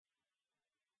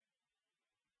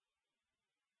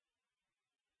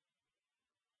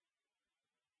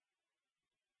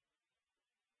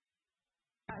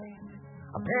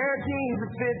A pair of jeans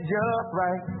that fit just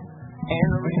right. And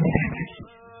the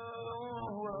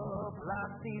I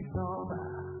see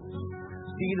somebody.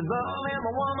 See the love in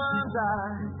a woman's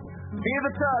eye. Feel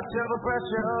the touch of a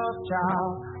precious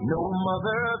child. No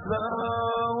mother's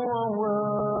love.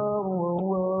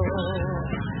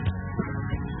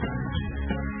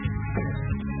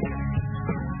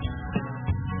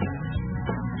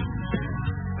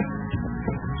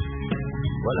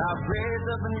 Well, I've raised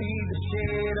up beneath the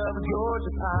shade of a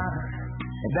Georgia pine,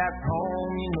 and that's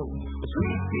home, you know. The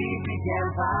sweet peach can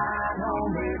find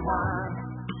homemade wine,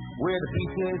 where the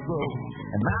peaches grow.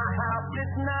 And my house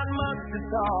is not much to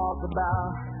talk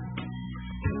about,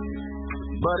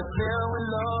 but it's filled with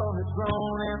love that's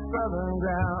grown in southern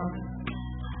ground,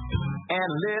 and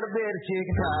a little bit of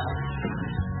chicken pie.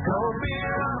 Cold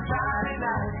beer on a Friday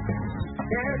night, a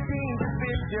pair of jeans that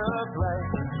fit just right,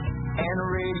 and a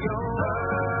radio.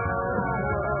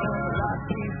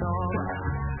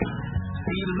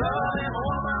 See love in a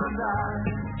woman's eyes.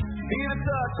 Feel the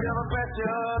touch of a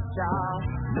precious child.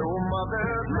 No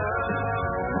mother's love.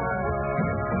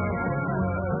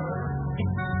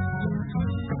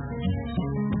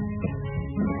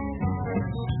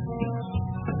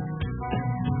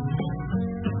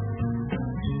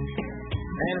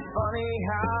 And it's funny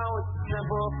how it's the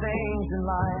simple things in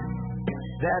life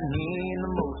that mean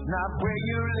the most. Not where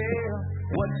you live,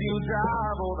 what you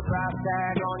drive, or the price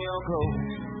tag on your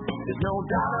clothes. There's no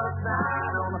dollar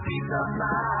sign on a piece of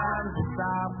mind that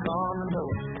stops on the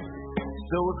nose.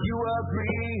 So if you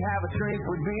agree, have a drink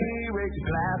with me, raise your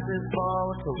glasses for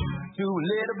a toast to a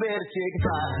little bit of chicken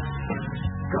pie.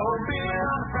 Cold beer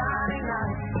on a Friday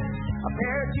night, a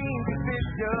pair of jeans that fit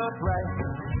just right,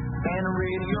 and a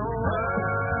radio.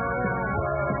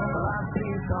 Well, I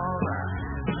see sunrise,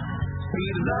 see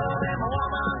the love in my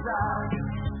woman's eyes.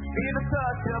 Feel the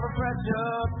touch of a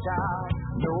precious child.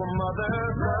 No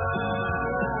mother's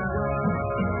love.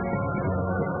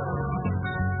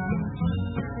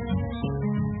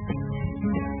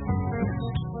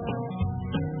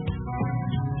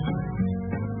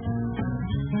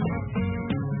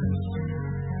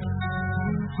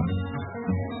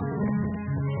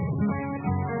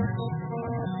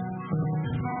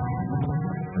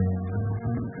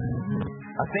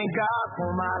 I thank God for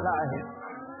my life,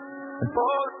 and for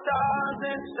the stars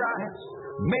and stripes.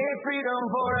 May freedom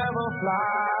forever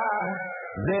fly.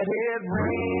 Let it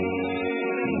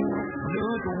ring.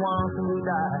 Salute the ones who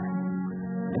died,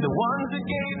 and the ones who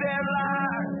gave their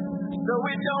lives, so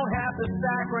we don't have to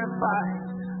sacrifice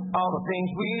all the things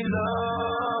we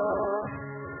love,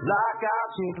 like our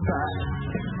chicken pie.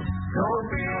 Cold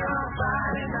beer on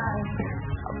Friday night,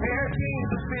 a pair of jeans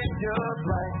that fit just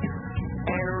right,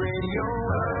 and a radio.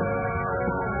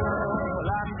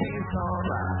 I see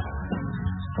sunrise.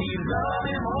 See love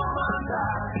in my woman's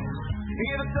eyes.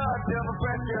 Feel the touch of a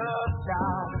precious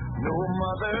child. No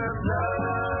mother's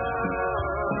love.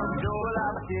 No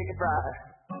love a chicken fried.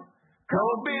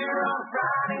 Cold beer on a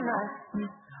Friday night.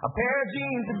 A pair of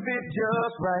jeans that fit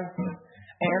just right,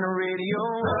 and a radio.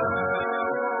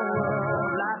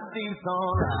 I see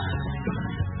sunrise.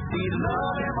 See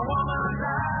love in my woman's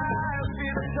eyes.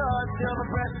 Feel the touch of a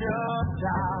precious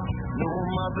child. No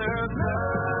mother's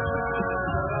love.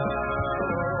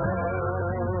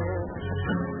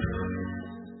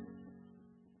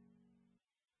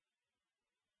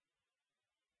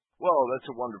 Well, that's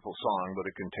a wonderful song, but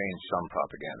it contains some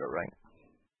propaganda, right?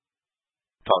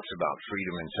 Talks about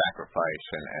freedom and sacrifice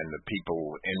and the people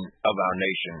of our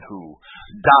nation who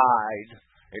died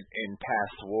in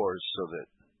past wars so that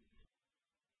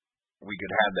we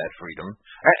could have that freedom.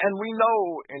 And we know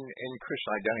in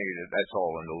Christian identity that that's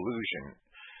all an illusion.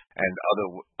 And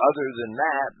other than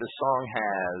that, the song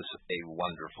has a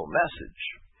wonderful message.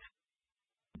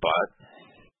 But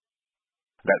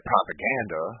that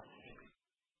propaganda,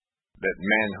 that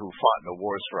men who fought in the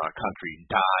wars for our country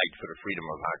died for the freedom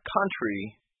of our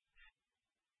country,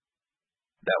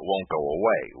 that won't go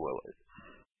away, will it?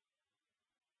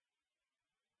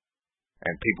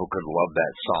 And people could love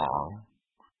that song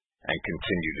and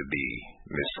continue to be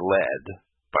misled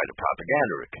by the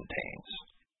propaganda it contains.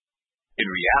 In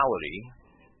reality,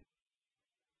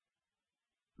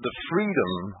 the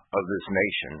freedom of this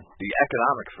nation, the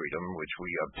economic freedom which we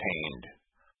obtained,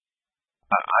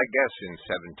 I guess in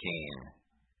 1781,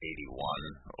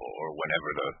 or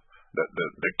whenever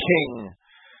the king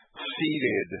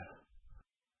ceded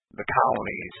the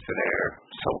colonies to their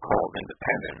so-called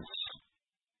independence,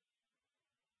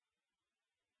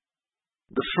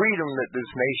 the freedom that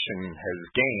this nation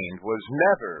has gained was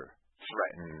never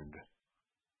threatened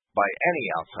by any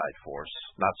outside force,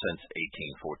 not since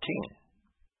 1814.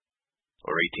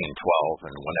 or 1812,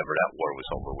 and whenever that war was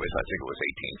over with, I think it was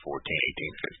 1814,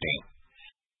 1815.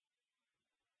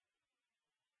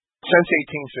 Since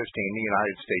 1815, the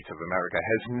United States of America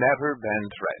has never been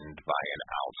threatened by an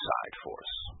outside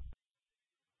force.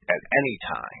 At any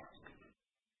time.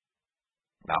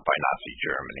 Not by Nazi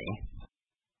Germany.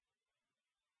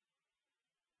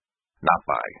 Not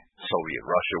by Soviet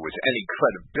Russia with any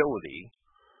credibility.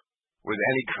 There's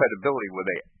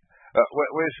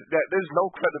no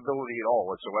credibility at all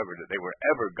whatsoever that they were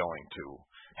ever going to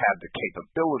have the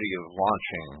capability of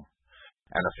launching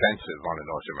an offensive on the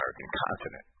North American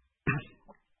continent.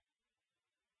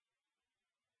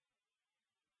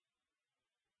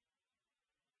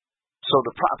 So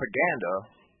the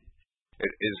propaganda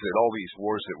is that all these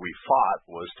wars that we fought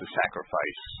was to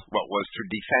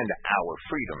defend our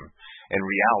freedom. In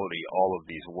reality, all of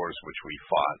these wars which we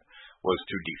fought was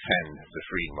to defend the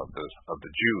freedom of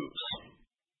the Jews.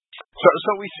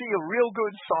 So we see a real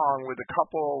good song with a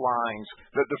couple of lines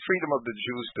that the freedom of the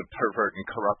Jews to pervert and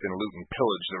corrupt and loot and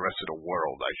pillage the rest of the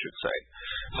world, I should say.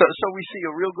 So we see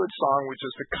a real good song with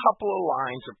just a couple of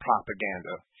lines of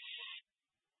propaganda.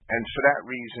 And for that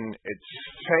reason, it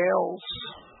fails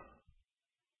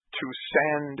to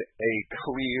send a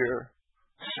clear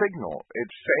signal.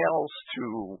 It fails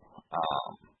to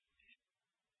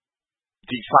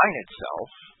define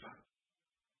itself,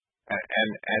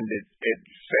 and it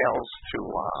fails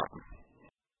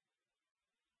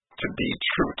to be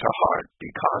true to heart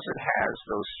because it has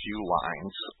those few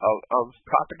lines of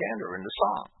propaganda in the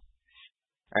song.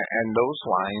 And those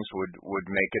lines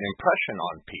would make an impression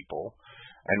on people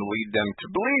and lead them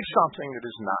to believe something that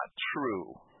is not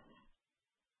true.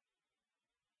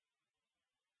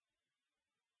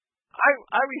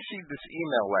 I received this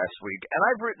email last week, and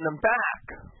I've written him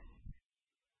back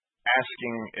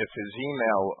asking if his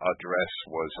email address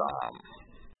was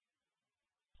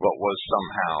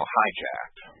somehow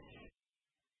hijacked.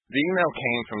 The email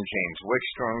came from James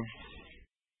Wickstrom,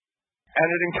 and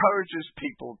it encourages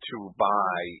people to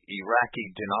buy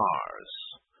Iraqi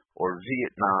dinars or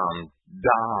Vietnam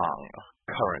dong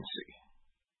currency.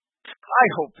 I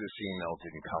hope this email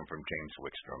didn't come from James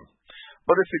Wickstrom,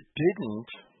 but if it didn't,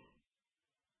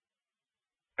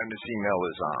 and this email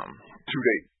is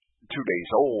 2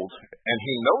 days old, and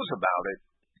he knows about it,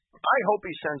 I hope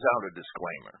he sends out a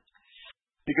disclaimer.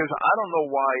 Because I don't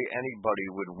know why anybody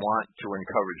would want to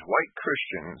encourage white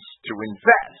Christians to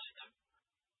invest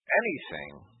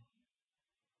anything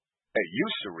at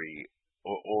usury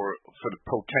or for the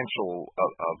potential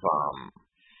of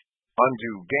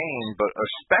undue gain, but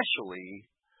especially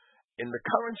in the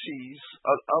currencies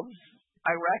of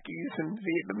Iraqis and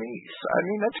Vietnamese. I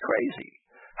mean, that's crazy.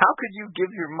 How could you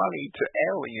give your money to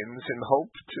aliens and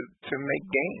hope to make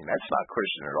gain? That's not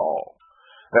Christian at all.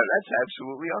 That's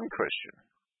absolutely unchristian.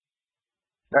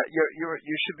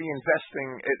 You should be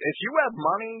investing. If you have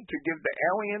money to give to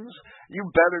aliens, you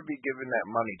better be giving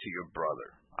that money to your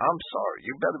brother. I'm sorry.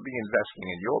 You better be investing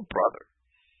in your brother.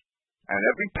 And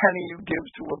every penny you give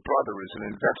to a brother is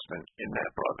an investment in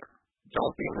that brother.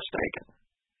 Don't be mistaken.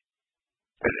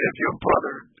 If your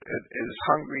brother is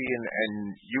hungry and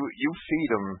you feed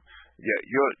him,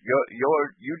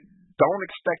 you don't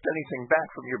expect anything back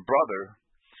from your brother.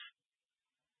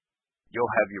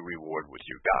 You'll have your reward with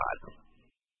your God.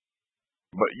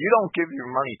 But you don't give your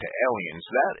money to aliens.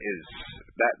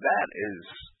 That is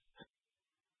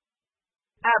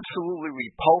absolutely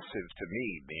repulsive to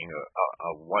me, being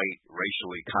a white,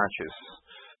 racially conscious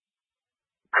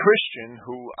Christian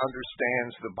who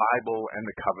understands the Bible and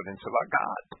the covenants of our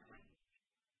God.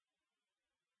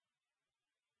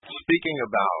 Speaking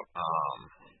about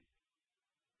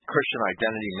Christian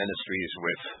Identity Ministries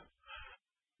with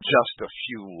just a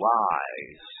few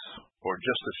lies or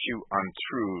just a few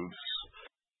untruths,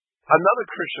 another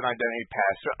Christian identity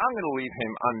pastor, I'm going to leave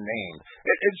him unnamed.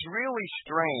 It's really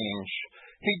strange.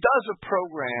 He does a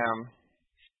program.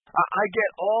 I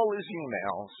get all his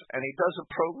emails, and he does a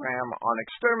program on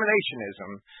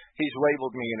exterminationism. He's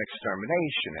labeled me an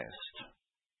exterminationist.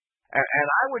 And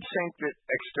I would think that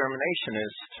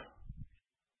exterminationist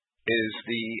is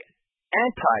the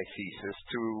antithesis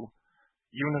to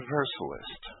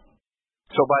universalist.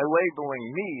 So by labeling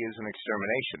me as an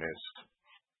exterminationist,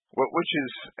 which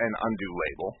is an undue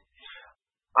label,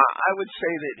 I would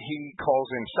say that he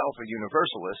calls himself a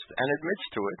universalist and admits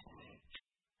to it,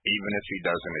 even if he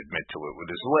doesn't admit to it with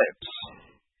his lips.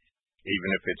 Even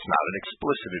if it's not an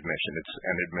explicit admission, it's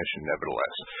an admission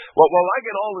nevertheless. Well, I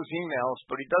get all his emails,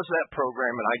 but he does that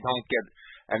program, and I don't get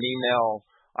an email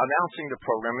announcing the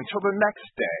program until the next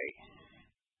day.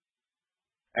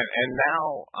 And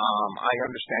now, I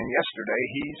understand yesterday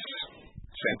he's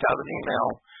sent out an email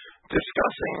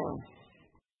discussing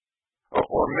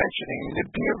or mentioning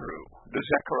Nibiru, the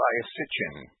Zechariah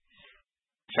Sitchin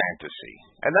fantasy.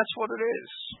 And that's what it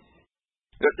is.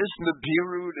 That this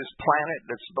Nibiru, this planet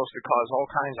that's supposed to cause all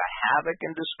kinds of havoc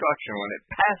and destruction when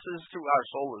it passes through our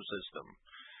solar system,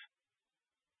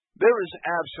 there is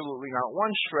absolutely not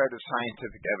one shred of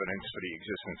scientific evidence for the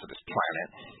existence of this planet.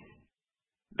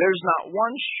 There's not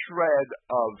one shred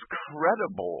of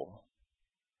credible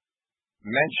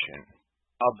mention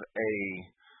of a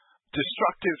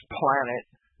destructive planet,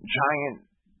 giant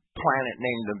planet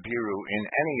named Nibiru in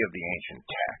any of the ancient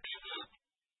texts.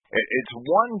 It's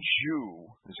one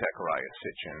Jew, Zechariah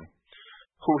Sitchin,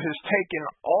 who has taken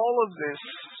all of this.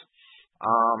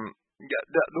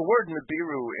 The word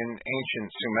Nibiru in ancient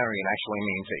Sumerian actually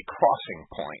means a crossing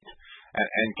point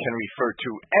and can refer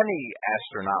to any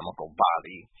astronomical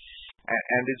body,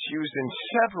 and it's used in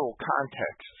several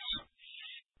contexts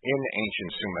in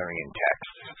ancient Sumerian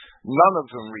texts, none of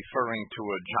them referring to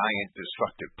a giant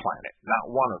destructive planet,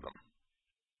 not one of them.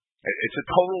 It's a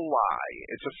total lie.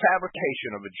 It's a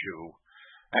fabrication of a Jew,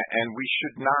 and we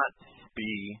should not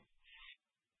be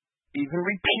even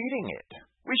repeating it.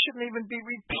 We shouldn't even be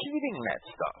repeating that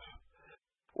stuff.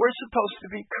 We're supposed to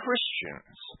be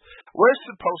Christians. We're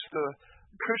supposed to,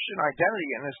 Christian identity,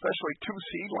 and especially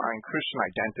 2C-line Christian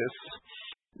identists,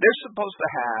 they're supposed to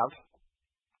have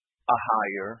a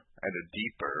higher and a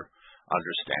deeper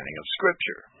understanding of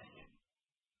Scripture.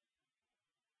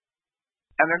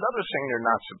 And another thing they're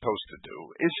not supposed to do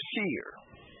is fear.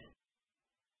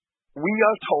 We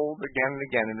are told again and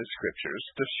again in the Scriptures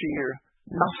to fear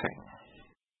nothing,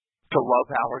 to love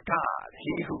our God.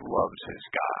 He who loves his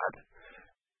God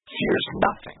fears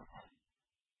nothing,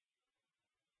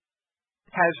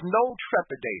 has no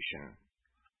trepidation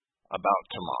about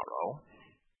tomorrow,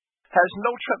 has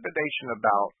no trepidation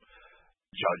about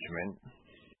judgment,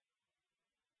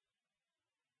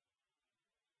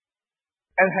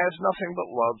 and has nothing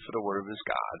but love for the word of his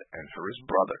God and for his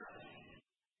brother.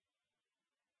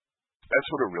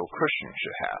 That's what a real Christian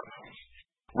should have.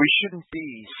 We shouldn't be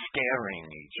scaring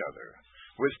each other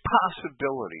with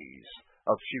possibilities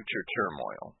of future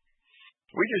turmoil.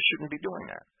 We just shouldn't be doing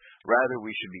that. Rather,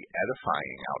 we should be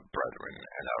edifying our brethren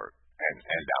and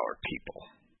our people.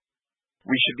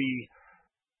 We should be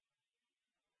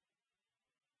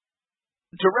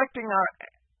directing our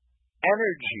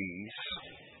energies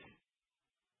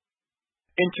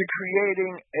into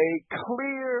creating a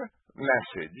clear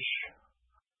message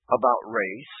about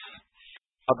race,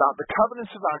 about the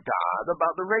covenants of our God,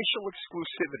 about the racial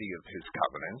exclusivity of his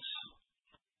covenants.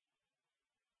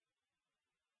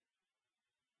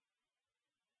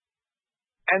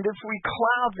 And if we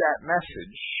cloud that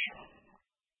message,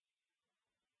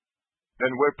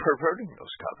 then we're perverting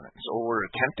those covenants, or we're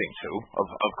attempting to.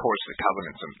 Of course, the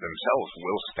covenants themselves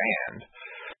will stand.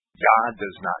 God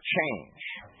does not change.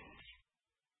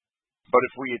 But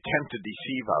if we attempt to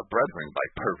deceive our brethren by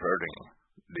perverting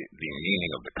the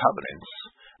meaning of the covenants,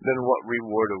 then what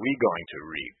reward are we going to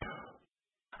reap?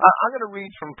 I'm going to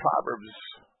read from Proverbs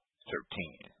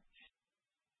 13.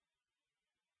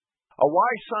 A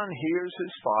wise son hears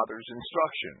his father's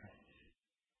instruction,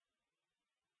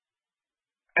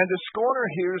 and a scorner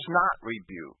hears not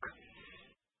rebuke.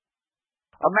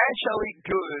 A man shall eat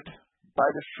good by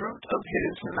the fruit of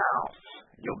his mouth.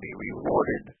 You'll be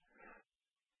rewarded.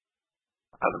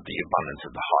 Out of the abundance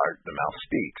of the heart, the mouth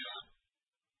speaks.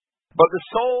 But the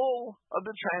soul of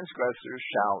the transgressor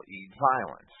shall eat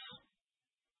violence.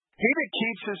 He that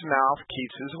keeps his mouth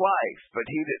keeps his life, but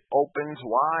he that opens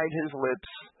wide his lips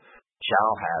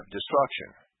shall have destruction.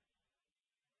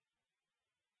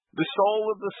 The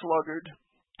soul of the sluggard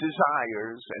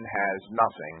desires and has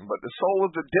nothing, but the soul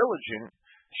of the diligent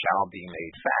shall be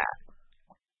made fat.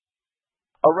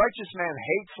 A righteous man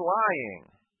hates lying,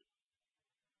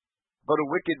 but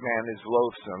a wicked man is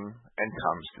loathsome and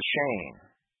comes to shame.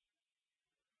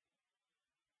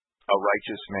 A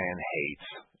righteous man hates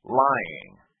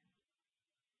lying.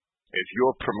 If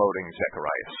you're promoting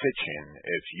Zechariah Sitchin,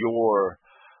 if you're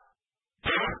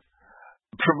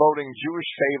promoting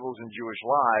Jewish fables and Jewish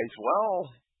lies,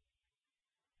 well,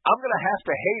 I'm going to have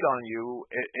to hate on you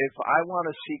if I want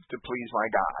to seek to please my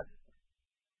God.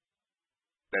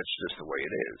 That's just the way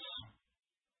it is.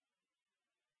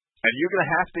 And you're going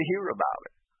to have to hear about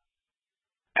it.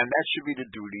 And that should be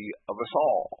the duty of us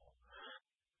all.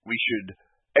 We should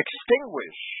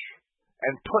extinguish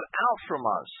and put out from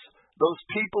us those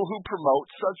people who promote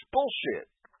such bullshit.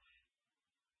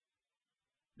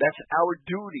 That's our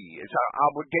duty. It's our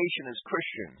obligation as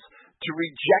Christians to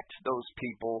reject those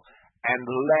people and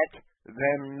let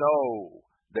them know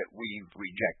that we've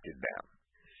rejected them.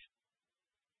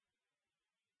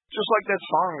 Just like that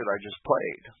song that I just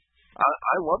played.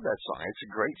 I love that song. It's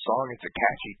a great song. It's a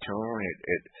catchy tune.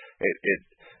 It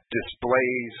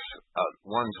displays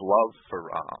one's love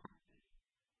for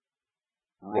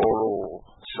rural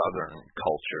Southern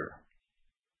culture,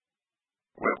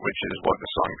 which is what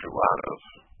the song grew out of.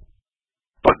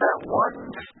 But that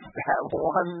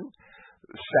one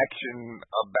section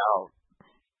about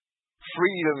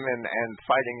freedom and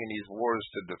fighting in these wars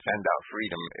to defend our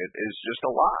freedom, it is just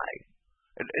a lie.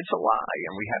 It's a lie,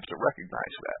 and we have to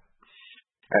recognize that.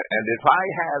 And if I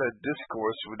had a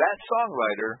discourse with that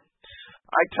songwriter,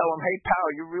 I'd tell him, hey, pal,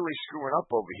 you're really screwing up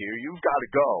over here. You've got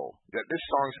to go. This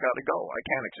song's got to go. I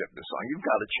can't accept this song. You've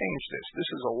got to change this.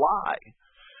 This is a lie.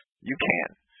 You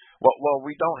can't. Well,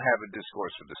 we don't have a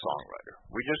discourse with the songwriter.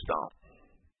 We just don't.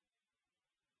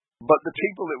 But the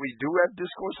people that we do have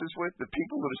discourses with, the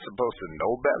people that are supposed to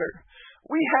know better,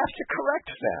 we have to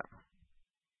correct them.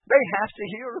 They have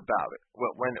to hear about it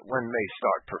when they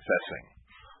start professing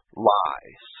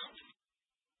lies.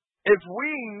 If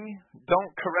we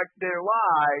don't correct their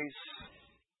lies,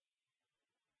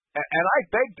 and I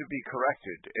beg to be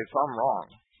corrected if I'm wrong,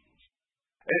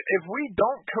 if we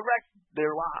don't correct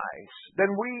their lies,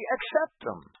 then we accept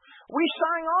them. We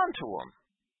sign on to them.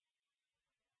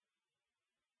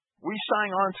 We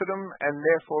sign on to them, and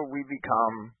therefore we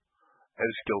become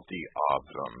as guilty of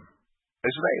them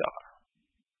as they are.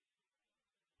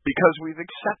 Because we've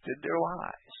accepted their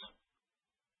lies.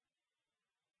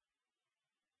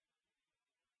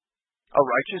 A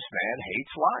righteous man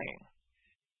hates lying,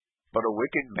 but a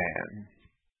wicked man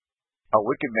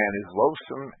is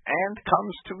loathsome and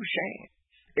comes to shame.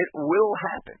 It will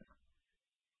happen.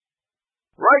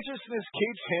 Righteousness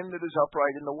keeps him that is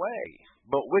upright in the way,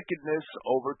 but wickedness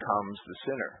overcomes the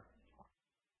sinner.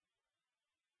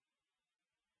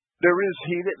 There is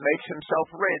he that makes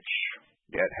himself rich,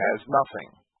 yet has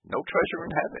nothing, no treasure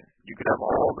in heaven. You could have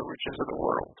all the riches of the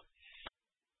world.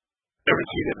 There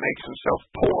is he that makes himself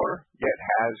poor, yet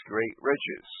has great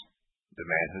riches. The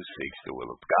man who seeks the will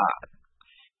of God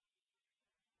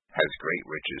has great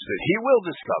riches that he will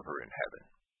discover in heaven.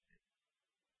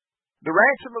 The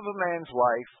ransom of a man's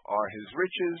life are his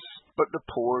riches, but the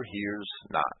poor hears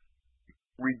not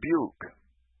rebuke.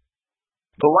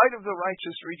 The light of the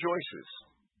righteous rejoices,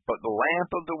 but the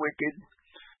lamp of the wicked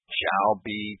shall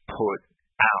be put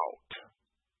out.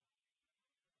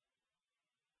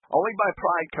 Only by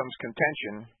pride comes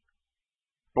contention,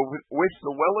 but with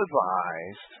the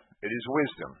well-advised it is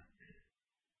wisdom.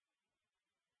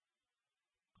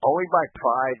 Only by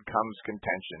pride comes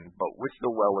contention, but with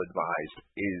the well-advised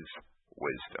is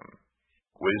wisdom.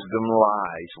 Wisdom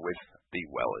lies with the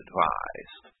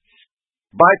well-advised.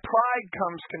 By pride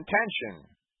comes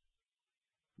contention.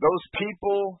 Those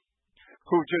people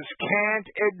who just can't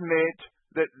admit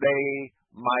that they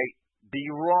might be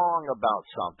wrong about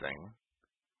something.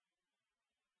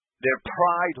 Their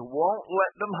pride won't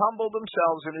let them humble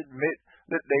themselves and admit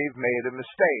that they've made a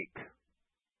mistake.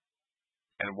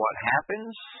 And what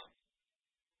happens?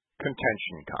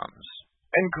 Contention comes.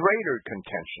 And greater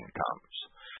contention comes.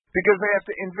 Because they have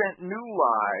to invent new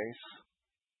lies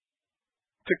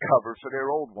to cover for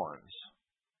their old ones.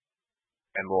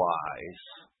 And lies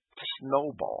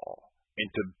snowball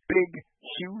into big,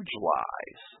 huge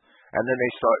lies. And then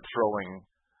they start throwing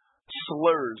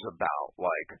slurs about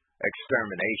like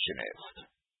exterminationist.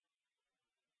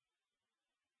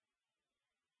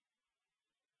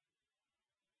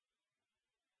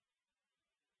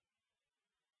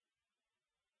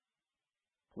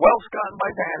 Wealth gotten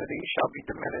by vanity shall be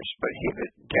diminished, but he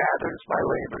that gathers by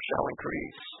labor shall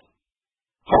increase.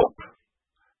 Hope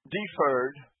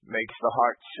deferred makes the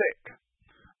heart sick,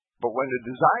 but when the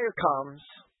desire comes,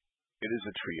 it is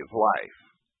a tree of life.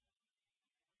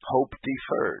 Hope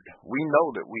deferred. We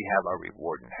know that we have our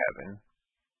reward in heaven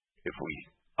if we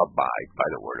abide by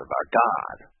the word of our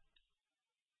God.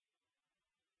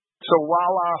 So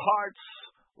while our hearts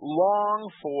long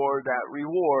for that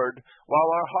reward, while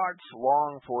our hearts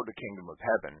long for the kingdom of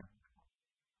heaven,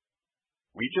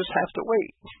 we just have to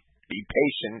wait. Be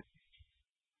patient,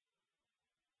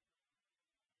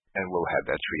 and we'll have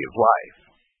that tree of life.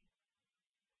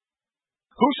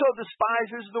 Whoso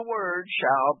despises the word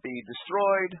shall be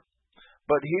destroyed,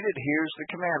 but he that hears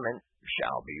the commandment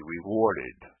shall be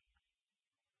rewarded.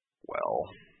 Well,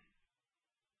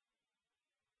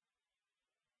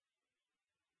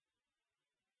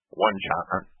 1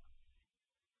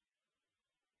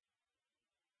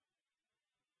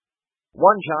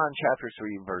 John chapter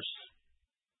 3, verse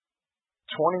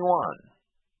 21.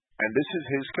 And this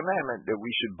is his commandment, that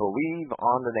we should believe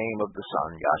on the name of the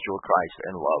Son, Yahshua Christ,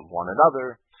 and love one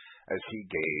another as he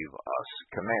gave us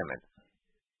commandment.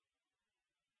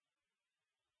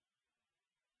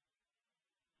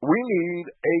 We need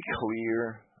a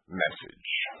clear message.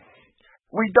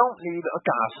 We don't need a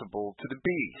gospel to the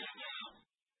beasts.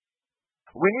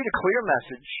 We need a clear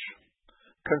message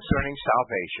concerning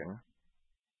salvation,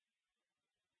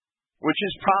 which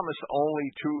is promised only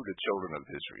to the children of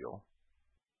Israel.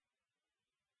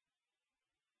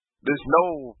 There's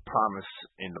no promise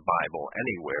in the Bible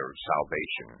anywhere of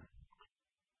salvation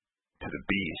to the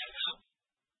beasts.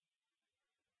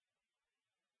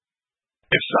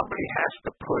 If somebody has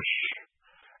to push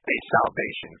a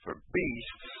salvation for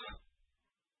beasts,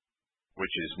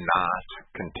 which is not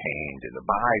contained in the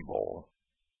Bible,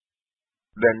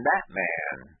 then that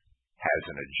man has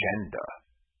an agenda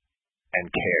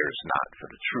and cares not for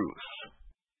the truth.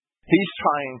 He's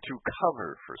trying to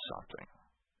cover for something.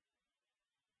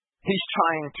 He's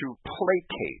trying to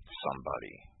placate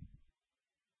somebody.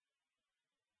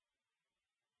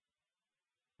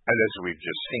 And as we've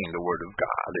just seen, the Word of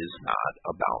God is not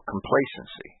about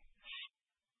complacency.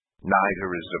 Neither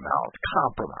is it about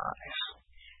compromise.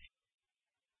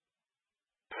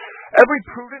 Every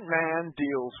prudent man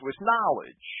deals with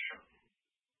knowledge,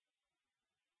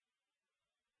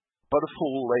 but a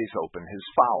fool lays open his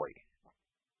folly.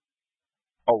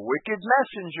 A wicked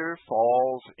messenger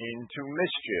falls into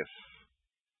mischief,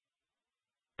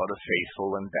 but a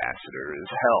faithful ambassador is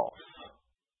health.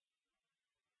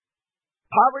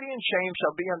 Poverty and shame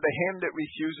shall be unto him that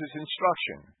refuses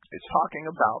instruction. It's talking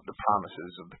about the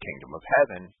promises of the kingdom of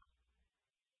heaven.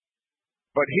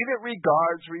 But he that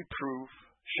regards reproof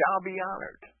shall be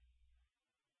honored.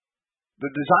 The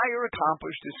desire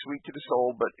accomplished is sweet to the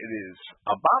soul, but it is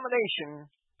abomination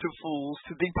to fools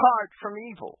to depart from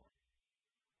evil.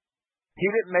 He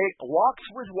that walks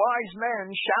with wise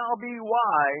men shall be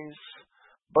wise,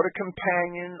 but a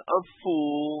companion of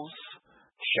fools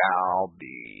shall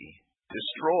be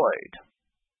destroyed.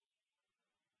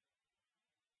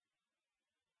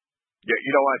 Yeah,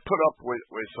 I put up with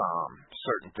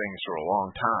certain things for a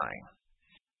long time.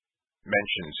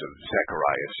 Mentions of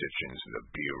Zechariah Sitchin's The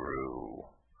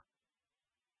Bureau.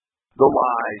 The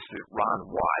lies that Ron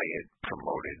Wyatt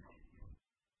promoted.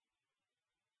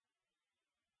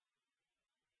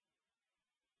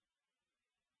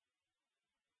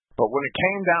 But when it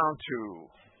came down to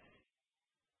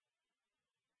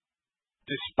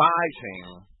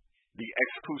despising the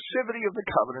exclusivity of the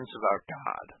covenants of our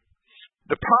God,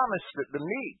 the promise that the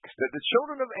meek, that the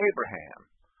children of Abraham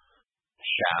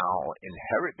shall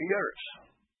inherit the earth,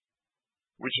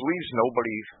 which leaves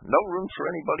no room for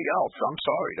anybody else. I'm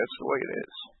sorry, that's the way it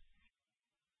is.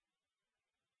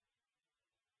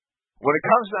 When it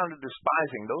comes down to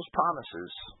despising those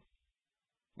promises,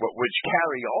 which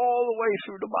carry all the way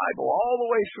through the Bible, all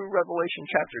the way through Revelation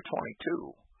chapter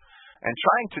 22, and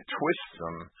trying to twist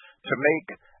them to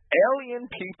make alien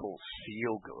peoples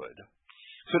feel good,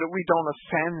 so that we don't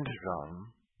offend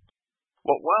them,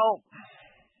 well,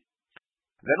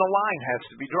 then a line has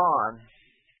to be drawn.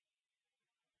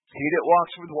 He that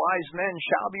walks with wise men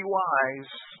shall be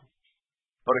wise,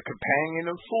 but a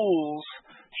companion of fools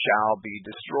shall be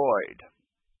destroyed.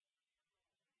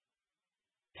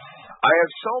 I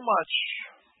have so much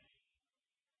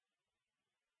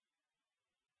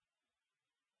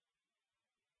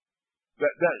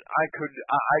that I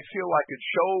feel I could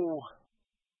show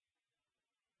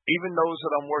even those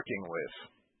that I'm working with.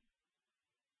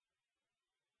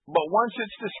 But once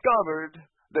it's discovered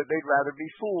that they'd rather be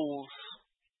fools,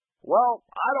 well,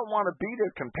 I don't want to be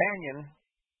their companion.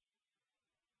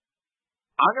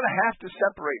 I'm going to have to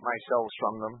separate myself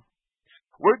from them.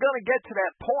 We're going to get to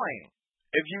that point.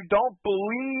 If you don't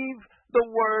believe the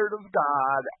Word of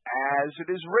God as it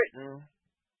is written,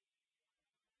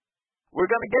 we're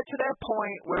going to get to that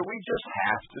point where we just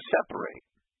have to separate.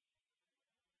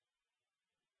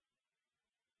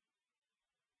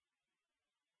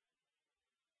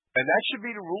 And that should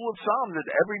be the rule of thumb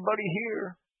that everybody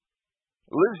here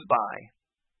lives by.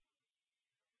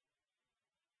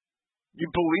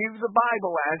 You believe the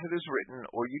Bible as it is written,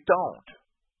 or you don't.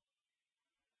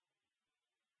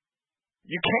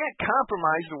 You can't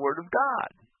compromise the Word of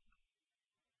God.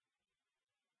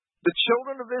 The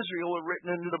children of Israel are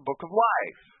written into the book of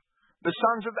life. The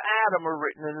sons of Adam are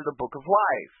written into the book of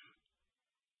life.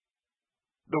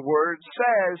 The Word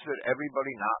says that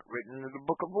everybody not written into the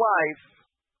book of life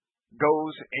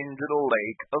goes into the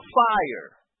lake of fire.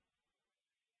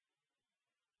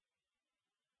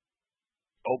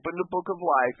 Open the book of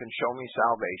life and show me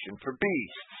salvation for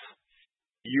beasts.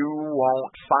 You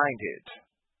won't find it.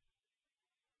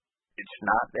 It's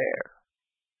not there.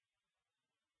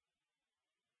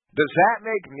 Does that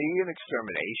make me an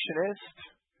exterminationist?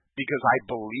 Because I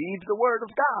believe the Word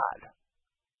of God?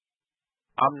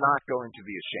 I'm not going to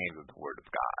be ashamed of the Word of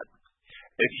God.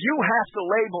 If you have to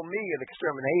label me an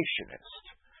exterminationist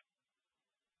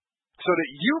so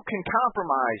that you can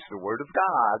compromise the Word of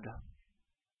God,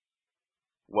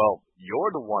 well,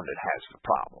 you're the one that has the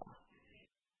problem.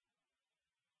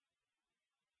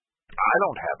 I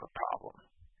don't have a problem.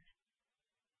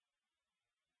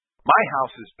 My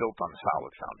house is built on a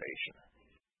solid foundation.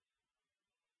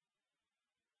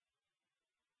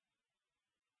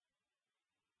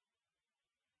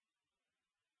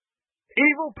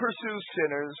 Evil pursues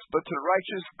sinners, but to the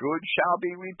righteous good shall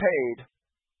be repaid.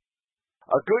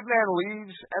 A good man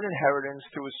leaves an inheritance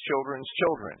to his children's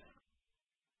children,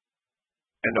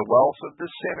 and the wealth of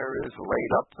the sinner is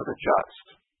laid up for the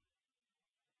just.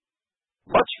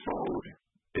 Much food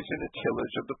is in the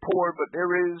tillage of the poor, but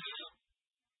there is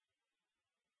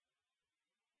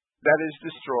that is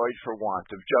destroyed for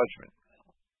want of judgment.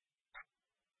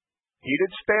 He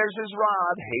that spares his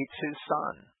rod hates his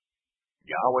son.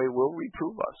 Yahweh will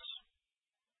reprove us,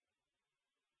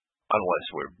 unless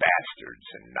we're bastards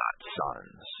and not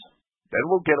sons. Then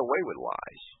we'll get away with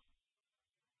lies.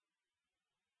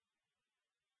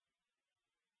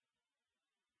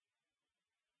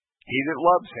 He that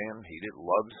loves him, he that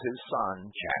loves his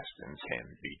son, chastens him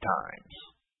betimes.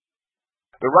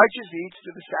 The righteous eats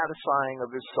to the satisfying of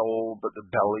his soul, but the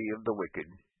belly of the wicked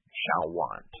shall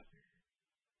want.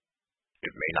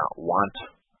 It may not want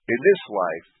in this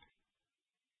life,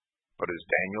 but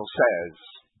as Daniel says,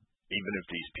 even if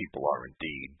these people are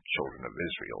indeed children of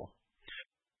Israel,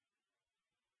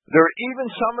 there are even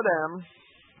some of them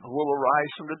who will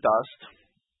arise from the dust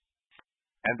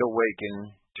and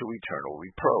awaken to eternal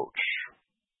reproach.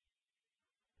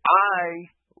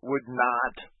 I would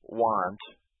not want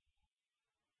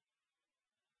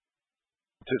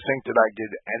to think that I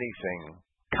did anything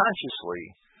consciously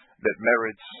that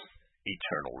merits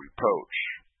eternal reproach.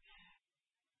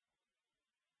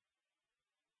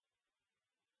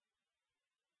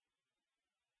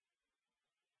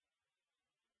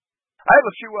 I have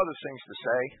a few other things to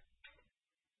say.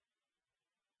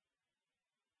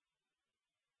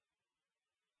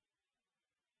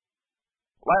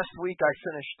 Last week I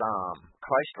finished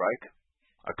Christreich,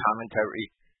 a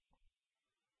commentary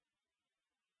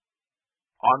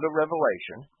on the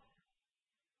Revelation,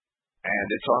 and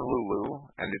it's on Lulu,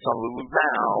 and it's on Lulu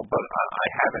now, but I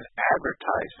haven't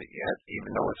advertised it yet, even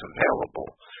though it's available.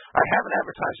 I haven't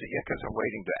advertised it yet because I'm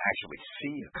waiting to actually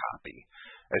see a copy.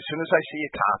 As soon as I see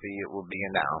a copy, it will be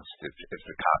announced if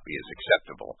the copy is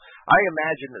acceptable. I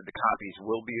imagine that the copies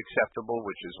will be acceptable,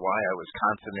 which is why I was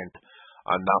confident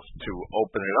enough to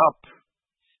open it up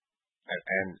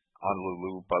and on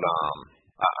Lulu, but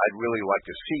I'd really like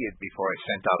to see it before I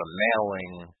sent out a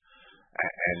mailing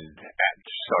and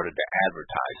started to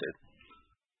advertise it.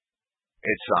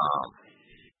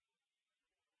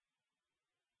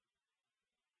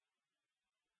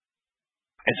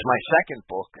 It's my second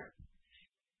book,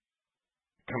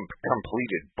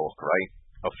 completed book, right?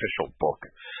 Official book.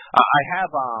 I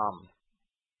have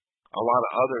a lot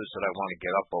of others that I want to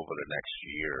get up over the next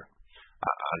year.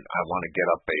 I want to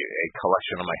get up a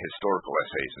collection of my historical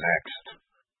essays next.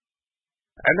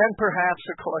 And then perhaps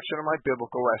a collection of my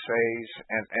biblical essays,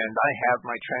 and I have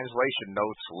my translation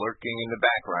notes lurking in the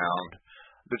background.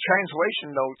 The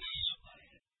translation notes,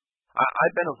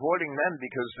 I've been avoiding them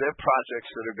because they're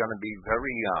projects that are going to be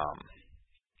very,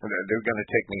 they're going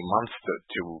to take me months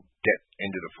to get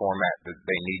into the format that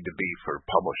they need to be for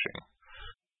publishing.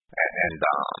 And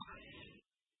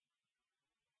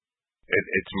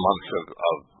it's months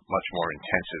of much more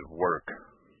intensive work.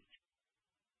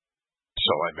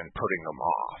 So I've been putting them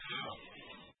off.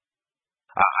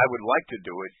 I would like to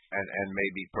do it, and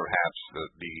maybe perhaps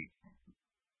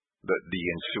the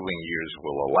ensuing years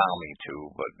will allow me to,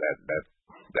 but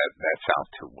that's out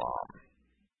to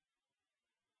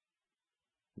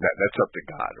that's up to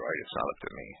God, right? It's not up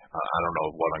to me. I don't know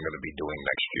what I'm going to be doing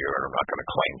next year, and I'm not going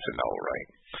to claim to know, right?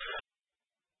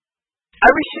 I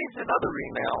received another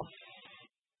email,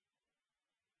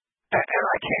 and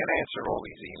I can't answer all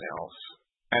these emails.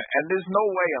 And there's no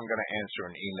way I'm going to answer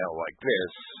an email like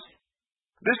this.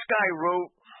 This guy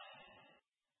wrote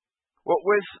what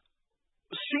with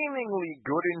seemingly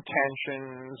good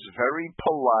intentions, very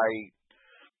polite,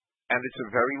 and it's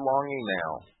a very long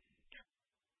email.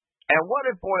 And what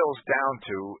it boils down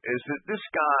to is that this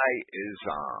guy is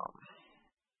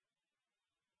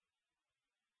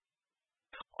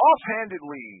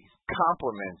offhandedly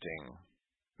complimenting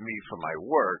me for my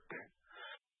work,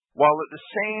 while at the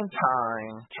same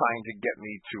time trying to get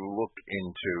me to look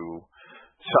into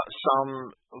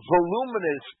some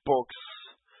voluminous books,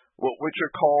 which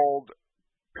are called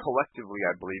collectively,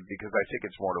 I believe, because I think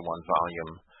it's more than one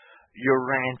volume,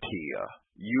 Urantia.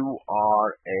 Urantia.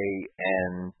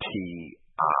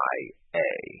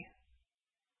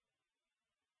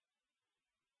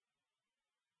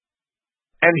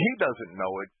 And he doesn't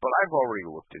know it, but I've already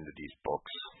looked into these books.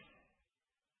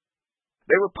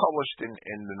 They were published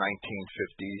in the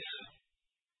 1950s,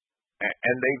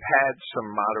 and they've had some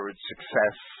moderate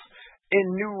success in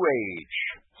New Age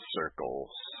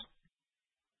circles.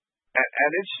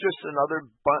 And it's just another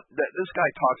that this guy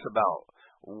talks about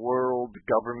world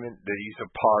government that he's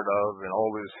a part of and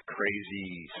all this crazy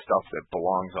stuff that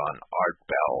belongs on Art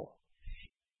Bell.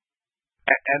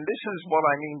 And this is what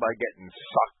I mean by getting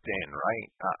sucked in, right?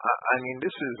 I mean,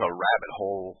 this is a rabbit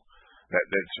hole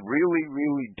that's really,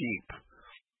 really deep.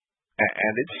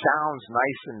 And it sounds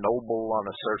nice and noble on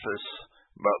the surface,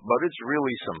 but it's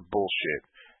really some bullshit.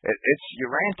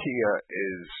 Urantia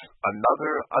is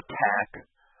another attack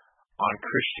on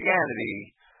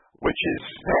Christianity, which is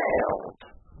veiled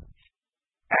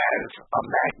as a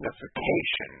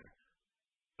magnification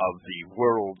of the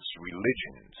world's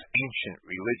religions, ancient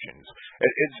religions.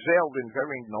 It's veiled in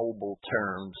very noble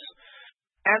terms,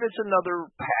 and it's another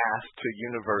path to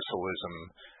universalism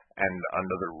and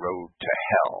another road to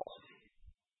hell.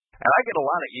 And I get a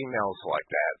lot of emails like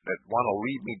that want to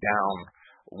lead me down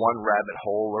one rabbit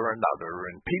hole or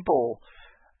another, and people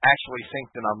actually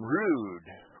think that I'm rude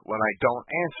when I don't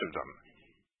answer them.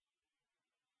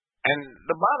 And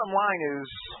the bottom line is,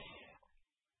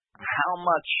 how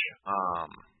much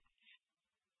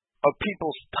of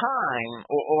people's time,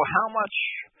 or how much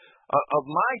of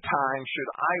my time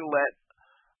should I let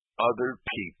other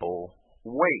people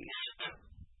waste?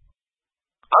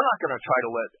 I'm not going to try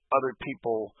to let other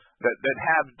people that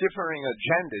have differing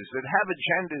agendas, that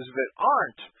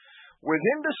aren't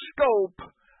within the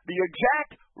scope, the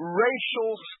exact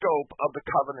racial scope of the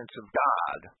covenants of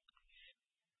God.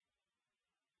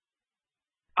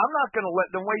 I'm not going to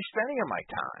let them waste any of my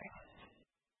time.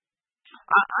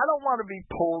 I don't want to be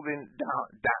pulled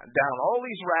down all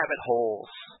these rabbit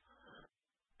holes,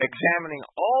 examining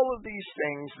all of these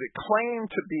things that claim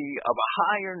to be of a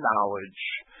higher knowledge.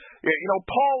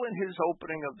 Paul, in his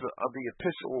opening of the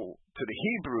epistle to the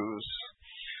Hebrews,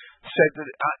 said that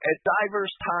at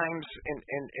diverse times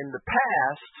in the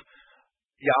past,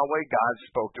 Yahweh God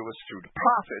spoke to us through the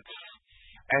prophets,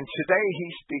 and today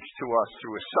he speaks to us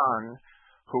through a Son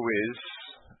who is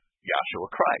Yahshua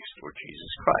Christ, or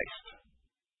Jesus Christ.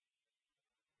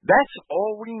 That's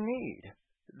all we need.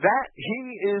 That he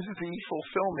is the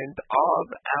fulfillment of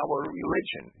our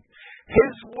religion.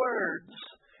 His words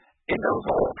in those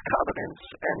old covenants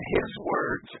and his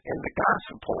words in the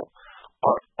gospel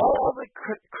are all that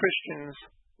Christians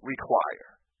require.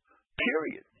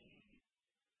 Period.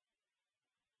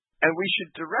 And we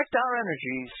should direct our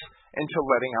energies into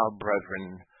letting our brethren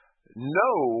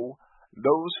know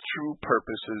those true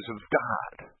purposes of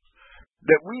God.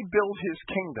 That we build his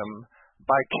kingdom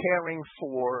by caring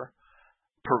for,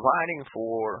 providing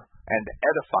for, and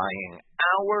edifying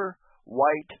our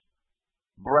white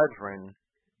brethren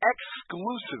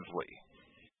exclusively.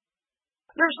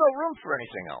 There's no room for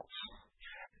anything else.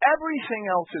 Everything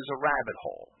else is a rabbit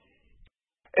hole.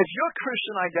 If your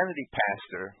Christian identity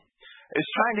pastor is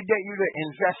trying to get you to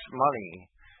invest money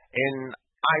in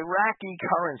Iraqi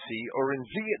currency or in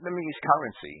Vietnamese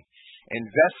currency,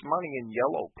 invest money in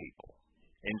yellow people,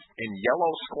 in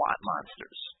yellow squat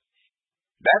monsters.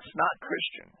 That's not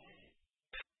Christian.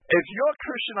 If your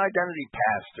Christian identity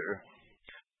pastor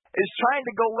is trying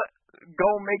to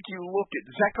go make you look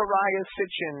at Zechariah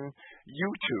Sitchin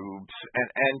YouTubes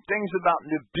and things about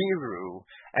Nibiru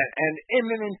and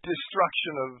imminent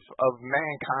destruction of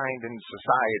mankind and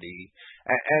society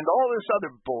and all this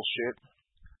other bullshit,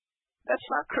 that's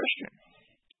not Christian.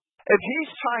 If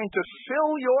he's trying to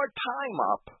fill your time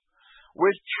up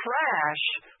with trash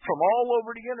from all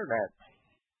over the internet,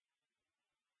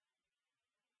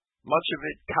 much of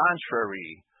it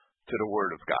contrary to the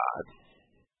Word of God,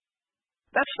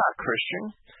 that's not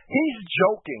Christian. He's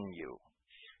joking you.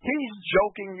 He's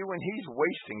joking you and he's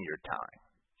wasting your time.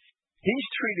 He's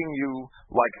treating you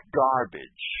like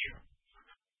garbage.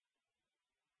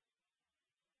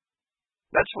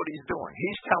 That's what he's doing.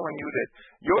 He's telling you that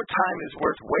your time is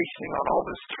worth wasting on all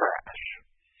this trash.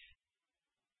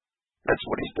 That's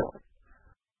what he's doing.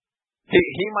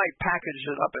 He might package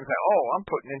it up and say, oh, I'm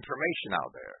putting information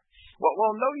out there.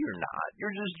 Well, no, you're not.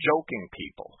 You're just joking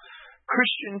people.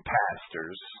 Christian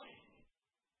pastors,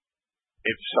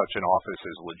 if such an office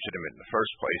is legitimate in the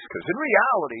first place, because in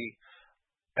reality,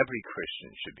 every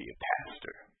Christian should be a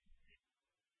pastor.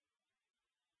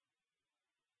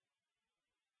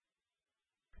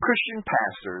 Christian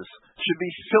pastors should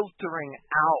be filtering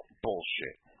out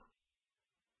bullshit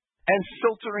and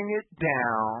filtering it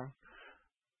down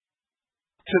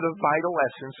to the vital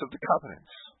essence of the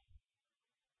covenants.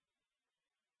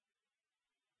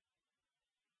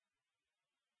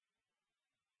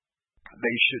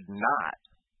 They should not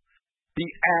be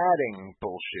adding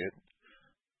bullshit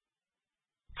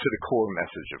to the core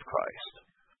message of Christ.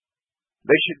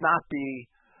 They should not be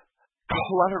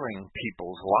cluttering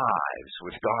people's lives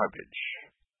with garbage,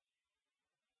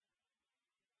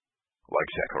 like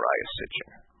Zechariah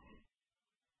Sitchin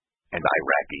and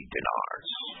Iraqi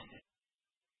dinars.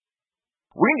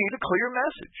 We need a clear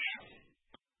message.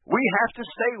 We have to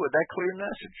stay with that clear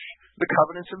message. The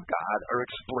covenants of God are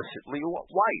explicitly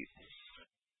white.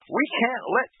 We can't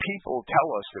let people tell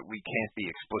us that we can't be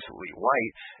explicitly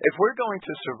white. If we're going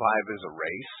to survive as a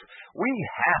race, we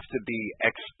have to be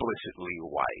explicitly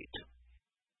white.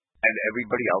 And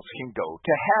everybody else can go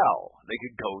to hell. They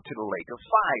could go to the lake of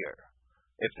fire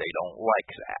if they don't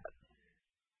like that.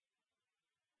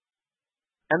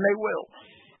 And they will,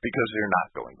 because they're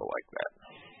not going to like that.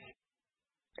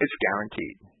 It's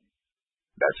guaranteed.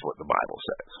 That's what the Bible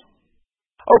says.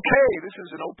 Okay, this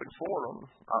is an open forum.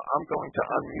 I'm going to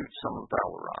unmute some of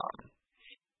our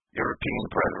European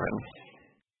brethren.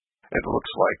 It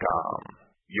looks like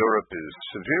Europe is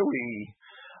severely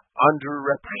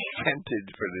underrepresented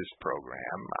for this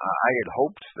program. I had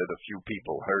hoped that a few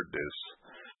people heard this,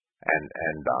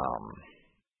 and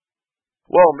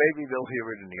well, maybe they'll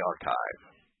hear it in the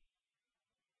archive.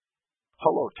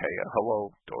 Hello, Taya.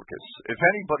 Hello, Dorcas. If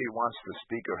anybody wants to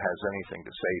speak or has anything to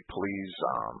say, please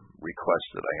request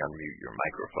that I unmute your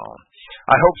microphone.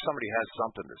 I hope somebody has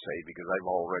something to say because I've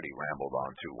already rambled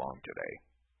on too long today.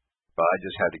 But I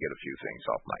just had to get a few things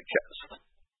off my chest.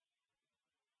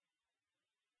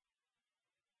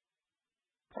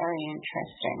 Very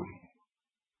interesting.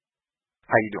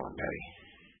 How you doing, Betty?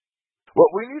 Well,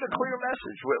 we need a clear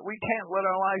message. We can't let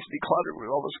our lives be cluttered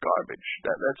with all this garbage.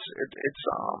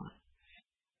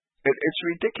 It's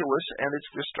ridiculous and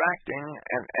it's distracting,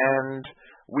 and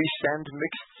we send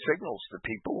mixed signals to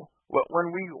people when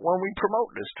we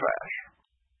promote this trash.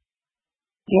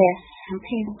 Yes, and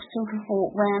people sort of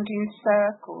walk round in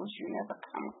circles. You never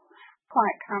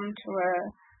quite come to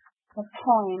a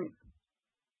point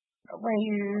where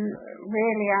you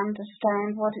really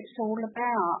understand what it's all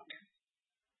about.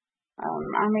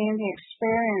 I mean, the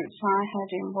experience I had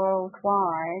in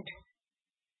Worldwide,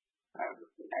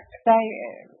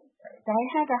 they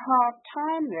had a hard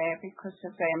time there because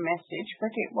of their message,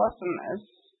 but it wasn't as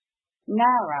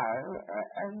narrow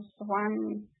as the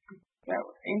one that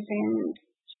is in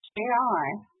GI.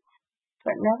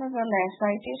 But nevertheless,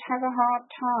 they did have a hard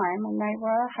time, and they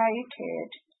were hated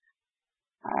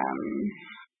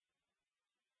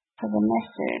for the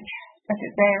message. But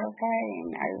there again,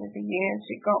 over the years,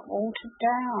 it got watered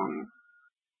down,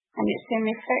 and it's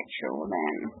ineffectual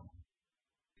then.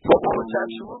 Well, it's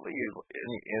absolutely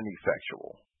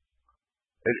ineffectual.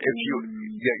 If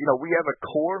we have a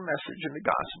core message in the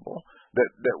gospel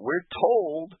that we're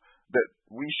told that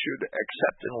we should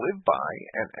accept and live by,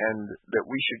 and that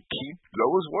we should keep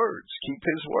those words, keep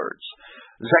his words.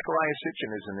 Zechariah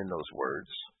Sitchin isn't in those words.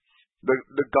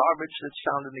 The garbage that's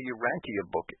found in the Urantia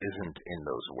book isn't in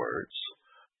those words.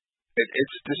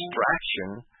 It's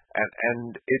distraction,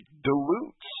 and it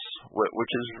dilutes,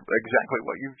 which is exactly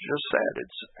what you've just said.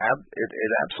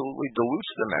 It absolutely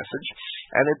dilutes the message,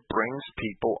 and it brings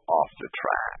people off the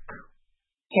track.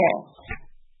 Yes.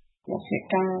 Yes, it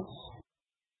does.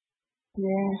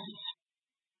 Yes.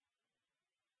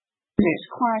 It's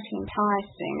quite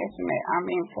enticing, isn't it? I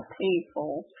mean, for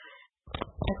people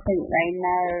to think they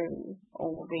know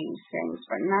all these things,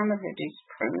 but none of it is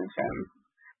proven.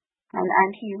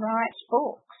 And he writes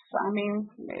books. I mean,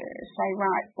 they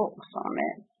write books on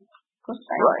it because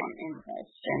they want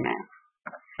interest in it.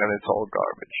 And it's all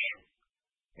garbage.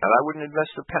 And I wouldn't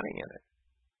invest a penny in it.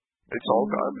 It's all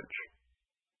garbage.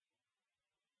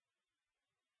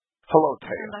 Hello,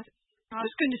 Taya. I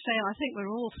was going to say, I think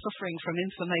we're all suffering from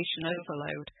information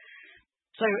overload.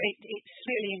 So it's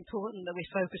really important that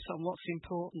we focus on what's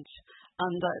important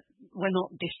and that we're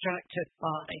not distracted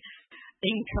by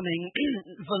incoming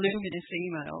voluminous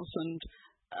emails. And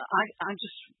I'm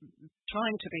just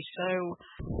trying to be so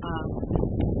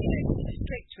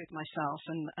strict with myself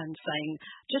and saying,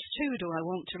 just who do I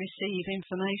want to receive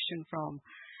information from?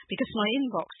 Because my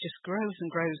inbox just grows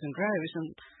and grows and grows,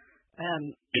 and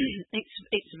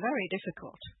it's very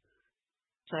difficult.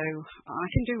 So I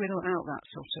can do without that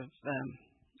sort of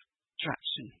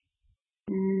traction.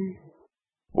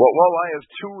 Well, I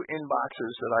have two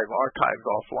inboxes that I've archived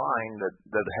offline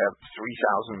that have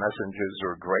 3,000 messages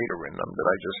or greater in them that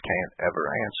I just can't ever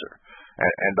answer.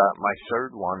 And my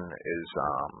third one is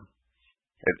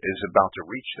about to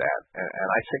reach that, and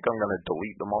I think I'm going to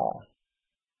delete them all.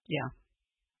 Yeah.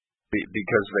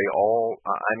 Because they all,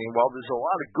 while there's a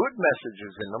lot of good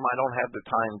messages in them, I don't have the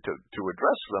time to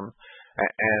address them,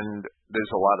 and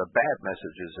there's a lot of bad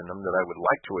messages in them that I would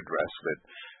like to address. That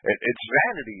it's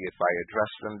vanity if I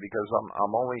address them, because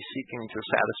I'm only seeking to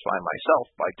satisfy myself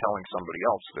by telling somebody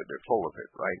else that they're full of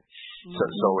it, right?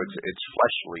 Mm-hmm. So it's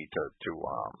fleshly to do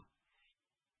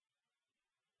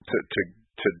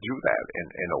that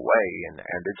in a way, and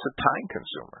it's a time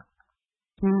consumer.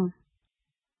 Mm.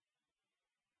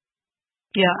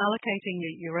 Yeah, allocating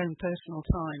your own personal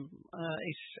time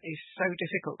is so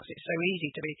difficult because it's so easy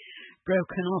to be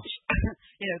broken off.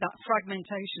 That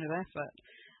fragmentation of effort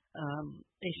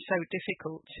is so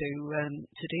difficult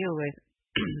to deal with.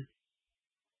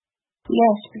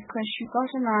 Yes, because you've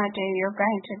got an idea you're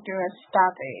going to do a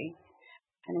study,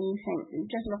 and you think, you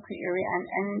just look at your and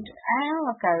an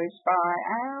hour goes by,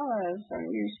 hours,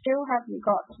 and you still haven't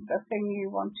got to the thing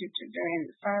you wanted to do in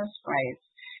the first place.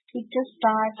 It just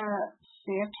diverts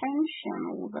the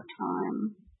attention all the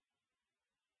time.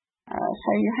 So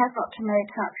you have got to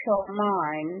make up your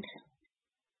mind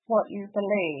what you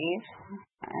believe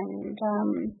and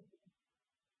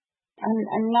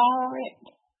narrow it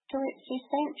to its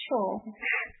essential.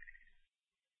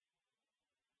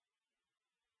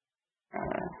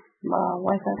 Well,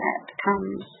 whether that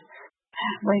comes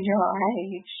when you're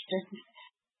aged and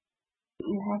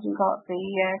you haven't got the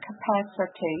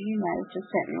capacity, to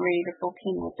sit and read a book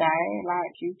in a day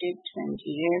like you did 20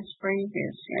 years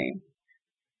previously.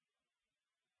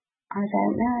 I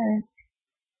don't know.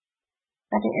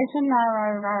 But it is a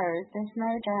narrow road, there's no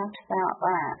doubt about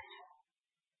that.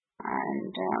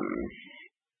 And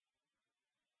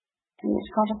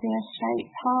it's got to be a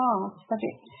straight path. But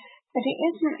it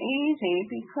isn't easy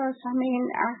because,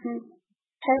 I can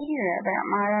tell you about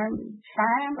my own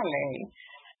family.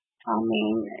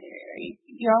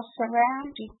 You're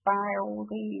surrounded by all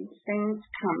these things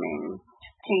coming to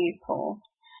people.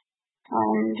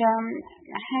 And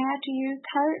how do you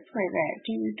cope with it?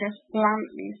 Do you just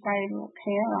bluntly say, look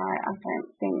here, I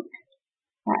don't think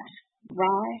that's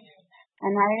right,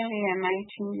 and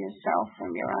alienating yourself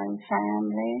from your own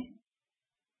family?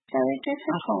 Very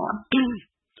difficult.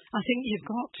 I think you've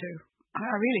got to. I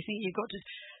really think you've got to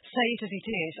say it as it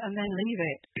is and then leave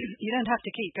it. You don't have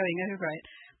to keep going over it,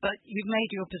 but you've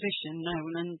made your position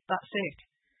known and that's it.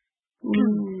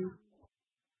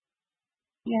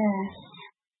 Yes.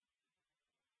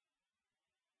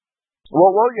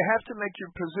 Well, you have to make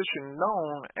your position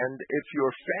known, and if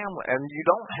your family, and you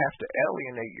don't have to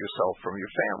alienate yourself from your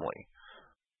family.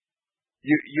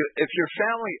 If your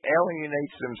family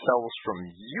alienates themselves from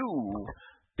you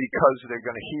because they're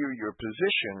going to hear your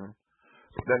position,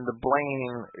 then the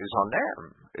blame is on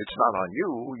them. It's not on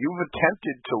you. You've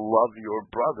attempted to love your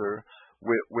brother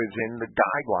within the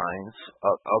guidelines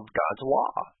of God's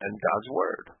law and God's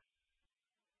word.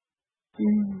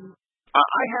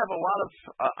 I have a lot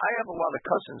of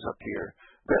cousins up here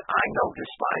that I know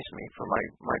despise me for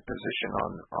my position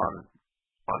on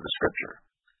the scripture.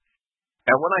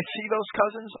 And when I see those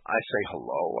cousins, I say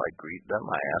hello, I greet them,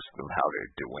 I ask them how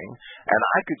they're doing, and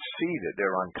I could see that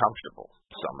they're uncomfortable,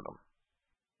 some of them.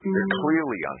 They're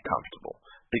clearly uncomfortable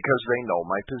because they know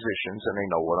my positions and they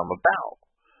know what I'm about.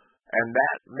 And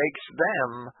that makes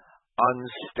them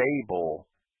unstable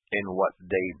in what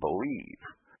they believe.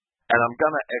 And I'm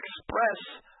going to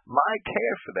express my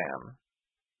care for them,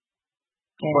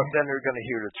 but then they're going to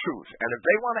hear the truth. And if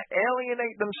they want to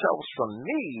alienate themselves from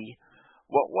me,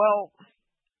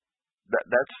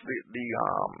 that's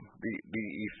the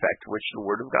effect which the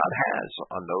Word of God has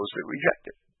on those that reject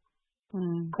it.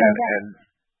 And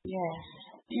yes,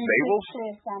 they will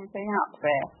clear something up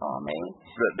there for me.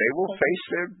 They will face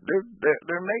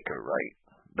their Maker, right?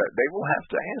 That they will have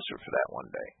to answer for that one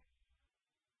day.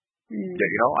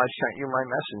 I sent you my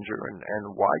messenger, and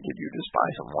why did you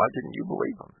despise him? Why didn't you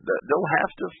believe him? They'll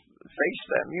have to face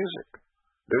that music.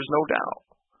 There's no doubt.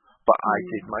 But I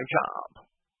did my job.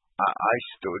 I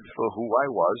stood for who I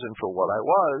was and for what I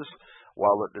was,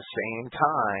 while at the same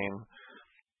time,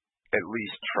 at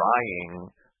least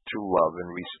trying to love and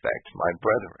respect my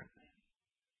brethren.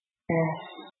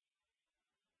 Yes.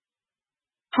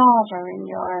 Harder in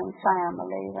your own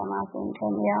family than I think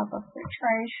any other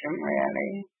situation,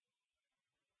 really.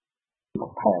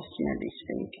 Personally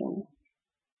speaking.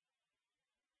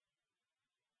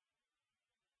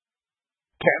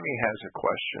 Tammy has a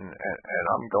question, and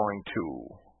I'm going to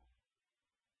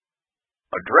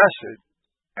address it,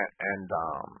 and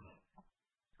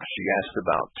she asked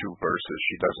about two verses.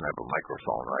 She doesn't have a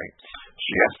microphone, right?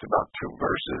 She asked about two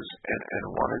verses,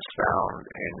 and one is found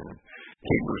in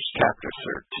Hebrews chapter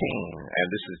 13, and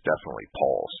this is definitely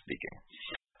Paul speaking.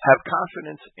 Have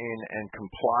confidence in and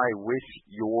comply with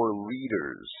your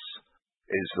leaders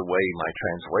is the way my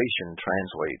translation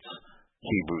translates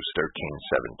Hebrews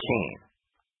 13:17.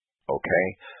 Okay?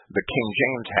 The King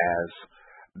James has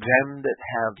them that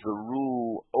have the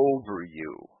rule over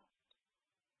you.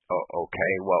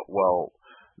 Okay, well,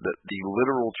 the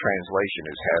literal translation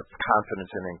is have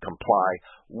confidence in and comply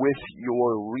with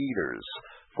your leaders,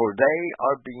 for they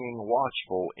are being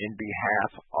watchful in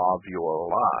behalf of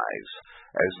your lives,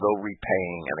 as though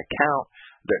repaying an account,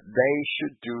 that they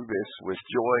should do this with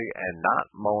joy and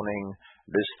not moaning.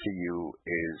 This to you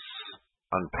is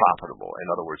unprofitable. In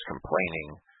other words,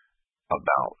 complaining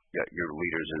about your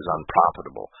leaders is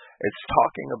unprofitable. It's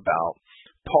talking about,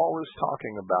 Paul is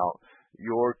talking about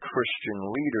your Christian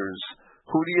leaders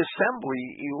who the assembly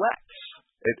elects.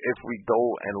 If we go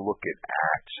and look at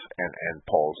Acts and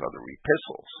Paul's other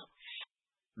epistles,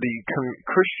 the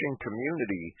Christian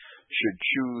community should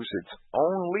choose its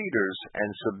own leaders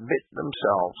and submit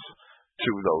themselves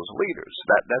to those leaders.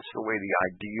 That's the way the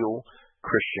ideal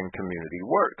Christian community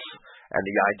works. And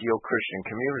the ideal Christian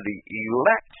community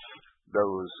elects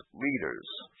those leaders.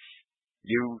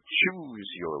 You choose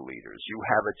your leaders. You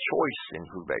have a choice in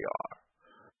who they are.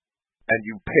 And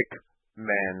you pick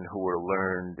men who are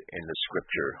learned in the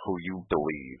scripture, who you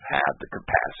believe have the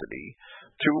capacity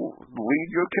to lead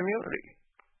your community.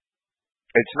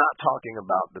 It's not talking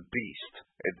about the beast.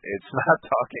 It's not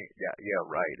talking,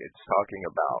 right. It's talking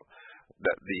about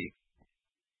the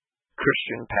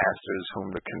Christian pastors whom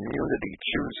the community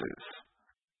chooses.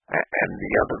 And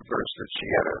the other verse that she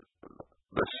had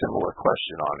the similar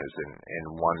question on is in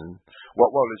one,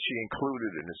 that she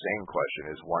included in the same question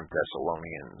is 1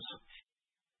 Thessalonians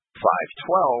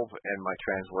 5:12, and my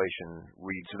translation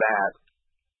reads that,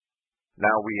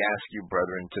 now we ask you,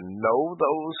 brethren, to know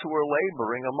those who are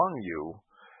laboring among you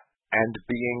and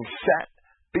being set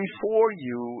before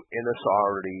you in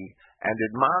authority and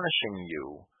admonishing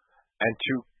you, and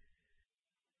to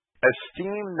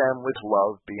esteem them with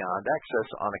love beyond excess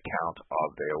on account of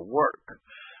their work.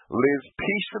 Live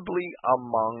peaceably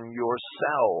among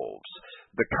yourselves.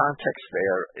 The context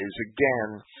there is,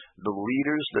 again, the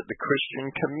leaders that the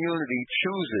Christian community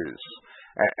chooses.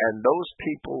 And those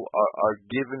people are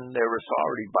given their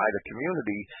authority by the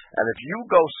community. And if you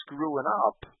go screwing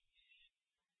up,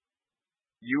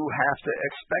 you have to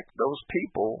expect those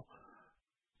people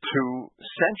to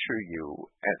censure you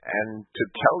and to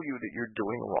tell you that you're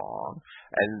doing wrong.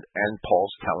 And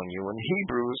Paul's telling you in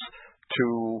Hebrews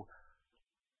to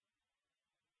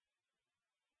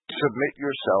submit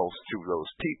yourselves to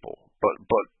those people.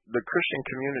 But the Christian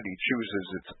community chooses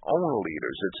its own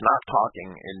leaders. It's not talking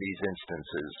in these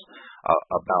instances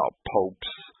about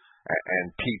popes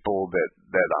and people that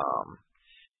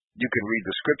you can read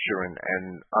the scripture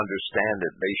and understand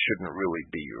that they shouldn't really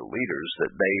be your leaders,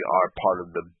 that they are part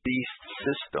of the beast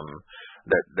system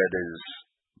that is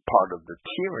part of the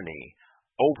tyranny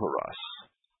over us.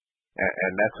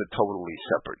 And that's a totally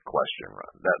separate question.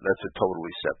 That's a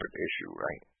totally separate issue,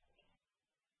 right?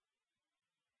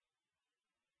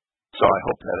 So I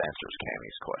hope that answers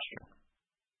Cammie's question.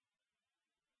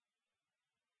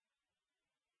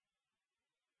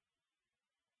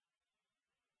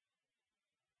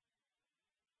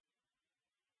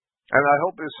 And I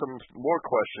hope there's some more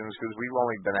questions, because we've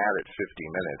only been at it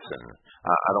 50 minutes, and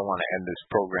I don't want to end this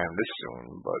program this soon,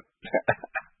 but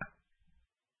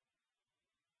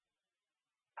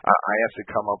I have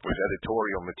to come up with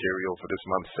editorial material for this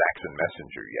month's Saxon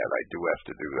Messenger yet. I do have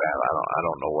to do that. I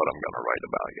don't know what I'm going to write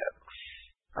about yet.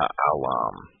 I'll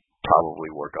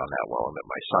probably work on that while I'm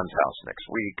at my son's house next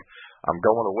week. I'm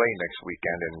going away next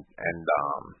weekend, and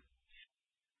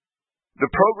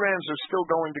the programs are still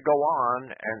going to go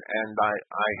on, and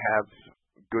I have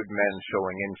good men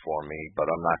filling in for me, but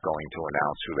I'm not going to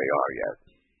announce who they are yet,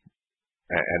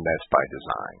 and that's by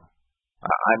design.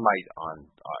 I might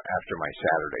after my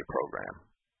Saturday program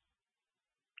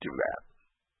do that.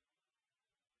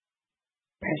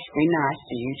 It should be nice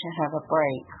for you to have a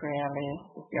break, really,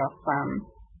 with your son.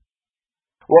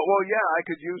 Well, yeah, I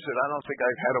could use it. I don't think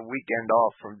I've had a weekend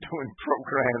off from doing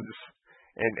programs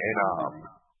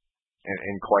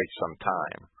in quite some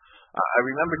time. I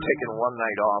remember taking one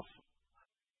night off.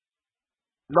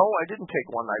 No, I didn't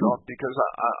take one night off, because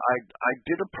I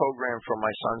did a program from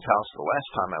my son's house the last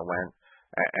time I went,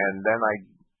 and then I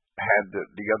had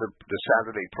the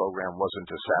Saturday program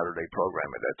wasn't a Saturday program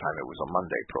at that time. It was a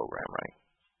Monday program, right?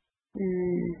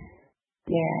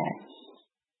 Yes.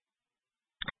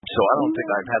 So I don't think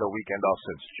I've had a weekend off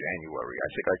since January. I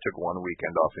think I took one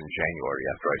weekend off in January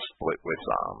after I split with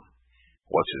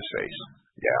what's his face?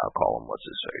 Yeah, I'll call him what's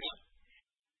his face.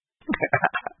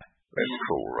 That's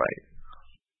cool, right?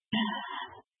 Yeah.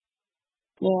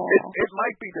 It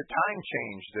might be the time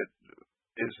change that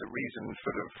is the reason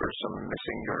for some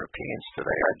missing Europeans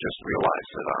today. I just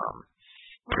realized that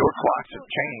your clocks have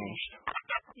changed.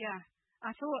 Yeah,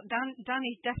 I thought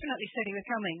Danny definitely said he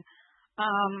was coming,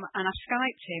 and I've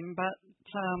Skyped him, but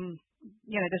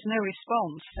there's no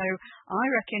response. So I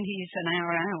reckon he's an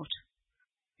hour out,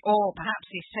 or perhaps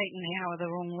he's taken the hour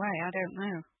the wrong way. I don't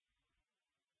know.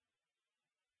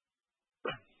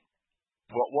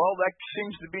 Well, that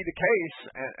seems to be the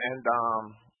case, and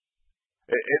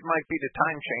it might be the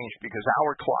time change because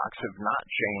our clocks have not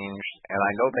changed, and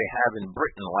I know they have in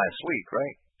Britain last week,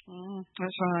 right?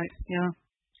 That's right. Yeah.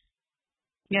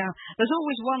 Yeah. There's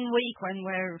always 1 week when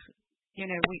we're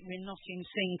not in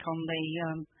sync on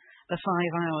the 5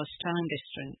 hours time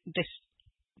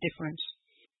difference.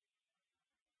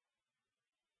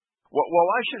 Well,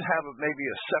 I should have maybe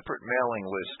a separate mailing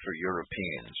list for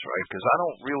Europeans, right? Because I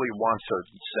don't really want to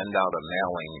send out a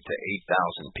mailing to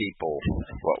 8,000 people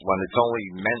when it's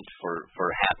only meant for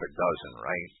half a dozen,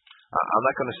 right? I'm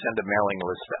not going to send a mailing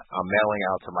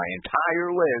out to my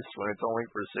entire list when it's only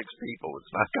for 6 people.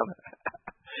 It's not going to.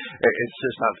 It's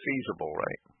just not feasible,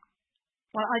 right?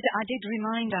 Well, I did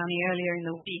remind Danny earlier in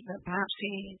the week that perhaps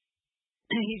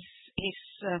he's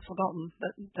forgotten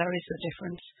that there is a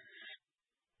difference.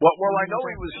 Well, I know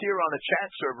he was here on a chat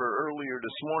server earlier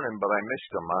this morning, but I missed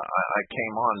him. I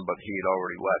came on, but he had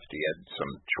already left. He had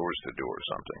some chores to do or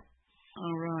something.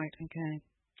 Oh, right, okay.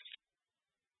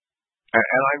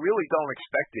 And I really don't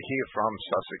expect to hear from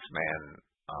Sussex Man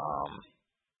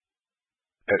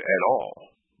at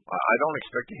all. I don't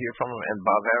expect to hear from him. And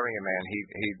Bavarian Man,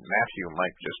 Matthew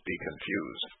might just be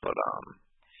confused, but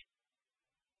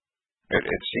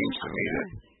it seems to me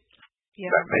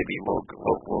that maybe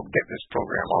we'll get this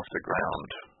program off the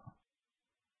ground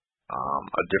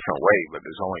a different way. But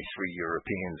there's only 3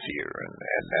 Europeans here, and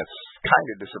that's kind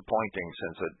of disappointing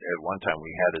since at one time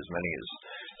we had as many as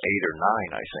 8 or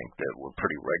 9, I think, that were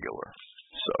pretty regular.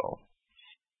 So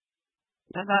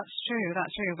that's true.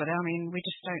 But I mean, we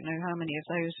just don't know how many of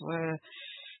those were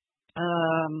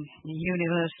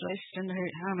universalist and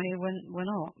how many were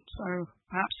not. So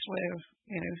perhaps we're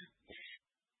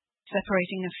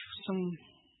separating some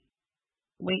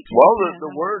wheat. Well,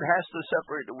 the word has to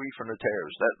separate the wheat from the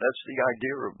tares. That's the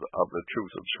idea of the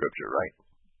truth of Scripture, right?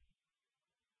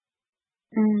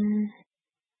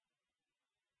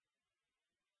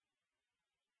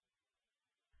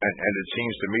 And it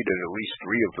seems to me that at least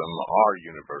 3 of them are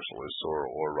universalists, or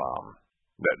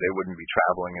that they wouldn't be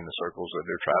traveling in the circles that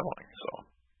they're traveling. So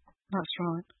that's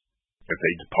right. If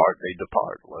they depart, they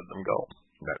depart. Let them go.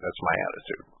 That's my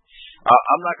attitude.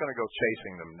 I'm not going to go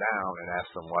chasing them down and ask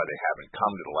them why they haven't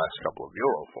come to the last couple of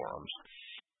Euro forums.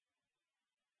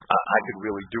 I could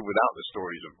really do without the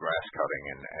stories of grass cutting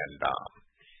and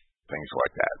things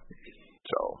like that.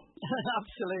 So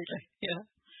absolutely, yeah.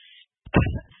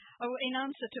 In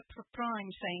answer to Prime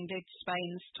saying, did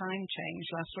Spain's time change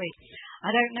last week? I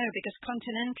don't know, because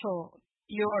continental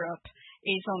Europe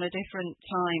is on a different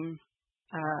time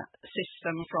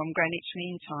system from Greenwich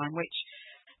Mean Time, which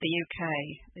the UK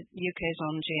is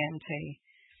on GMT.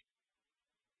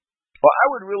 Well, I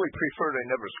would really prefer they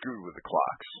never screwed with the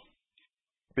clocks.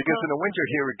 Because in the winter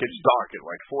here it gets dark at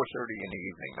like 4:30 in the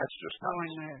evening. That's just nuts.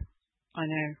 Oh, I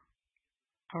know.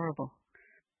 Horrible.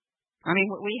 I mean,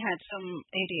 we had some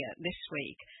idiot this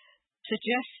week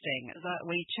suggesting that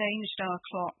we changed our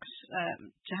clocks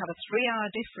to have a 3-hour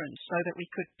difference so that we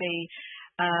could be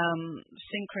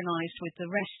synchronized with the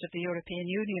rest of the European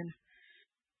Union.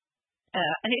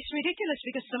 And it's ridiculous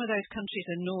because some of those countries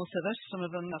are north of us, some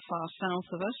of them are far south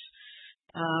of us.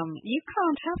 You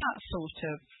can't have that sort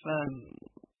of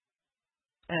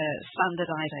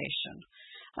standardization.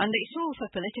 And it's all for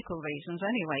political reasons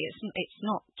anyway. It's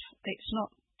not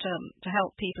to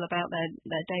help people about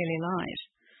their daily lives.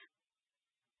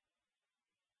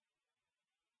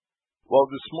 Well,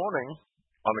 this morning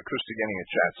on the Christogenea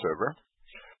chat server,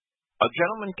 a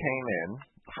gentleman came in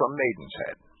from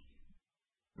Maidenhead.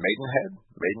 Maidenhead.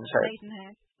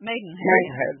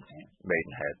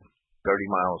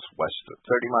 30 miles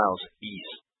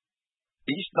east.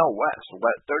 West.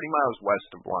 30 miles west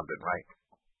of London, right?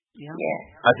 Yeah.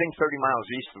 I think 30 miles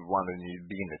east of London, you'd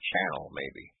be in the Channel,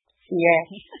 maybe. Yes.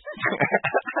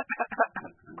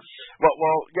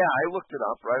 Well, yeah, I looked it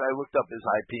up, right? I looked up his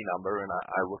IP number and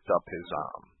I looked up his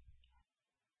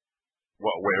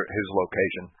where his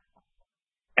location.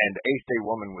 and Eighth Day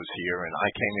Woman was here, and I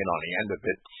came in on the end of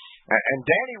it. And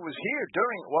Danny was here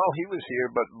he was here,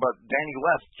 but Danny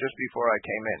left just before I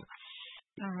came in.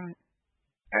 All right.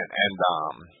 And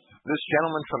this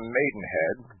gentleman from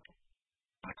Maidenhead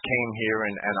came here,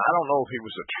 and I don't know if he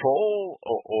was a troll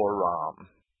or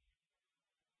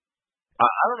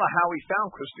I don't know how he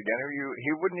found Christogenea.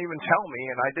 He wouldn't even tell me,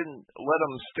 and I didn't let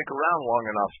him stick around long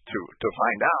enough to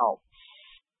find out.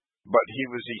 But he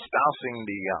was espousing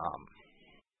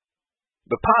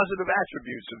the positive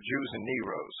attributes of Jews and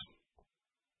Negroes.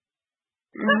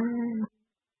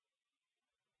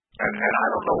 And I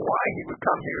don't know why he would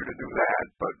come here to do that,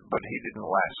 but he didn't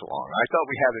last long. I thought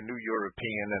we had a new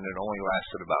European, and it only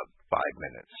lasted about 5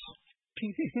 minutes.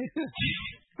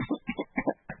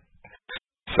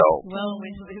 So. Well,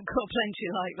 we've got plenty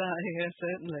like that here,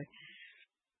 certainly.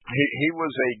 He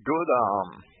was a good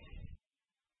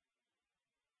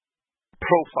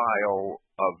profile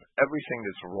of everything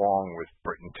that's wrong with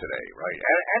Britain today, right?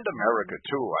 And America,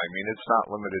 too. I mean, it's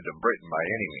not limited to Britain by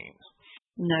any means.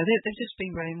 No, they've just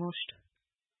been brainwashed.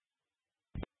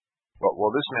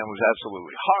 Well, this man was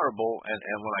absolutely horrible,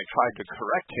 and when I tried to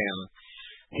correct him,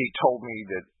 he told me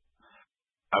that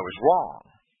I was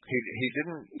wrong. He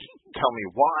didn't tell me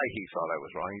why he thought I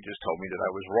was wrong. He just told me that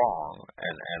I was wrong,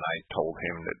 and I told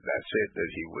him that that's it,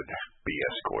 that he would be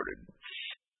escorted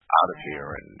out of here,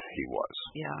 and he was.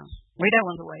 Yeah. We don't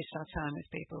want to waste our time with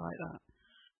people like that.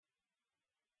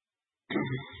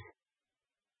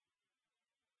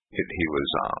 He was,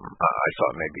 I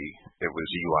thought maybe it was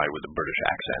Eli with a British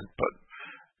accent, but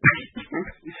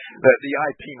the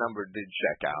IP number did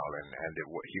check out, and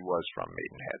he was from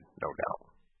Maidenhead, no doubt.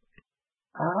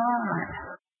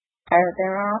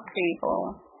 There are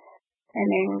people in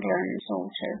England sort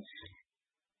of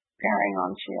going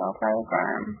on to your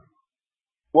program.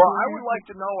 Well, I would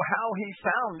like to know how he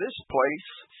found this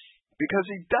place, because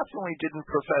he definitely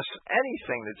didn't profess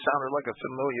anything that sounded like a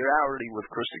familiarity with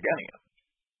Christogenea.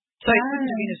 So it couldn't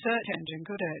have been a search engine,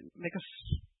 could it? Because,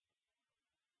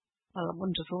 well, I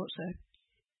wouldn't have thought so.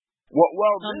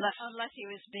 Well, unless he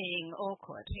was being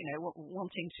awkward,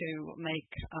 wanting to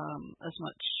make as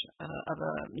much of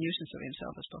a nuisance of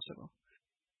himself as possible.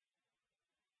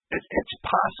 It's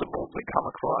possible to come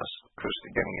across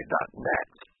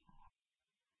Christogenea.net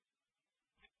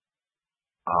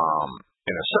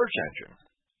in a search engine.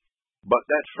 But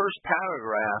that first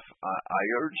paragraph, I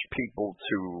urge people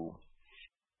to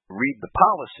read the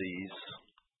policies,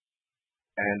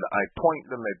 and I point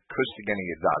them at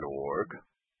Christogenea.org.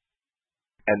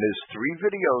 And there's 3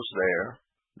 videos there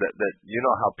that you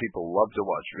know how people love to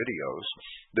watch videos.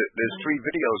 There's 3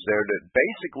 videos there that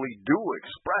basically do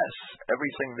express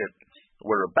everything that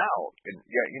we're about. And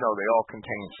yeah, they all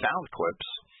contain sound clips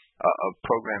of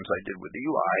programs I did with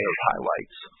Eli, of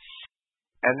highlights.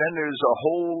 And then there's a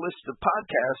whole list of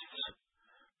podcasts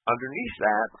underneath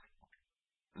that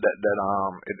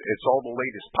it's all the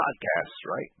latest podcasts,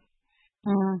 right?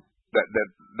 Mm-hmm.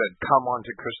 That come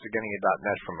onto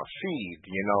Christogenea.net from a feed.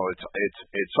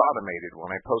 It's automated.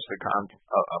 When I post a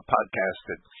podcast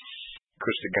at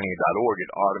Christogenea.org,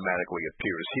 it automatically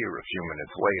appears here a few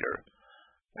minutes later.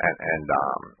 And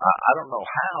I don't know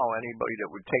how anybody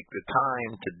that would take the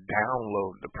time to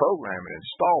download the program and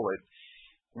install it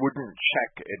wouldn't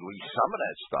check at least some of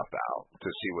that stuff out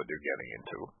to see what they're getting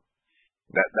into.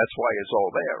 That's why it's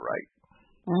all there, right?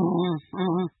 Mm-hmm.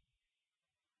 Mm-hmm.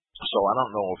 So I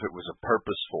don't know if it was a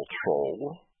purposeful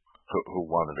troll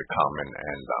who wanted to come and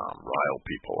rile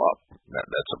people up.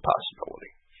 That's a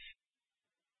possibility.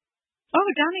 Oh,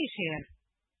 Danny's here.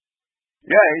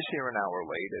 Yeah, he's here an hour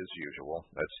late, as usual.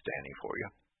 That's Danny for you.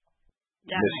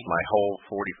 Danny. Missed my whole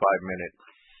 45-minute,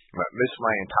 missed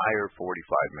my entire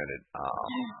 45-minute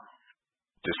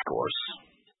discourse.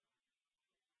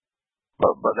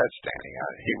 But that's Danny.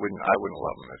 I wouldn't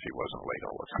love him if he wasn't late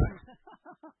all the time.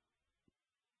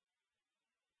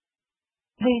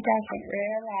 He doesn't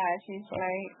realize he's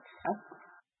late.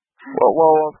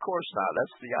 Well, of course not.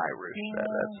 That's the Irish. Yeah.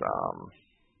 That's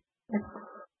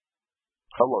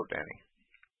hello, Danny.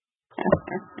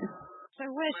 So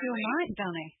where's your mic,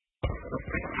 Danny?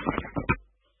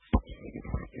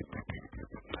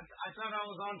 I thought I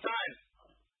was on time.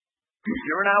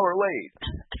 You're an hour late.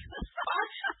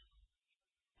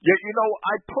 Yeah,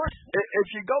 if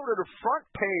you go to the front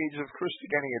page of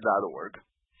Christogenea.org,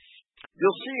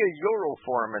 you'll see a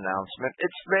Euroforum announcement.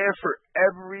 It's there for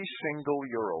every single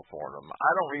Euroforum.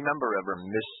 I don't remember ever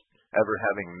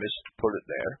having missed put it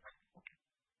there.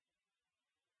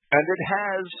 And it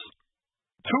has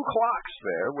 2 clocks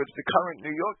there with the current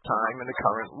New York time and the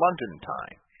current London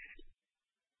time.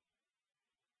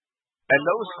 And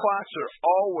those clocks are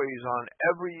always on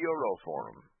every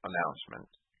Euroforum. announcement.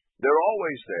 They're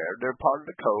always there. They're part of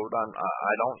the code.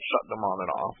 I don't shut them on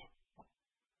and off.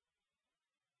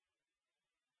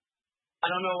 I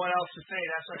don't know what else to say.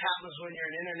 That's what happens when you're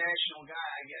an international guy,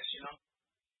 I guess, you know.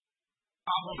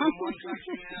 Travel from one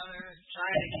country to another,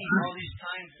 trying to keep all these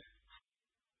times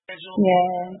scheduled.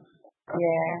 Yeah,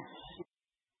 yeah.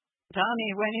 Danny,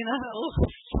 when you know,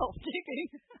 stop digging.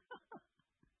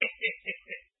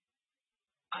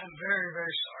 I'm very,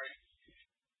 very sorry.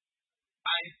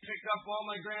 I picked up all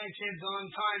my grandkids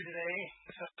on time today.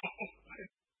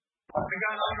 I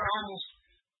got over almost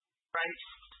right.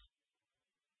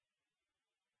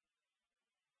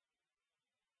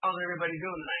 How's everybody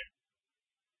doing tonight?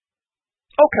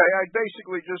 Okay, I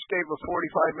basically just gave a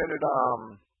 45-minute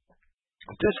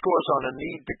discourse on the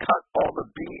need to cut all the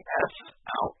BS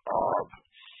out of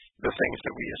the things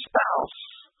that we espouse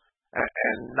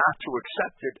and not to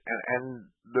accept it, and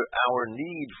our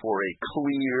need for a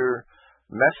clear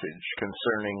message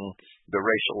concerning the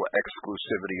racial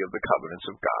exclusivity of the covenants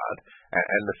of God,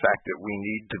 and the fact that we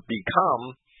need to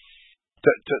become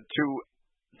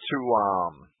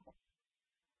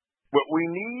what we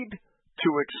need to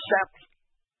accept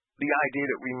the idea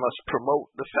that we must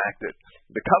promote the fact that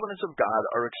the covenants of God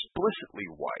are explicitly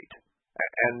white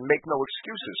and make no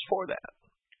excuses for that.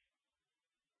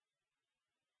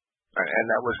 And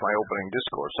that was my opening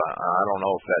discourse. I don't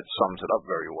know if that sums it up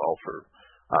very well.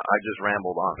 I just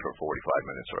rambled on for 45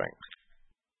 minutes, right?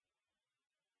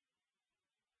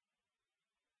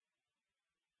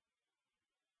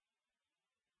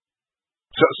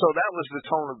 So that was the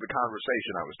tone of the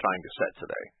conversation I was trying to set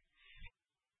today.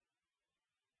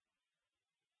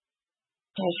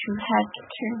 Yes, you had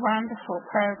two wonderful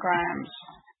programs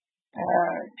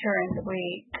during the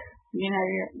week. You know,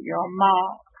 your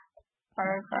Mark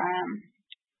program,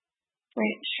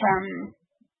 which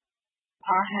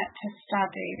I had to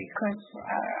study because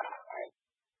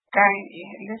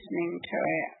listening to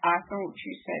it, I thought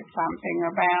you said something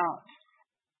about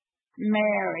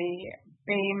Mary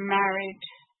being married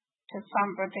to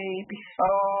somebody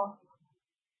before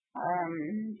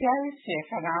Joseph,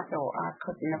 and I thought I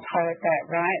couldn't have heard that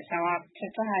right, so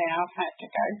today I've had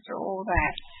to go through all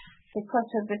that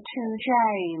because of the two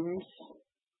James.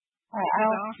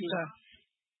 After.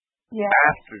 Yeah.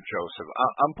 After Joseph.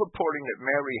 I'm purporting that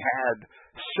Mary had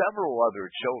several other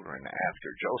children after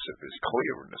Joseph is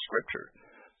clear in the scripture.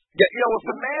 Yeah, if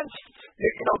a man,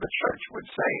 the church would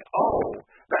say, oh,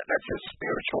 that's his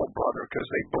spiritual brother because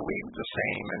they believe the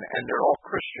same and they're all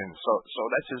Christians. So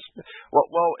that's his.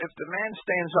 Well, if the man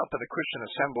stands up at a Christian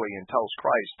assembly and tells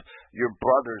Christ, your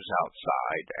brother's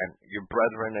outside and your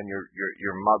brethren and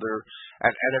your mother,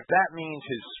 and if that means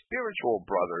his spiritual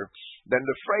brother, then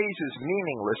the phrase is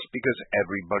meaningless because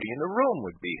everybody in the room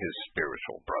would be his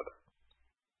spiritual brother.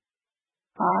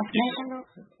 I've never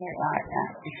looked at it like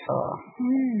that before.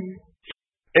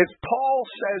 If Paul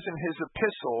says in his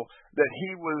epistle that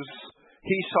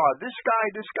he saw this guy,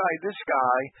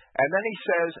 and then he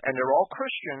says, and they're all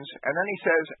Christians, and then he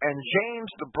says, and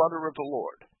James, the brother of the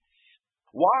Lord.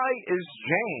 Why is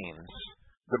James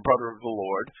the brother of the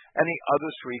Lord, and the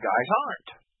other three guys aren't?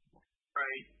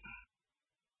 Right.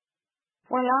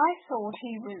 Well, I thought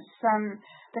he was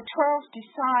the 12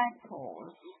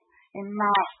 disciples in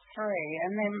Mark 3,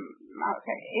 and then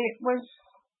it was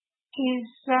his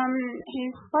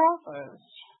brothers,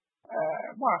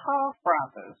 half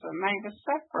brothers, and they were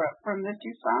separate from the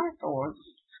disciples.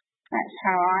 That's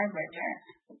how I read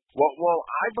it. Well,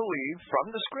 I believe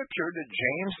from the scripture that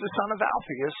James, the son of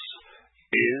Alphaeus,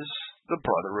 is the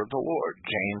brother of the Lord.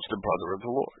 James, the brother of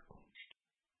the Lord.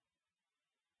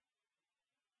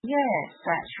 Yes,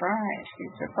 that's right.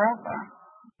 He's a brother.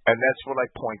 And that's what I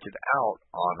pointed out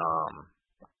on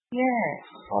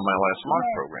my last Mark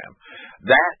program.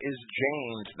 That is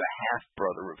James, the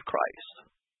half-brother of Christ.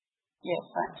 Yes,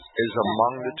 is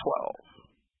among the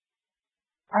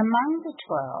 12. Among the 12?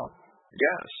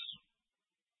 Yes.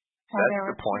 So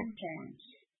that's the point. James.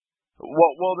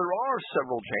 Well, there are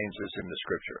several Jameses in the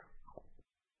scripture.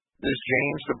 There's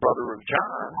James, the brother of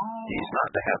John. He's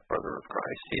not the half-brother of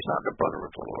Christ. He's not the brother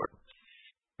of the Lord.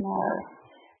 No.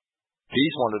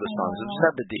 He's one of the sons of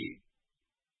Zebedee.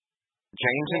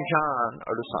 James and John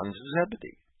are the sons of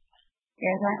Zebedee.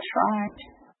 Yeah, that's right.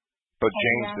 But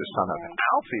James, the son of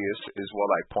Alphaeus, is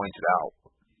what I pointed out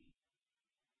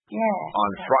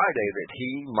on Friday, that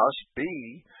he must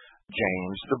be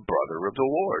James, the brother of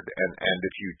the Lord. And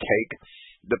if you take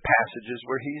the passages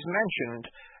where he's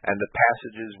mentioned and the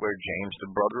passages where James,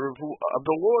 the brother of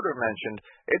the Lord, are mentioned,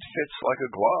 it fits like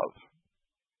a glove.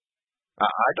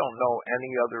 I don't know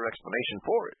any other explanation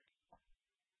for it.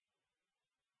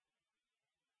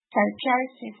 So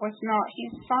Joseph was not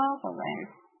his father then?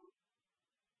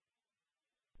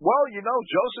 Well,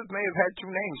 Joseph may have had two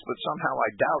names, but somehow I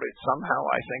doubt it. Somehow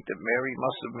I think that Mary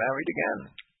must have married again.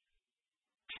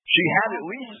 She had at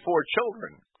least 4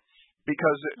 children,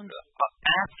 because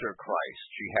after Christ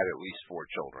she had at least 4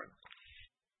 children.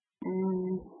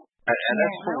 And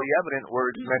that's fully evident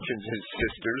where it mentions his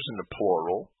sisters in the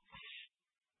plural.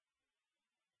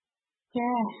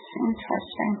 Yes,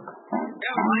 interesting.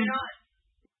 Why not?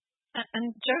 And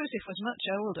Joseph was much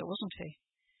older, wasn't he?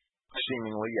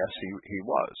 Seemingly, yes, he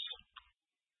was.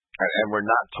 And we're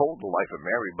not told the life of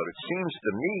Mary, but it seems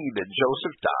to me that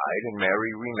Joseph died and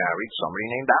Mary remarried somebody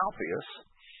named Alphaeus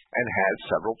and had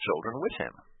several children with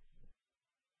him.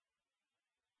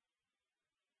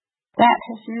 That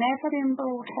has never been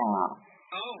brought out.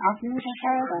 Oh. I've never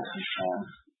heard that before.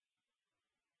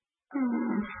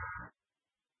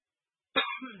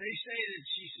 They say that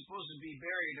she's supposed to be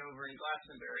buried over in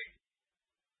Glastonbury.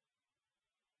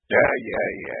 Yeah.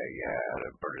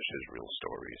 The British Israel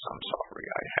stories. I'm sorry.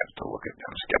 I have to look at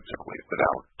them skeptically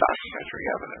without documentary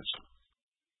evidence.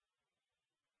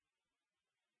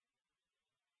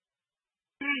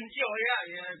 Yeah,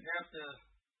 you have to.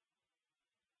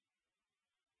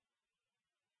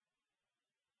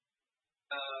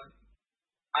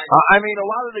 I mean,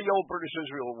 a lot of the old British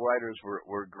Israel writers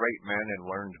were great men and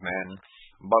learned men,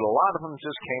 but a lot of them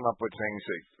just came up with things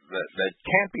that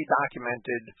can't be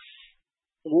documented,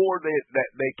 or that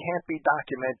they can't be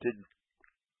documented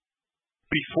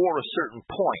before a certain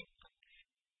point.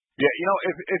 Yeah,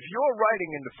 if you're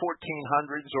writing in the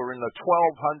 1400s or in the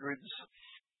 1200s,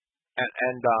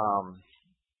 and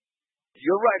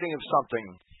you're writing of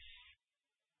something,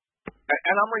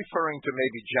 and I'm referring to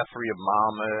maybe Geoffrey of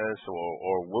Monmouth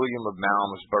or William of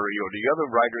Malmesbury or the other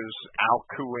writers,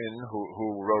 Alcuin,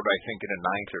 who wrote, I think, in the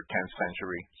 9th or 10th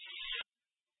century.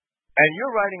 And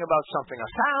you're writing about something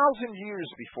 1,000 years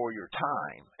before your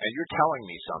time, and you're telling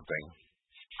me something.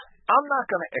 I'm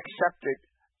not going to accept it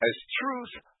as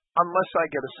truth unless I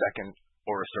get a second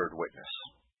or a third witness.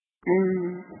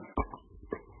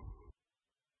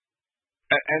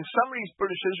 And some of these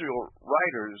British Israel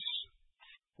writers,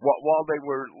 while they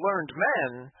were learned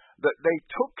men, that they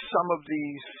took some of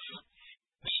these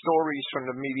stories from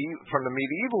the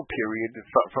medieval period,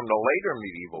 from the later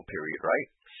medieval period, right?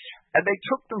 And they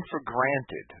took them for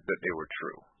granted that they were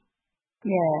true.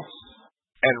 Yes.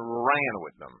 And ran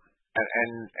with them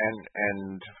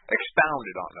and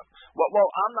expounded on them. Well,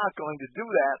 I'm not going to do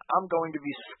that. I'm going to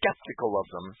be skeptical of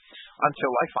them until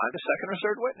I find a second or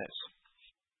third witness.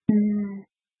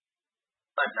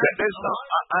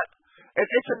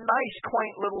 It's a nice,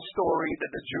 quaint little story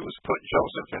that the Jews put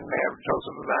Joseph of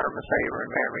Arimathea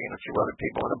and Mary and a few other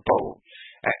people in a boat,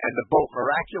 and the boat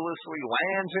miraculously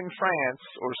lands in France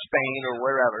or Spain or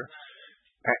wherever,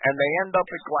 and they end up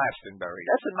at Glastonbury.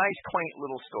 That's a nice, quaint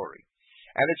little story.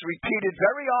 And it's repeated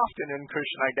very often in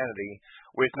Christian identity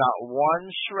with not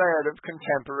one shred of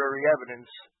contemporary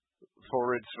evidence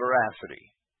for its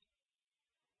veracity.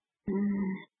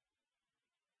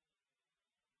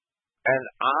 And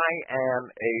I am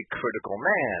a critical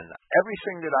man.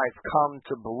 Everything that I've come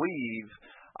to believe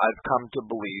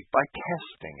by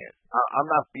testing it. I'm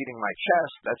not beating my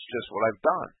chest. That's just what I've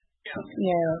done.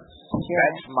 Yeah.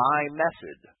 That's my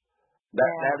method.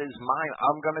 That is mine.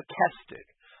 I'm going to test it.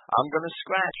 I'm going to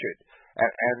scratch it.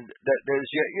 And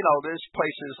there's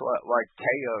places like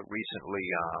Taya recently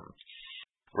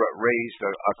raised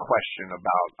a question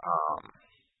about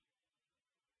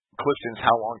Clifton's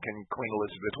 "How long can Queen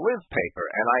Elizabeth live?" paper,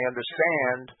 and I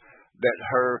understand that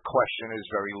her question is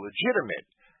very legitimate,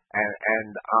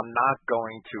 and I'm not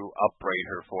going to upbraid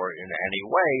her for it in any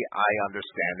way. I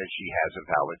understand that she has a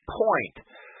valid point,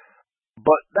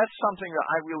 but that's something that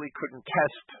I really couldn't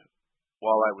test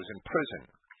while I was in prison.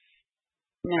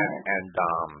 No. And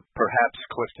perhaps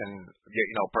Clifton,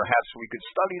 perhaps we could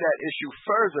study that issue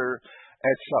further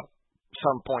at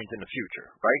some point in the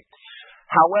future, right?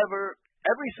 However,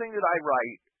 everything that I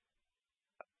write,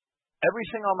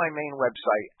 everything on my main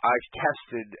website, I've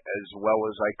tested as well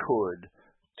as I could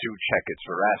to check its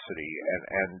veracity,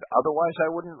 and otherwise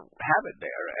I wouldn't have it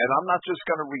there. And I'm not just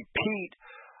going to repeat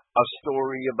a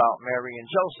story about Mary and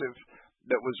Joseph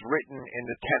that was written in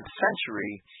the 10th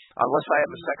century unless I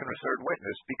have a second or third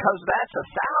witness, because that's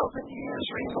 1,000 years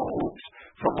removed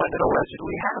from when it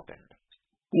allegedly happened.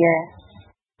 Yes.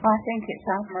 I think it's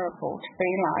admirable to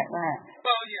be like that.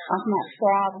 Well, yeah. I'd much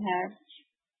rather have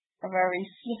a very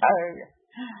slow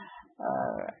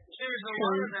There's a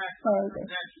lot of that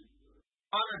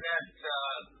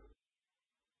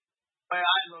way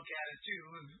I look at it too.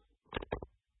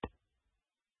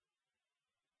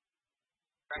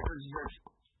 Records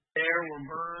that there were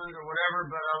burned or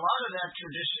whatever, but a lot of that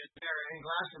tradition there in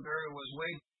Glastonbury was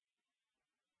way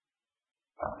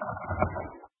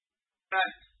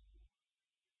that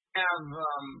have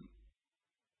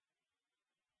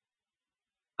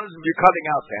You're cutting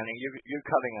out, Danny. You're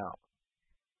cutting out.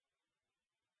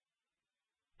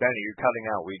 Danny, you're cutting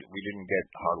out. We didn't get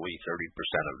hardly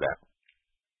 30% of that.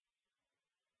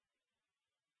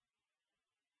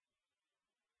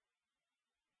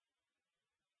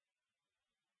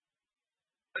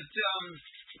 But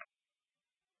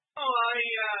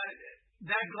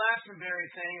that Glastonbury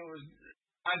thing was,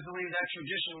 I believe, that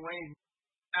tradition way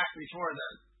back before the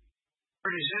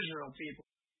British Israel people.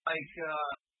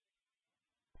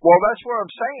 Well, that's what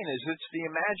I'm saying is it's the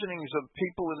imaginings of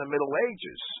people in the Middle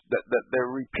Ages that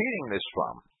they're repeating this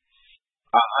from.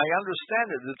 I understand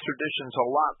that the tradition's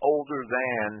a lot older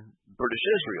than British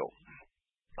Israel.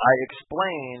 I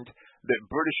explained that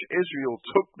British Israel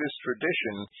took this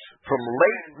tradition from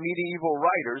late medieval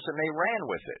writers and they ran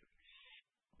with it.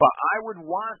 But I would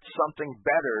want something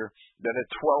better than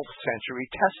a 12th century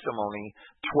testimony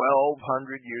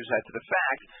 1,200 years after the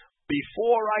fact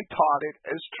before I taught it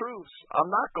as truth. I'm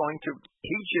not going to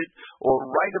teach it or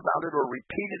write about it or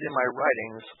repeat it in my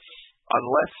writings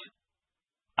unless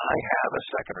I have a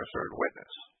second or third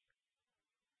witness.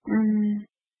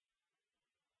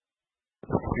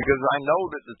 Because I know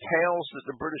that the tales that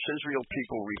the British Israel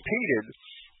people repeated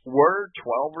were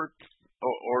 12 or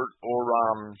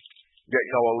 11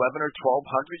 or 1,200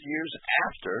 years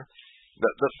after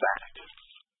the fact,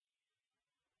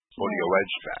 or the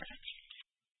alleged fact.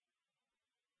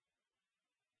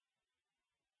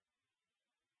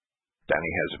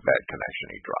 Danny has a bad connection.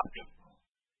 He dropped.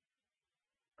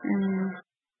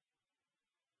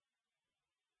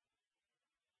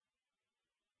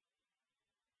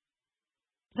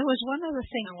 There was one other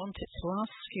thing I wanted to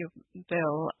ask you,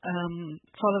 Bill,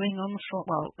 following on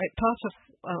from, part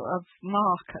of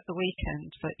Mark at the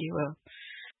weekend that you were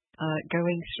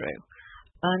going through.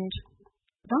 And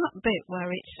that bit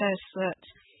where it says that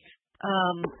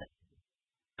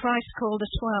Christ called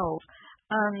the 12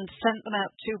 and sent them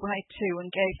out 2 by 2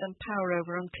 and gave them power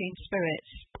over unclean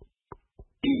spirits.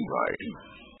 Right.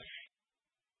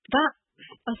 That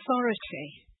authority,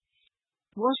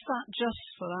 was that just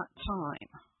for that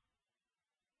time?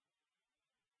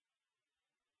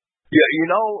 Yeah,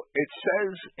 it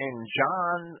says in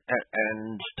John,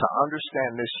 and to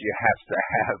understand this, you have to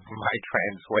have my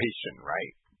translation,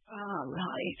 right? Ah,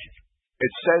 right.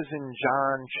 It says in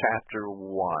John chapter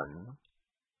 1,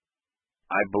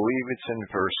 I believe it's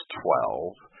in verse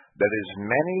 12, that as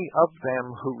many of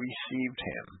them who received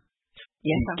him,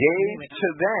 he gave to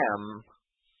them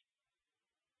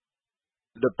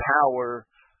the power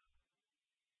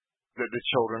that the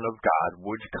children of God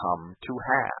would come to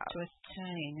have. To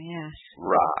attain, yes.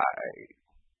 Right.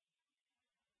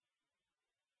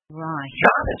 Right.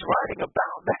 John is writing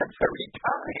about that very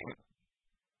time.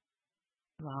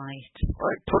 Right.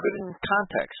 Right. Put it in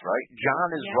context, right? John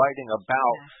is writing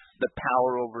about the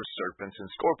power over serpents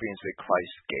and scorpions that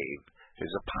Christ gave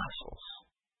his apostles.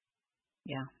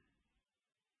 Yeah.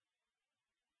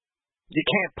 You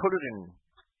can't put it in.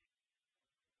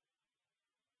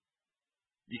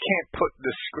 You can't put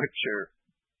the scripture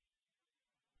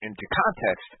into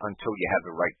context until you have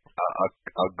the right,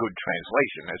 a good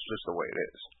translation. That's just the way it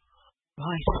is.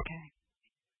 Right. Okay.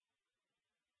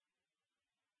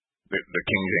 The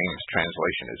King James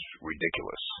translation is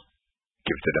ridiculous.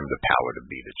 Give to them the power to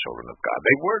be the children of God.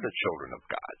 They were the children of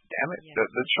God. Damn it. Yeah.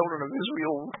 The children of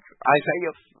Israel,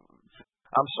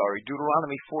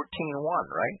 Deuteronomy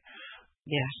 14:1, right?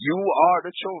 Yes. You are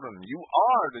the children. You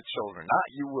are the children. Not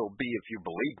you will be if you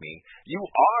believe me. You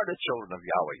are the children of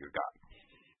Yahweh your God.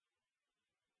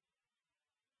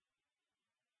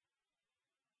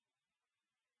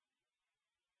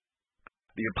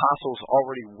 The apostles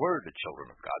already were the children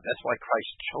of God. That's why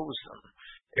Christ chose them.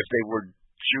 If they were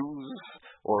Jews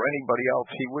or anybody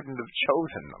else, he wouldn't have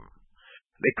chosen them.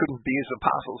 They couldn't be his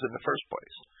apostles in the first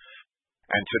place.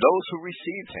 And to those who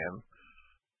received him,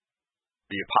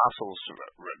 the apostles,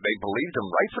 they believed him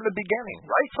right from the beginning.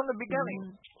 Right from the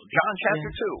beginning. John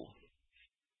chapter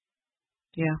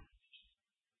 2. Yeah.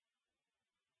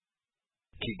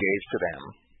 He gave to them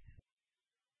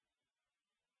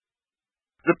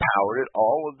the power that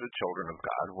all of the children of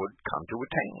God would come to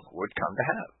attain, would come to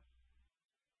have.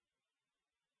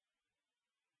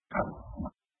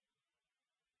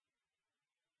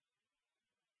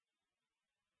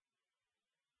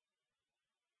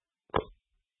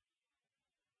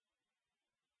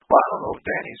 Well, I don't know if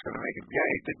Danny's going to make it. Yeah,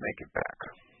 he did make it back.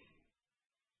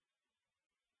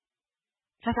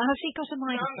 Has he got a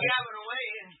microphone? I'm gabbing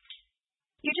away.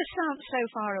 You just sound so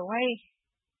far away,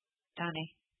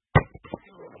 Danny.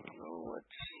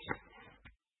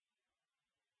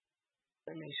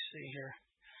 Let me see here.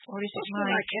 Or is it my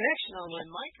mine? connection on my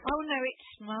microphone? Oh, no,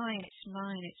 it's mine. It's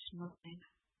mine. It's mine.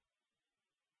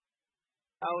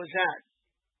 How was that?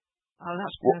 Oh,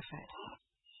 that's perfect.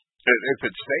 If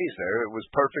it stays there, it was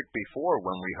perfect before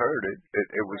when we heard it.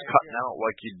 It was cutting out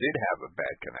like you did have a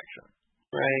bad connection.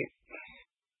 Right.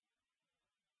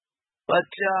 But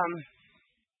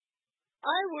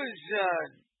I was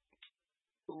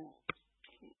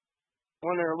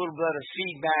wondering a little bit of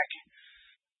feedback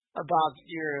about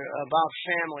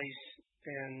families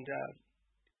and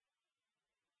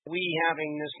we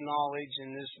having this knowledge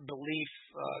and this belief,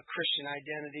 Christian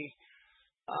identity.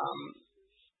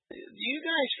 Do you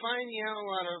guys find you have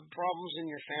a lot of problems in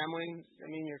your family? I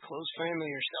mean, your close family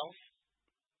yourself?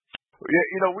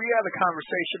 Yeah, we had a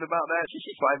conversation about that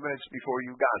 5 minutes before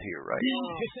you got here, right?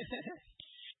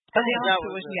 And the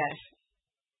answer was yes.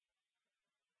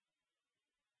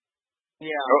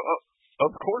 Yeah.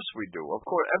 Of course we do. Of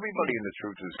course, everybody in the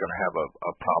truth is going to have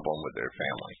a problem with their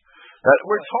family. That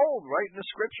we're told right in the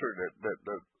scripture that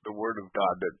the word of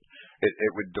God that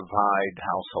it would divide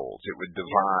households. It would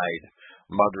divide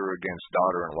mother against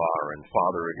daughter-in-law and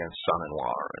father against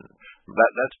son-in-law, and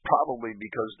that's probably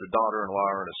because the daughter-in-law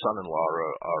and the son-in-law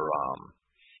are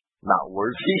not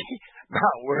worthy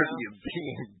of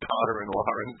being daughter-in-law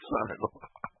and son-in-law.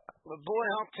 But boy,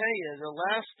 I'll tell you, the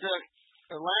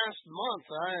last month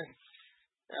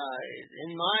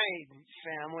in my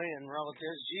family and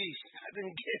relatives, geez, I've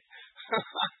been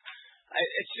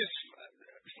it's just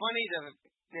funny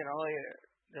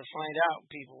to find out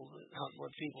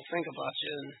what people think about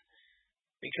you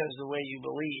because of the way you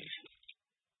believe.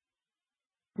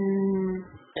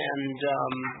 And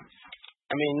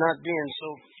I mean, not being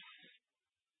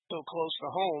so close to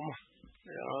home,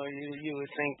 you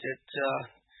would think that.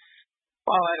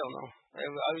 Well, I don't know. I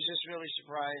was just really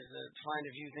surprised to find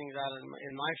a few things out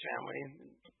in my family.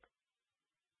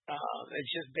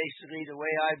 It's just basically the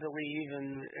way I believe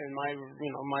and my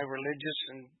my religious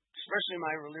and especially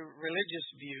my religious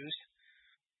views.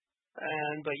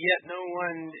 But yet no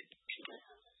one.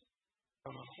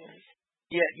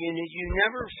 Yet you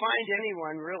never find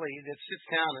anyone really that sits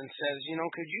down and says,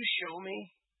 could you show me?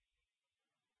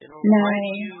 No.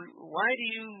 Why do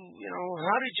you,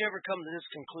 how did you ever come to this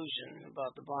conclusion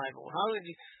about the Bible? How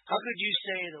could you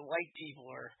say that white people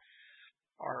are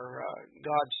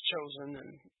God's chosen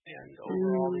and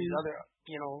over all these other,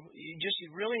 you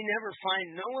really never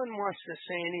find, no one wants to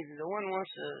say anything, no one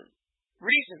wants to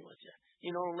reason with you.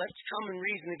 Let's come and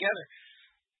reason together.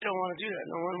 They don't want to do that.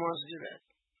 No one wants to do that.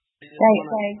 They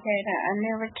get an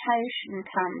irritation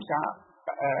comes up.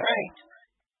 Right.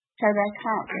 So they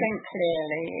can't think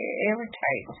clearly. It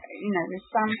irritates. There's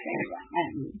something that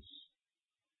happens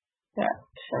that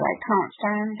so they can't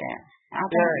stand it. I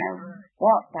don't know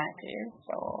what that is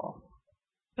or.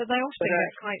 But they often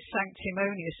get quite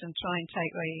sanctimonious and try and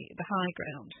take the high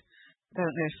ground. I don't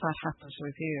know if that happens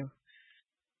with you.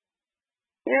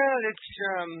 Yeah, it's.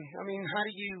 I mean, how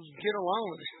do you get along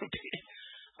with it?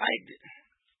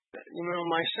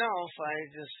 Myself, I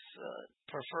just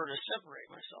prefer to separate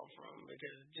myself from them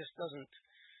because it just doesn't.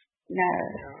 No.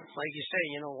 Like you say,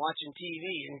 watching TV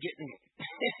and getting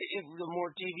the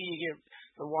more TV you get,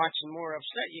 the more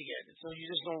upset you get. So you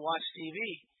just don't watch TV.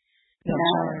 No.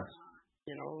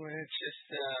 It's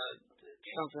just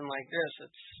something like this.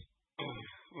 It's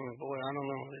boy, I don't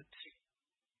know.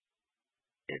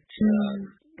 It's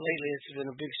lately it's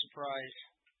been a big surprise.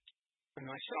 And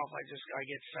myself, I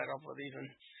get fed up with even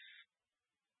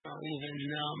what's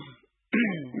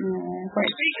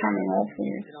coming up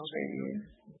here.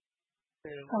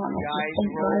 Guys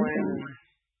rolling and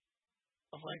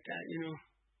stuff like that,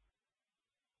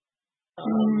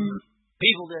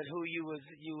 people that who you would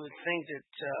think that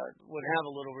would have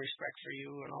a little respect for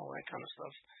you and all that kind of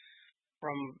stuff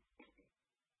from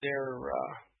their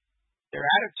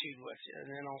attitude with you,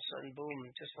 and then all of a sudden, boom,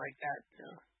 just like that.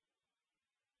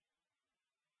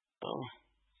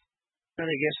 But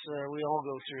I guess we all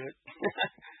go through it.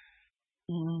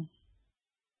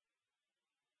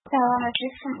 So on a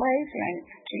different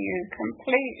wavelength to you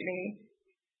completely.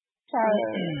 So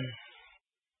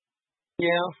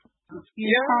yeah.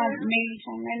 You can't meet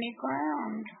on any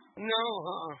ground. No,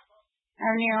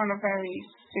 Only on a very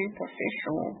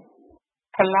superficial,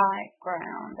 polite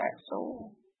ground, that's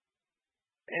all.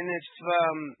 And if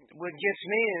what gets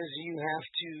me is you have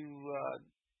to,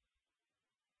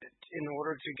 in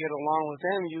order to get along with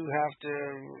them, you have to,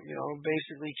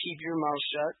 basically keep your mouth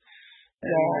shut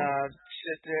and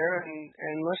sit there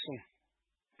and listen.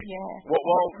 Yeah.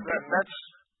 Well, that's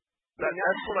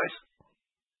That's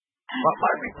what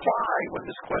my reply when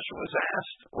this question was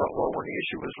asked, when the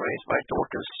issue was raised by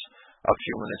Dorcas a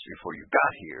few minutes before you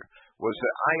got here, was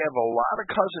that I have a lot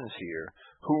of cousins here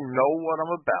who know what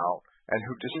I'm about and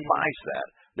who despise that.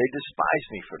 They despise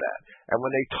me for that. And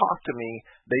when they talk to me,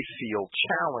 they feel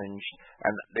challenged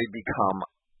and they become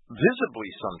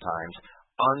visibly sometimes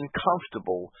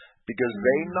uncomfortable because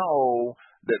they know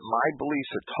that my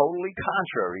beliefs are totally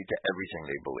contrary to everything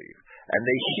they believe. And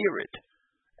they hear it.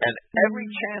 And every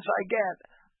chance I get,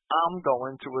 I'm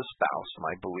going to espouse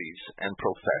my beliefs and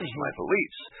profess my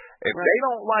beliefs. If they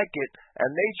don't like it and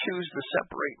they choose to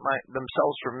separate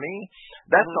themselves from me,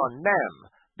 that's on them.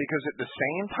 Because at the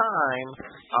same time,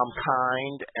 I'm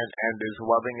kind and as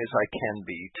loving as I can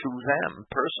be to them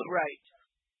personally. Right.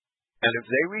 And if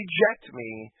they reject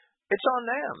me, it's on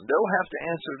them. They'll have to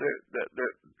answer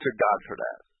to God for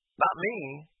that. Not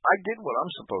me. I did what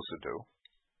I'm supposed to do.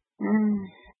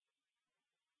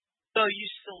 So you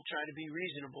still try to be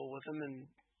reasonable with them and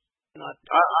not...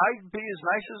 I'd be as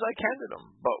nice as I can to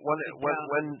them. But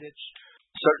when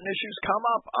certain issues come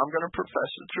up, I'm going to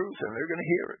profess the truth and they're going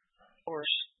to hear it. Of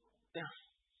course. Yeah.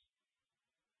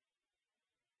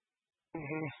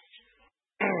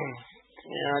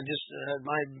 Yeah, I just had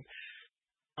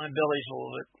my belly full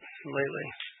of it lately.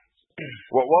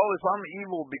 Well, if I'm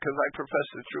evil because I profess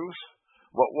the truth,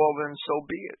 well then so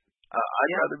be it.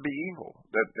 I'd rather be evil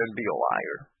than be a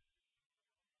liar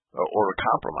or a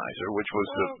compromiser, which was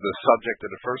the subject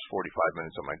of the first 45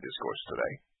 minutes of my discourse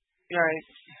today. Right.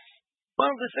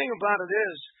 Well, the thing about it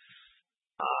is,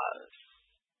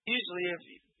 usually if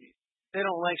they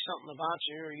don't like something about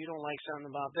you or you don't like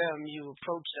something about them, you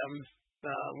approach them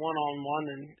one-on-one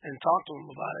and talk to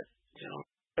them about it. You know,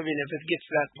 I mean, if it gets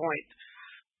to that point.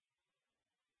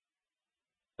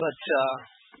 But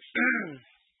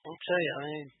I'll tell you, I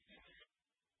mean,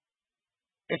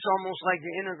 it's almost like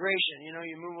the integration. You know,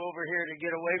 you move over here to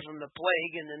get away from the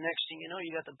plague, and the next thing you know,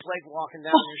 you got the plague walking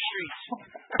down your streets.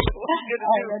 What are you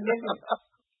going to do?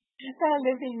 They're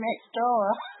living next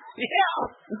door.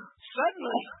 Yeah,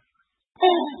 suddenly.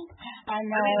 I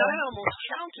know. I mean, I almost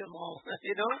count them all,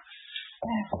 you know.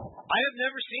 I have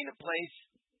never seen a place,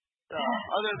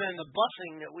 other than the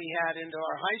busing that we had into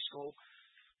our high school,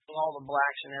 with all the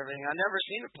blacks and everything. I've never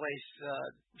seen a place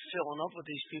filling up with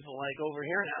these people like over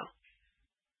here now.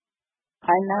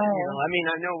 I know. You know, I mean,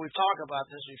 I know we've talked about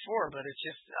this before, but it's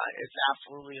just, it's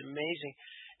absolutely amazing.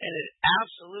 And it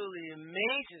absolutely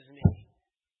amazes me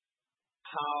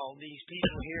how these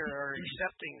people here are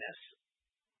accepting this.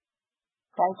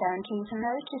 They don't even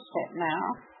notice it now.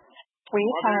 We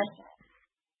have,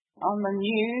 on the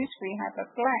news, we have a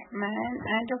black man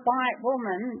and a white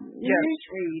woman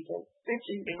newsreader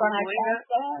sitting by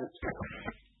themselves.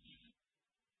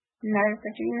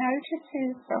 Nobody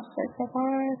notices or says a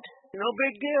word. No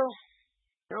big deal.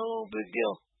 No big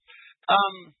deal. I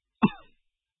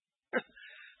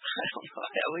don't know.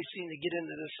 I always seem to get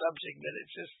into this subject, but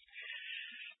it's just,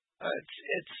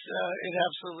 it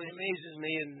absolutely amazes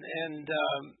me. And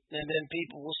then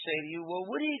people will say to you, well,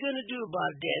 what are you going to do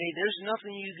about it, Daddy? There's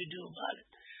nothing you can do about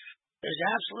it. There's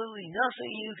absolutely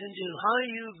nothing you can do. How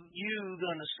are you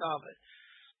going to stop it?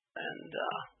 And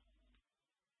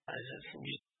I just,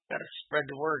 you got to spread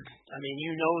the word. I mean,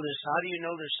 you know this. How do you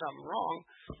know there's something wrong?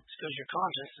 It's because your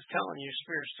conscience is telling you, your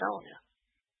spirit's telling you.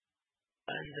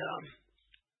 And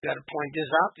you got to point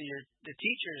this out to the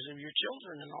teachers of your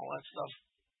children and all that stuff.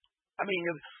 I mean,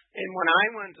 and when I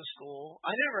went to school,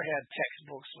 I never had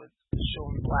textbooks with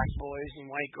showing black boys and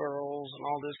white girls and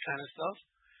all this kind of stuff.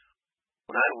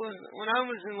 When I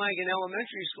was in like in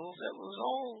elementary schools, it was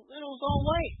all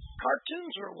white.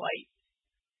 Cartoons were white.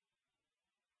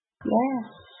 Yes,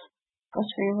 because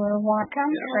we were a white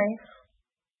country.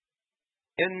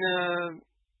 Yeah. And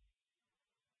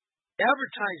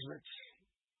advertisements.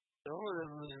 You know, it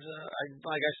was,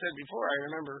 like I said before, I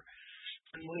remember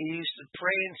when we used to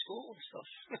pray in school and stuff.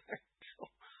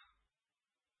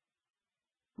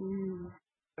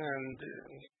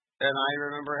 And I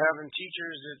remember having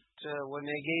teachers that when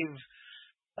they gave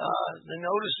the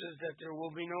notices that there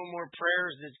will be no more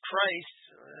prayers at Christ,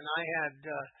 and I had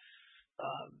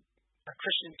a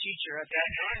Christian teacher at that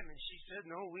time, and she said,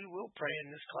 no, we will pray in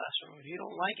this classroom. If you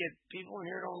don't like it, people in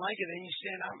here don't like it, then you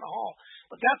stand out in the hall.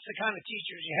 But that's the kind of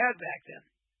teachers you had back then.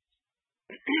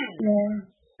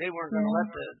 They weren't going to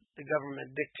let the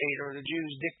government dictate or the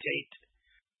Jews dictate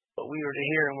what we were to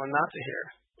hear and what not to hear,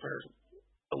 or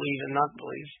believe and not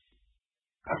believe.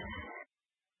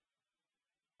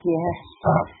 Yes.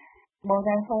 Well,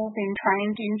 they've all been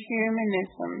trained in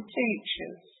humanism,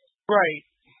 teachers. Right.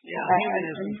 Yeah,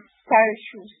 humanism.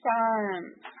 Social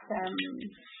science,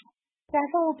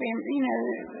 they've all been,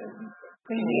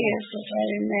 for years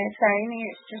they're saying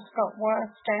it's just got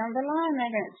worse down the line. They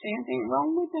don't see anything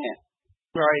wrong with it.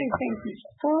 Right. They think it's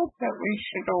good that we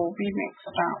should all be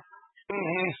mixed up.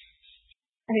 Mm-hmm.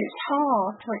 And it's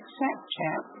hard to accept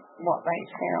what they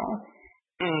feel.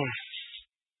 Mm.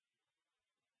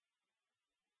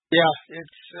 Yeah,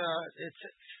 it's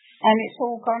And it's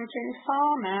all gone too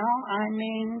far now. I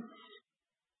mean,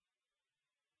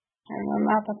 in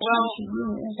another 20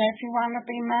 years, everyone will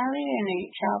be marrying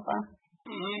each other.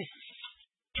 Mm-hmm.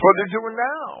 That's what they're doing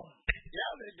now.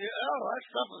 Yeah, they do. Oh, that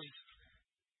stuff is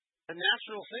a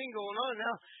natural thing going on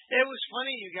now. It was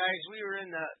funny, you guys. We were in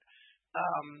the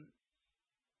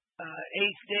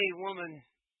Eighth Day Woman.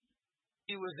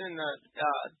 She was in the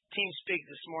TeamSpeak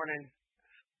this morning.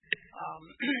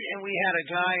 And we had a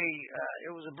guy,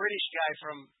 it was a British guy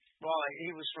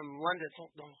he was from London.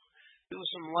 He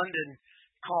was from London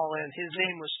call in. His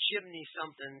name was Chimney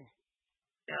something.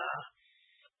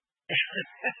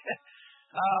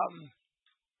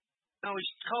 No,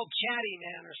 he's called Chatty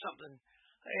Man or something.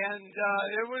 And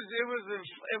it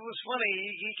was funny.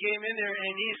 He came in there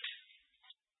and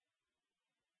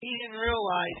he didn't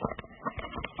realize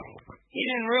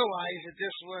that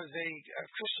this was a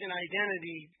Christian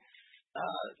identity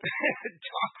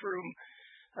talk room,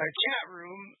 chat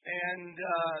room, and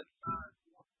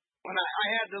when I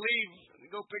had to leave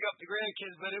to go pick up the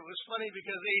grandkids, but it was funny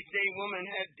because Eighth Day Woman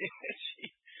had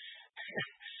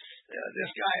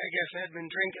this guy, I guess, had been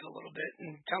drinking a little bit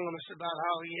and telling us about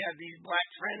how he had these black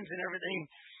friends and everything.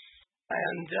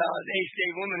 And the Eighth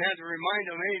Day Woman had to remind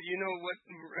him, hey, do you know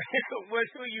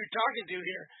who you're talking to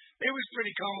here? It was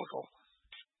pretty comical.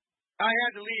 I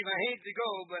had to leave. I hate to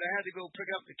go, but I had to go pick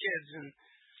up the kids, and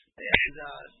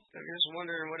I'm just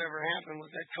wondering whatever happened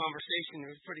with that conversation.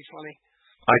 It was pretty funny.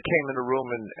 I came in the room,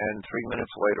 and 3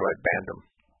 minutes later, I banned him.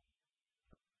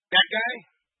 That guy?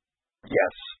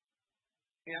 Yes.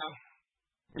 Yeah.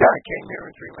 Yeah, I came here,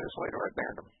 and 3 minutes later, I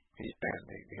banned him. He's banned.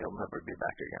 He'll never be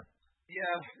back again.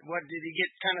 Yeah. What, did he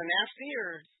get kind of nasty,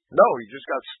 or? No, he just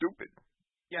got stupid.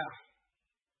 Yeah.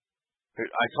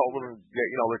 I told him,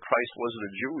 that Christ wasn't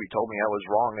a Jew. He told me I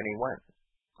was wrong, and he went.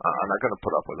 I'm not going to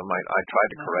put up with him. I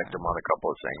tried to correct him on a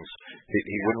couple of things.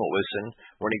 He wouldn't listen.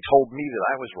 When he told me that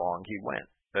I was wrong, he went.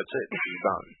 That's it. He's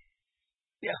done.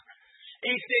 Yeah.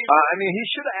 He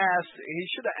should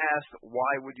have asked,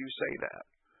 why would you say that?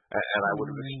 And I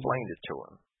would have explained it to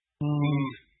him.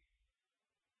 Mm.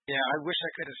 Yeah, I wish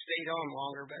I could have stayed on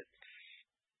longer, but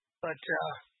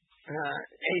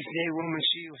Eighth Day Woman,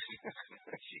 she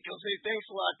goes, hey, thanks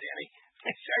a lot, Danny.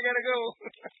 I gotta go.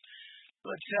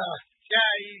 But yeah,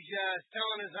 he's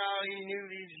telling us how he knew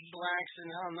these blacks and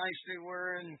how nice they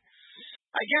were, and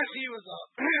I guess he was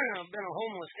been a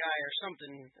homeless guy or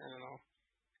something. I don't know.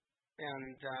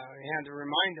 And he had to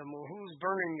remind him, well, who's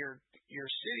burning your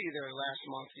city there last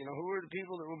month? Who were the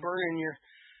people that were burning your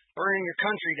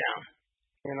country down?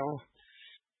 And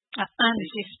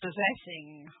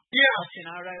dispossessing us in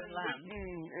our own land.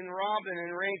 And robbing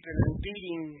and raping and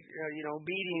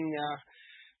beating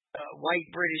white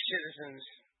British citizens,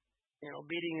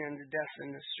 beating them to death in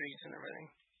the streets and everything.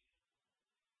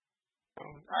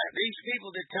 These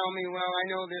people that tell me, well, I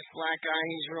know this black guy,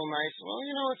 he's real nice. Well,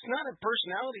 it's not a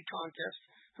personality contest,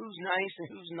 who's nice and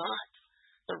who's not.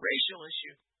 It's a racial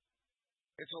issue.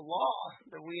 It's a law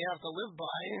that we have to live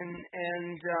by,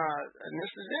 and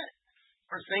this is it.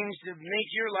 For things to make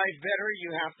your life better,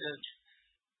 you have to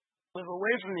live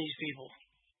away from these people.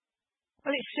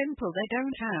 Well, it's simple. They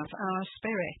don't have our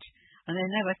spirit, and they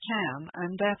never can,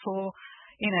 and therefore,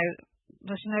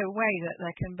 there's no way that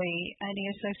there can be any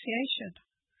association.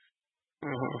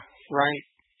 Mm-hmm. Right.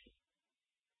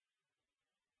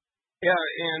 Yeah,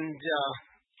 and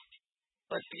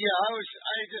I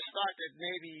just thought that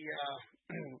maybe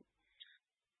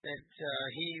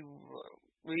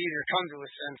we either come to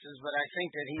his senses, but I think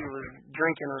that he was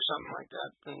drinking or something like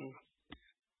that. And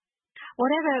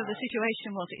whatever the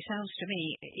situation was, it sounds to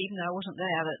me, even though I wasn't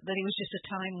there, that he was just a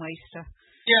time waster.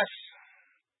 Yes.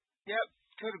 Yep,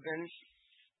 could have been.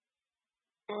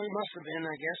 Well, he must have been,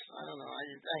 I guess. I don't know.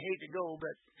 I hate to go,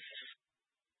 but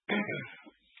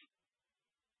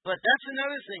but that's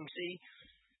another thing, see.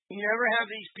 You never have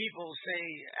these people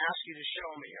ask you to show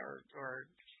me, or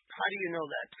how do you know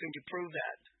that? Can you prove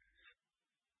that?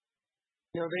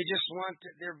 They just want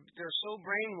they're so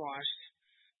brainwashed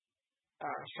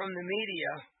from the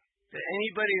media that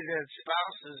anybody that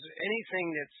espouses anything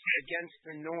that's against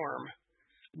the norm,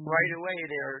 right away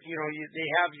they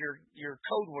have your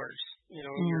code words,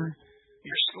 your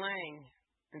slang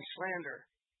and slander.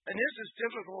 And this is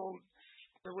typical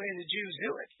the way the Jews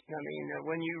do it. I mean,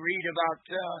 when you read about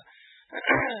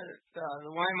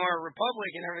the Weimar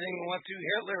Republic and everything, and what through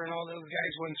Hitler and all those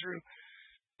guys went through.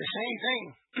 The same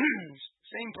thing,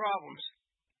 same problems.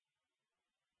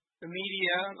 The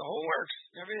media, the whole works,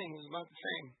 everything is about the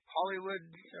same. Hollywood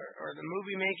or the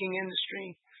movie making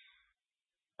industry,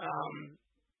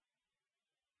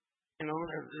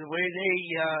 the way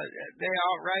they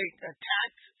outright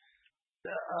attacked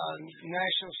the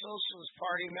National Socialist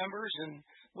Party members and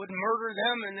would murder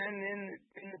them, and then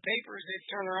in the papers they'd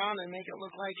turn around and make it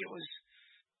look like it was,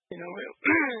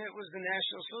 it was the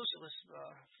National Socialist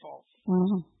fault.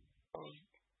 Mm-hmm.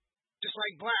 Just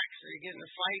like blacks, they get in a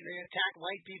fight, they attack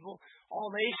white people. All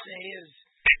they say is,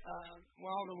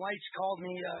 the whites called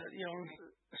me,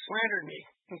 slandered me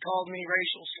and called me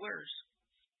racial slurs.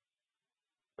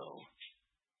 So,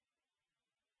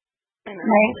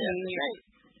 maybe,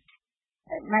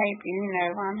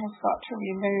 one has got to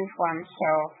remove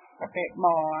oneself a bit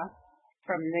more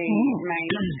from the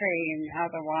mainstream,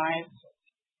 otherwise.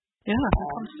 Yeah,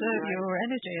 conserve your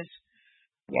energies.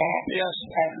 Yes. Yes.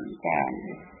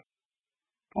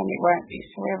 And it won't be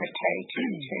so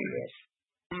irritating to you.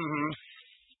 Mm-hmm.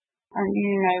 And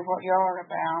you know what you're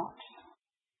about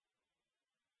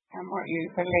and what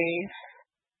you believe.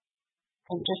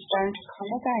 And just don't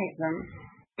accommodate them.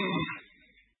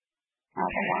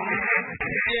 Otherwise.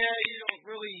 Yeah, you don't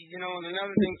really, and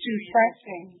another thing too.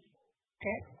 Depressing.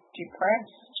 Get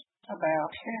depressed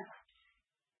about it.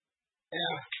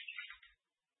 Yeah.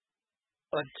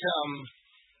 But,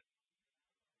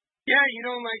 yeah, you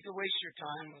don't like to waste your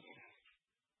time with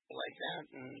people like that,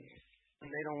 and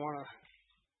they don't want to.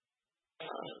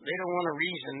 They don't want to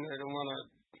reason. They don't want to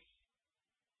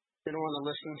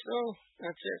listen. So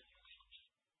that's it.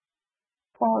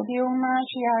 Well, the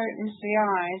Almighty opens the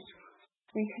eyes.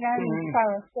 We can only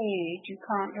sow a seed. You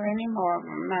can't do any more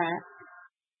than that.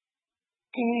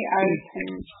 He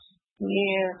opens the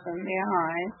ears and the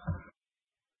eyes,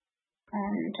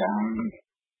 and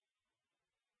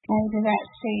maybe that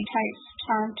seed takes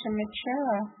time to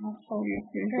mature. That's all you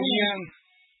can do. Yeah.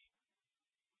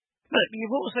 But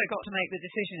you've also got to make the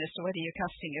decision as to whether you're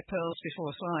casting your pearls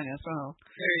before swine as well.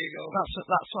 There you go.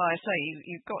 That's why I say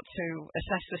you've got to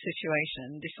assess the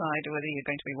situation and decide whether you're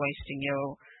going to be wasting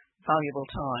your valuable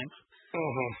time.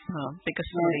 Because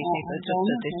some of these people are just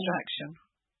a distraction.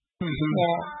 Mm-hmm.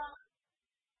 Yeah.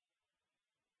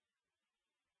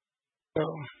 So,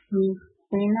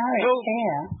 we know it's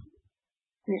here.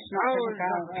 It's not going to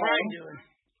go away.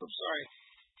 I'm sorry.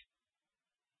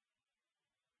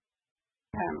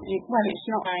 It's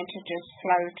not going to just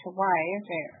float away, is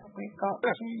it? We've got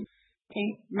to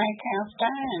make our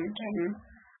stand and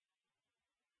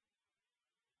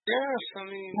yes,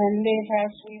 and live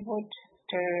as we would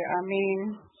do.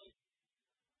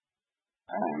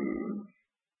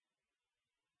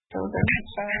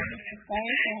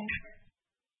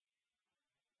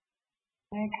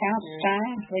 Make our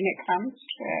stand when it comes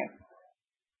to it.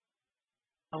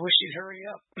 I wish you'd hurry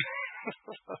up.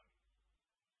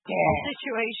 Yeah.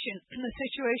 The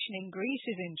situation in Greece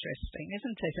is interesting,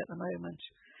 isn't it, at the moment?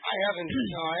 I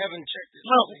haven't checked it.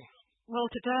 Well,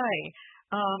 today,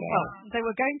 they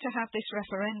were going to have this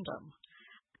referendum,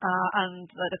 and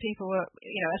the people were,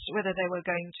 as to whether they were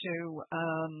going to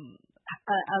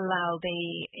allow the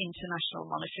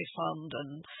International Monetary Fund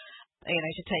and,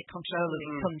 to take control of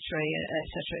the country,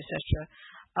 etc.,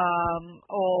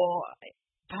 or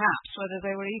perhaps whether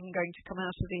they were even going to come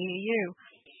out of the EU.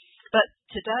 But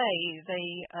today,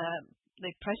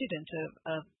 the president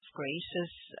of Greece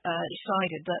has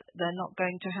decided that they're not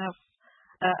going to have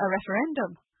a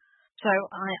referendum. So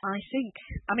I think,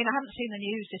 I haven't seen the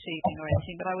news this evening or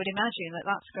anything, but I would imagine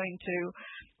that that's going to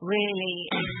really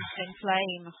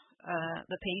inflame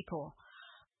the people.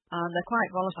 And they're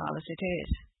quite volatile as it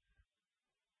is.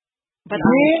 But I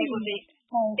think it would be,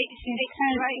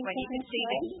 it's great when you can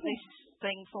see this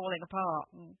thing falling apart.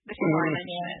 And this is why I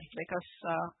mention it, because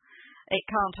it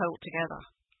can't hold together.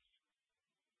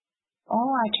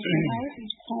 Oh, I didn't know he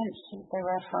cancelled the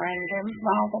referendum,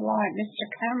 rather like Mr.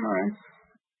 Cameron.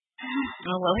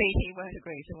 Oh, well, he won't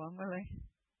agree to one, will he?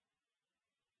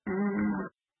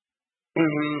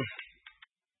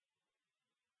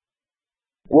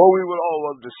 Well, we would all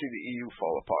love to see the EU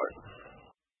fall apart.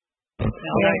 No,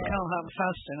 they can't have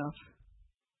fast enough.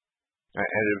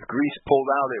 And if Greece pulled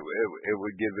out, it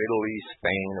would give Italy,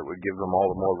 Spain, it would give them all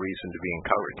the more reason to be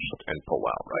encouraged and pull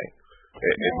out, right?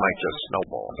 It might just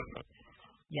snowball.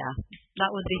 Yeah,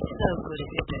 that would be so good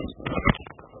if it did.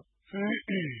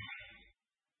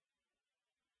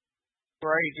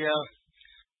 Right, yeah.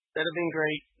 That'd have been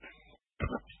great.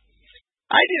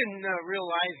 I didn't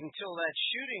realize until that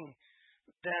shooting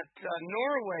that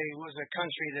Norway was a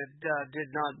country that did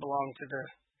not belong to the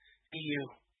EU.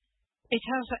 It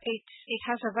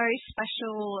has a very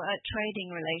special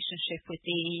trading relationship with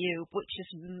the EU, which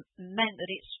has meant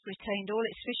that it's retained all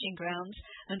its fishing grounds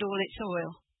and all its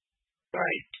oil.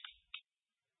 Right.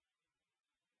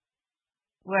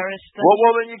 Whereas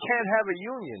well, then you can't have a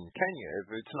union, can you? If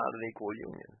it's not an equal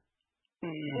union.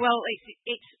 Well,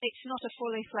 it's not a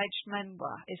fully fledged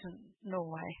member, isn't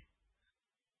Norway?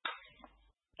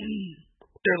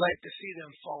 They're like to see them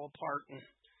fall apart and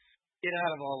get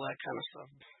out of all that kind of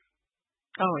stuff.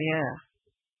 Oh yeah.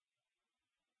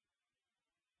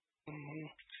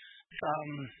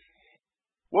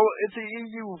 Well, if the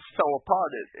EU fell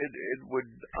apart, it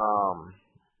would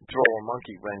throw a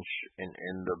monkey wrench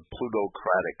in the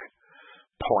plutocratic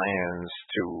plans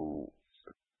to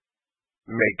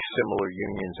make similar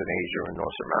unions in Asia and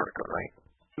North America, right?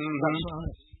 That's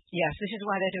right. Yes, this is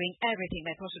why they're doing everything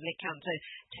they possibly can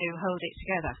to hold it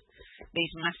together.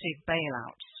 These massive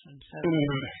bailouts and so.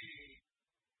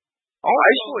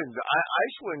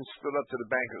 Iceland stood up to the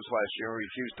bankers last year and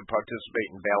refused to participate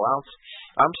in bailouts.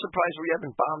 I'm surprised we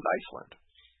haven't bombed Iceland.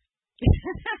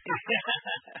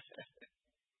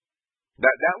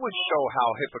 That would show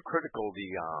how hypocritical the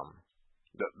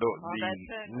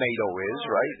NATO is,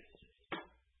 right?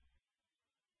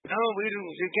 No, we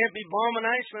can't be bombing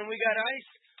Iceland. We got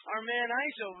our man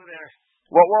Ice over there.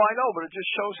 Well, I know, but it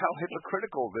just shows how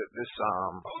hypocritical this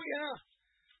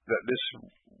that this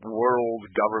world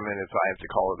government, if I have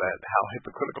to call it that, how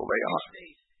hypocritical they are.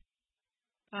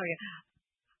 Oh yeah.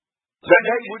 That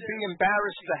they would be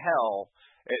embarrassed to hell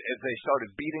if they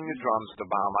started beating the drums to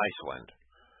bomb Iceland.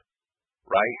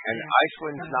 Right? And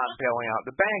Iceland's not bailing out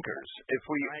the bankers. If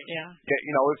we,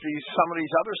 if some of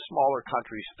these other smaller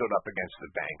countries stood up against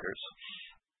the bankers,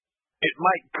 it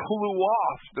might clue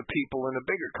off the people in the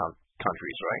bigger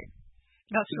countries, right?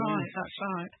 That's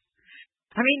right.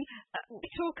 I mean, we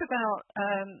talk about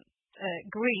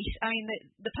Greece. I mean,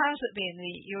 the powers that be in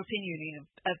the European Union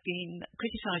have been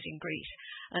criticising Greece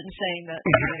and saying that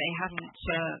they haven't,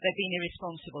 they've been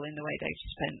irresponsible in the way they've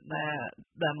spent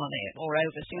their money or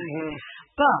overspent.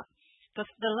 But for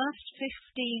the last 15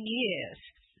 years,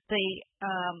 the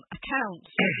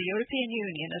accounts of the European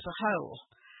Union as a whole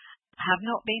have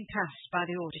not been passed by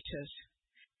the auditors.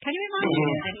 Can you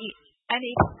imagine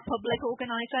any public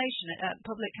organisation,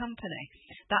 public company,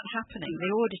 that happening,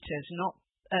 the auditors not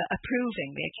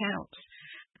approving the accounts?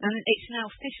 And it's now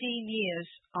 15 years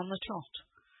on the trot.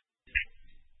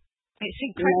 It's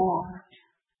incredible.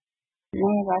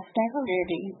 No, that's never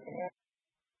really.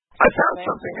 I found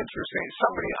something interesting.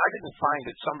 I didn't find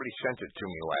it. Somebody sent it to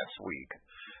me last week,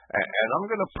 and I'm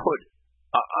going to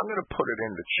put it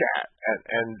in the chat,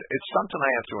 and it's something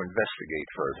I have to investigate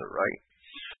further. Right?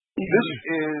 This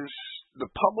is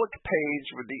the public page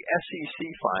with the SEC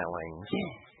filings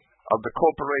of the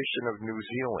Corporation of New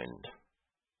Zealand.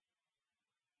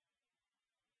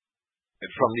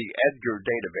 It's from the EDGAR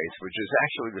database, which is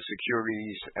actually the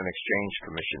Securities and Exchange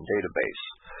Commission database.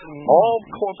 All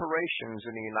corporations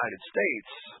in the United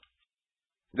States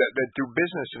that do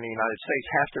business in the United States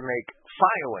have to make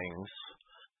filings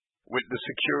with the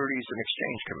Securities and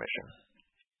Exchange Commission.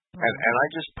 And I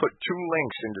just put two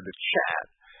links into the chat,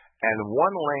 and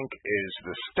one link is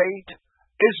the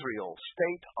Israel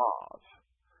state of,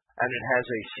 and it has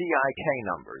a CIK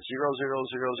number,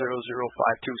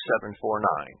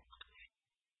 0000052749.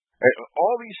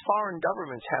 All these foreign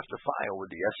governments have to file with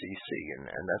the SEC, and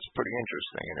that's pretty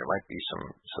interesting, and there might be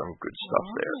some good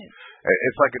stuff there.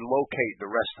 If I could locate the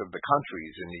rest of the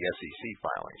countries in the SEC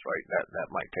filings, right,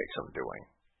 that might take some doing.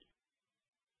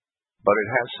 But it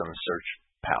has some search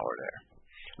power there.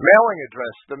 Mailing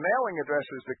address. The mailing address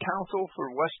is the Council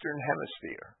for Western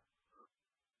Hemisphere.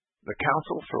 The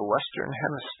Council for Western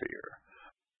Hemisphere.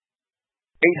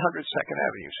 800 2nd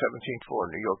Avenue, 17th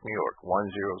floor, New York, New York,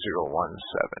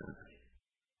 10017.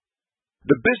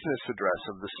 The business address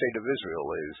of the State of Israel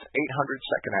is 800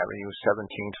 2nd Avenue,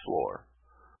 17th floor,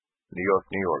 New York,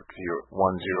 New York,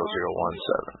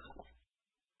 10017.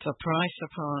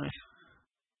 Surprise.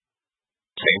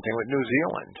 Same thing with New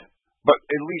Zealand. But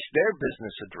at least their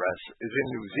business address is in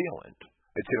New Zealand.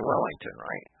 It's in Wellington,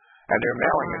 right? And their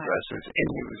mailing address is in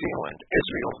New Zealand.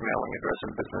 Israel's mailing address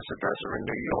and business address are in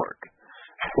New York.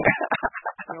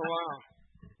 Oh, wow.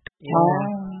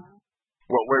 Yeah.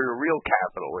 Well, where the real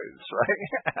capital is, right?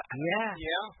 Yeah.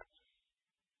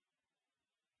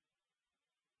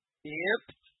 Yep.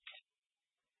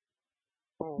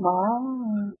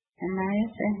 Wow.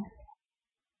 Amazing.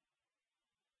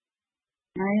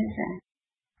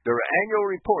 There are annual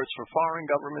reports for foreign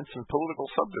governments and political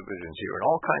subdivisions here and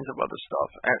all kinds of other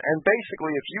stuff. And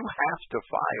basically, if you have to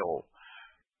file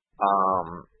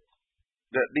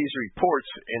these reports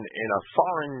in a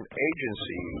foreign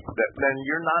agency, then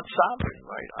you're not sovereign,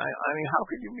 right? I mean, how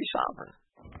could you be sovereign?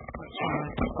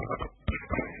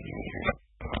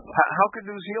 How could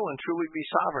New Zealand truly be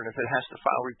sovereign if it has to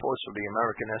file reports for the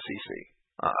American SEC?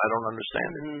 I don't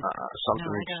understand it. No, I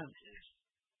don't.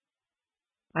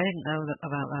 I didn't know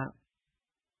about that.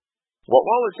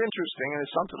 Well, it's interesting, and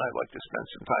it's something I'd like to spend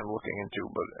some time looking into,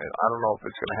 but I don't know if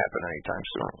it's going to happen anytime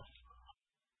soon.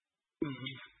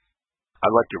 Mm-hmm.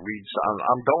 I'd like to read.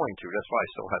 I'm going to. That's why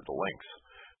I still have the links.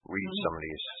 Read some of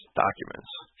these documents.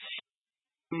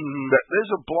 Mm-hmm.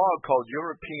 There's a blog called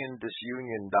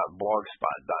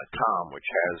EuropeanDisunion.blogspot.com,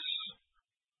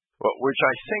 which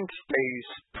I think stays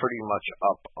pretty much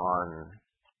up on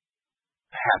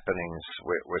happenings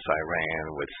with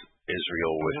Iran, with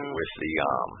Israel, with the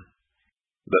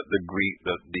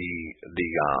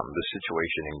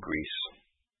situation in Greece.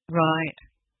 Right.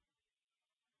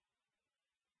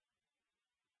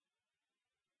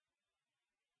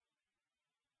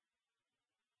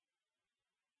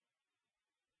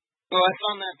 Well, I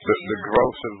found that the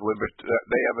growth of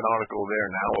they have an article there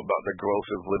now about the growth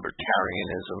of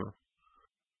libertarianism.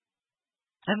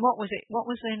 And what was it? What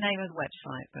was the name of the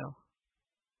website, Bill?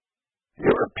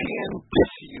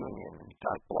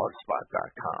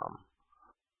 EuropeanDisunion.blogspot.com.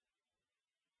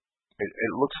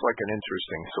 It looks like an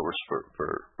interesting source for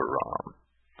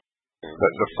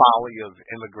the folly of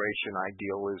immigration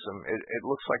idealism. It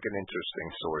looks like an interesting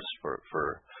source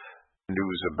for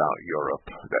news about Europe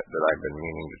that I've been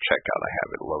meaning to check out. I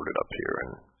have it loaded up here,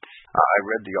 and I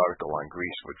read the article on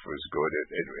Greece, which was good.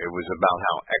 It was about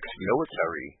how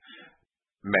ex-military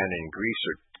men in Greece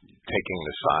are taking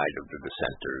the side of the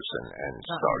dissenters and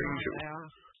starting to.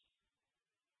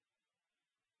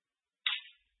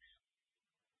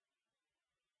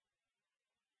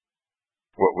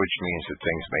 Which means that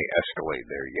things may escalate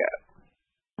there yet.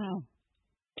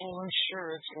 Well, I'm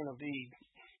sure it's going to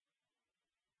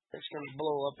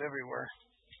blow up everywhere.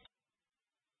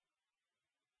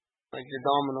 Like the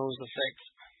dominoes effect.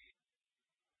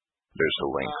 There's a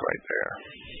link right there.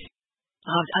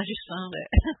 I just found it.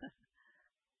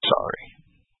 Sorry.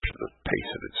 Should have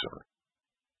pasted it sooner.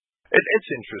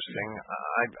 It's interesting.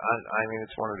 I mean,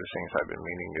 it's one of the things I've been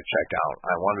meaning to check out.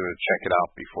 I wanted to check it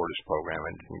out before this program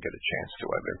and didn't get a chance to.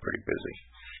 I've been pretty busy.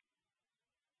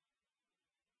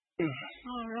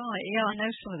 All right. Yeah, I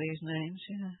know some of these names,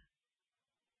 yeah.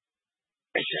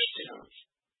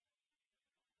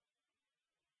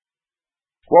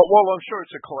 Well, I'm sure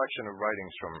it's a collection of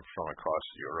writings from across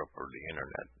Europe or the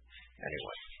internet.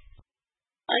 Anyway.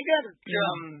 I got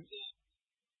an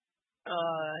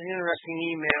interesting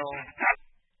email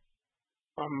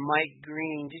from Mike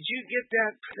Green. Did you get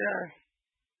that?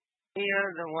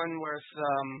 The one where it's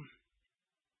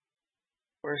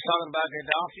talking about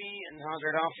Gaddafi and how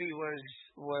Gaddafi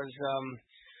was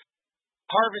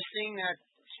harvesting that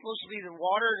supposed to be the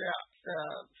water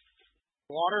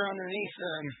underneath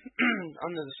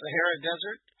under the Sahara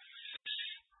Desert.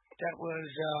 That was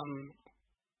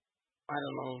I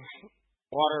don't know,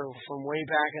 water from way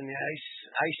back in the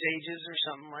ice ages or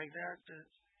something like that.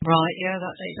 Right, yeah,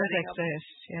 that does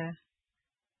exist, yeah.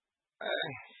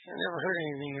 I never heard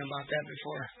anything about that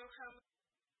before.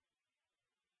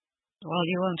 Well,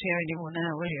 you won't hear any more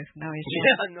now, will you? No,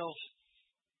 yeah, no.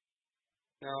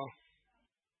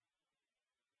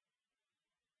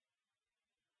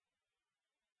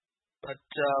 But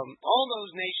all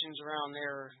those nations around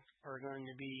there are going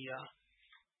to be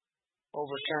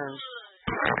overturned.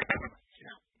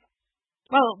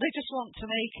 Well, they just want to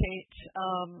make it,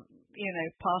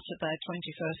 part of their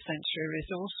 21st century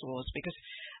resource wars because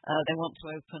they want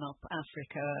to open up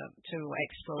Africa to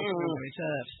exploitable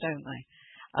reserves, don't they?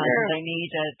 They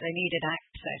needed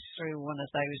access through one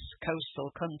of those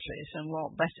coastal countries, and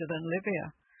what better than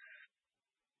Libya?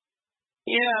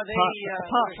 Yeah,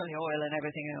 apart from the oil and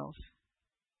everything else.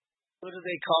 What do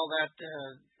they call that?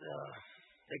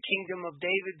 The Kingdom of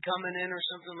David coming in, or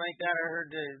something like that. I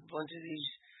heard a bunch of these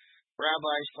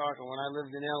rabbis talking when I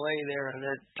lived in L.A. there, and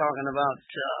they're talking about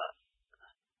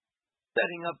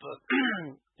setting up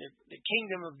the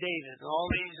Kingdom of David, and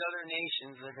all these other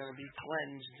nations are going to be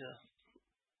cleansed.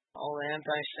 All the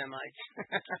anti-Semites.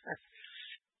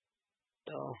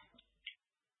 So,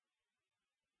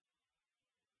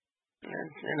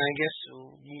 and I guess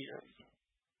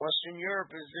Western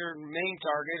Europe is their main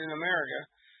target in America.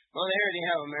 Well, they already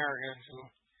have America, so.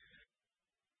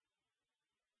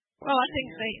 Well, I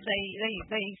think they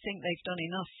think they've done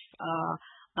enough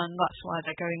and that's why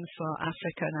they're going for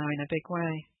Africa now in a big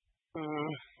way.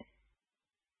 Mm.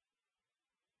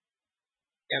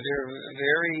 Yeah, they're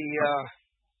very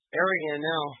arrogant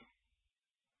now.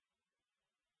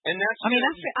 And that's...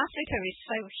 Africa is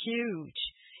so huge.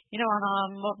 You know, on our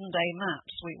modern day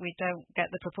maps, we don't get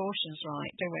the proportions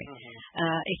right, do we?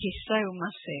 Mm-hmm. It is so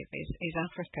massive, is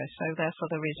Africa, so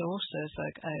therefore the resources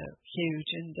are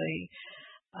huge, and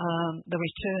the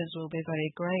returns will be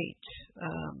very great.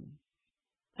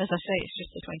 As I say, it's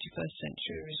just the 21st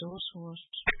century resource wars.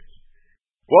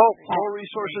 Well, more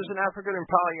resources in Africa than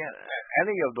probably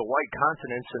any of the white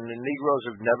continents, and the Negroes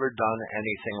have never done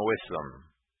anything with them.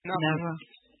 Never.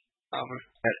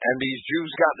 And these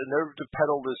Jews got the nerve to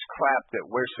peddle this crap that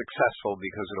we're successful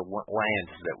because of the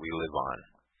lands that we live on.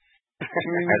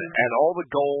 and all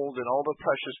the gold and all the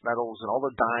precious metals and all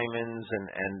the diamonds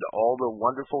and all the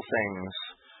wonderful things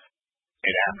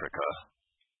in Africa.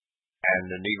 And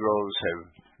the Negroes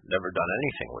have never done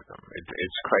anything with them.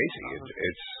 It's crazy.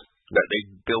 It's that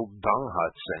they build dung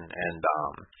huts and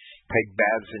take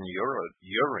baths in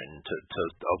urine to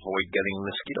avoid getting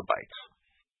mosquito bites.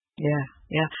 Yeah.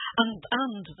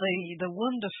 And the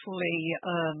wonderfully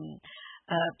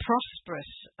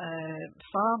prosperous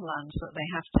farmlands that they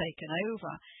have taken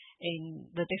over in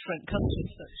the different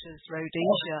countries such as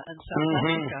Rhodesia and South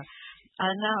Africa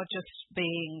are now just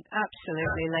being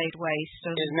absolutely laid waste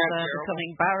and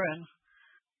becoming barren.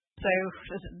 So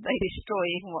they destroy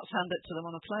even what's handed to them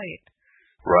on a plate.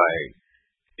 Right.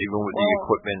 Even with the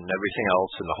equipment and everything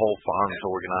else, and the whole farm's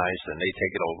organized, and they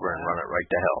take it over and run it right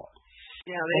to hell.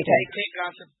 Yeah, they take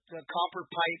out the copper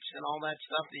pipes and all that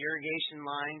stuff, the irrigation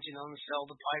lines, and sell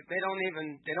the pipe. They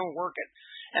don't work it.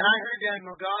 And I heard that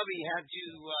Mugabe had to,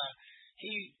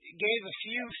 he gave a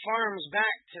few farms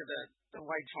back to the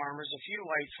white farmers, a few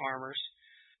white farmers.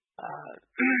 Well,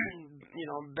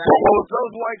 if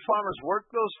those white farmers work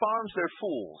those farms, they're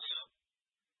fools.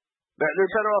 They're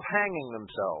better off hanging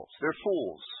themselves. They're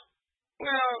fools.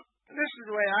 Well, this is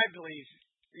the way I believe.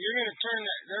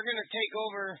 They're going to take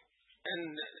over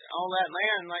and all that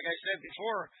land, like I said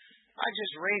before. I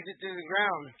just raise it to the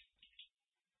ground.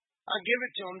 I'll give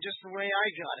it to them just the way I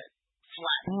got it,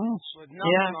 flat, with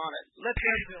nothing on it. Let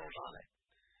them build on it.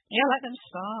 Yeah, let them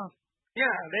starve.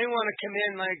 Yeah, they want to come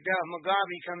in like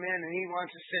Mugabe come in, and he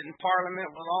wants to sit in Parliament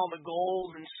with all the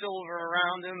gold and silver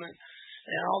around him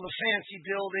and all the fancy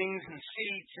buildings and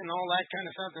seats and all that kind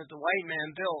of stuff that the white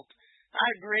man built.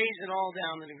 I'd raise it all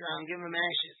down to the ground, give them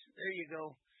ashes. There you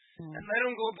go. And let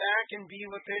them go back and be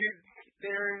what they're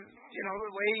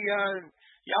the way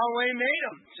Yahweh made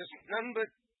them. Just nothing but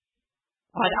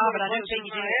but I don't think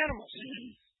he did animals.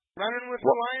 Running with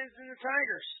the lions and the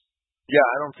tigers. Yeah,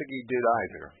 I don't think he did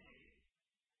either.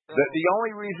 The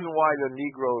only reason why the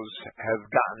Negroes have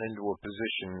gotten into a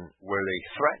position where they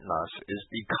threaten us is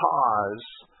because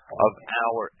of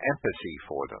our empathy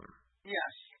for them.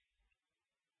 Yes.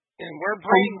 And we're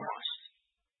brainwashed.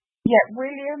 Yeah,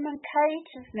 William and Kate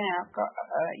have now got,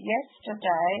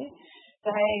 yesterday,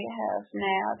 they have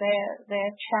now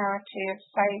their charity of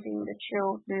saving the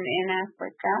children in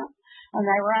Africa, and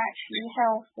they were actually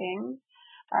helping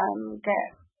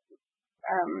get,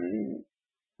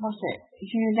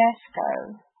 UNESCO.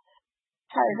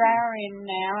 So they're in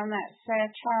now, and that's their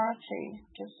charity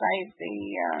to save the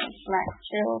black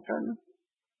children.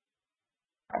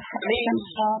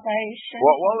 Starvation.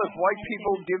 Well, if white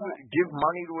people give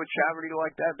money to a charity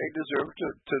like that, they deserve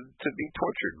to be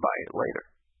tortured by it later.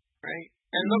 Right.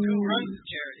 And look who runs the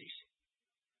charities.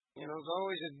 There's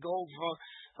always a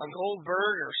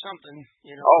Goldberg or something.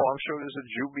 Oh, I'm sure there's a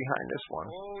Jew behind this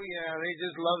one. Oh yeah, they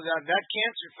just love that. That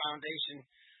cancer foundation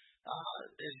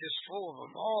is just full of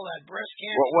them. All that breast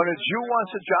cancer. Well, when a Jew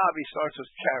wants a job, he starts a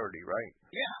charity, right?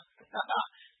 Yeah.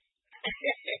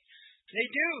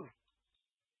 They do.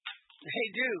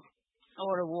 They do.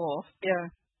 Or a war. Yeah.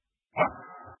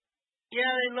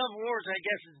 Yeah, they love wars. I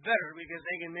guess it's better because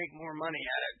they can make more money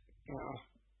at it.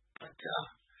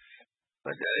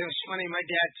 But it was funny. My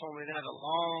dad told me that a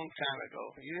long time ago.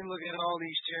 You look at all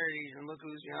these charities and look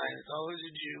who's behind it. It's always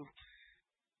a Jew.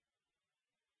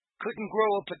 Couldn't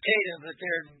grow a potato, but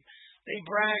they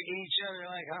brag at each other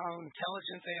like how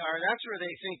intelligent they are. That's where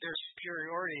they think their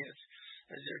superiority is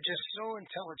they're just so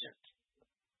intelligent.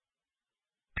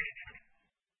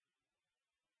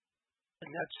 And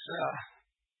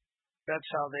that's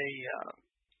how they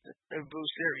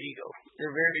boost their ego.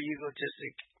 They're very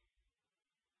egotistic.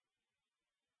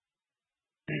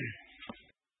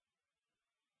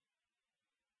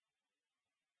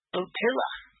 Otilla.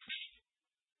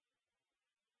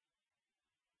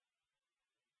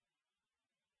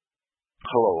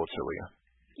 Hello, Ottilia.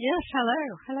 Yes, hello.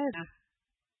 Hello there.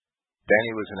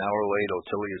 Danny was an hour late.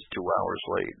 Otilia's 2 hours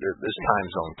late. This time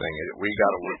zone thing, we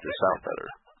got to work this out better.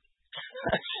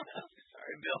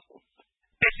 Sorry, Bill.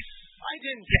 I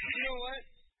didn't. You know what?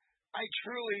 I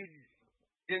truly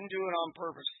didn't do it on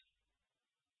purpose.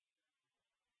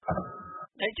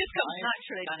 It just comes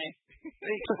naturally, Danny.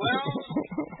 Well,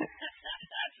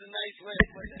 that's a nice way to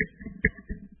put it.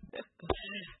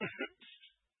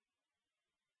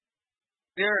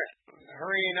 They're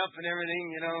hurrying up and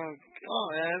everything, you know. Oh,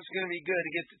 it's going to be good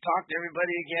to get to talk to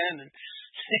everybody again. And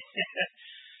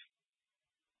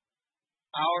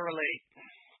hour late.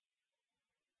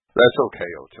 That's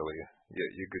okay, Otilia.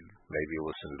 You could maybe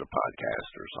listen to the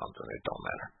podcast or something. It don't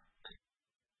matter.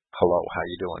 Hello, how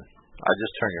you doing? I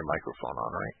just turned your microphone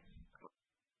on, right?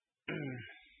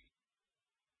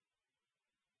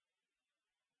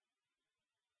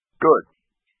 Good.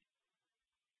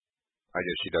 I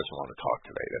guess she doesn't want to talk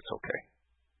today. That's okay.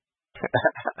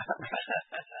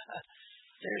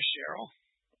 There's Cheryl.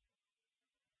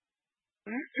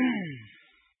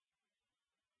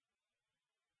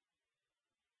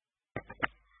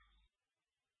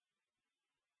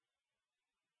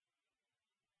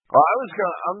 Well,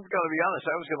 I'm gonna be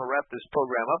honest. I was gonna wrap this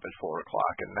program up at 4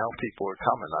 o'clock, and now people are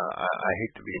coming. I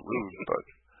hate to be rude, but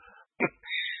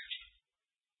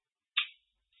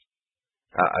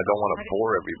I don't want to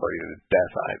bore everybody to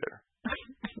death either.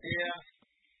 Yeah.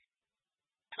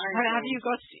 Have you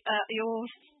got your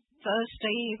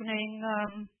Thursday evening?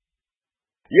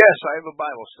 Yes, I have a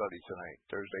Bible study tonight,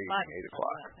 Thursday evening, 8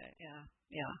 o'clock.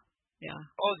 Yeah.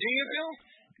 Oh, do you, Bill?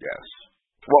 Yes.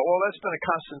 Well, that's been a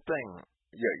constant thing.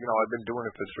 Yeah, I've been doing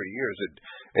it for 3 years.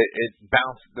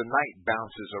 The night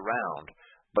bounces around,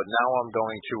 but now I'm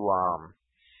going to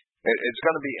it's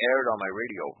going to be aired on my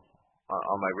radio,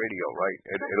 right?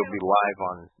 It'll be live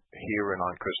on here and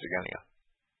on Christogenea.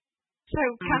 So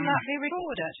can that be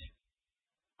recorded?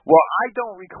 Well, I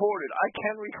don't record it. I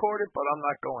can record it, but I'm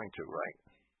not going to, right?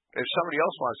 If somebody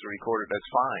else wants to record it,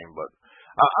 that's fine, but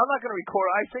I'm not going to record.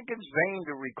 I think it's vain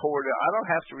to record it. I don't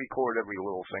have to record every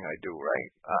little thing I do, right?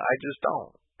 I just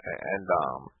don't. And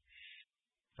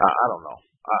I don't know.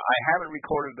 I haven't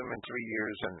recorded them in 3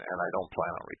 years, and I don't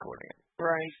plan on recording it.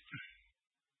 Right.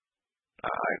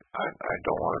 I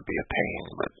don't want to be a pain,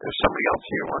 but if somebody else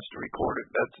here wants to record it,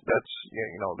 that's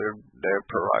their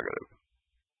prerogative.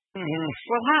 Mm-hmm.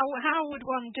 Well, how would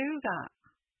one do that?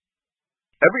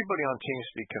 Everybody on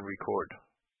TeamSpeak can record.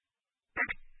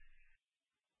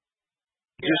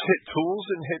 Just hit tools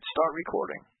and hit start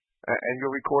recording, and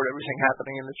you'll record everything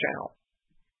happening in the channel.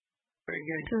 Very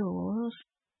good. Tools.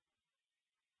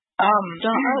 It's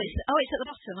at the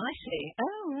bottom. I see.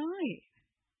 Oh, right.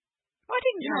 I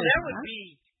didn't know that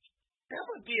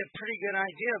would be a pretty good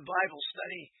idea. Bible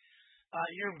study,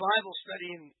 your Bible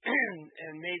study,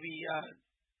 and maybe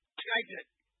Skype it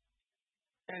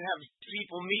and have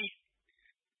people meet.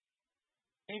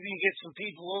 Maybe you get some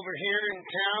people over here in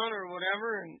town or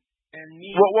whatever, and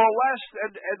meet. Well,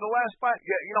 at the last spot,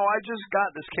 I just got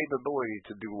this capability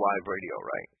to do live radio,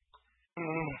 right?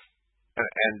 Mm.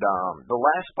 And the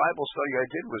last Bible study I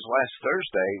did was last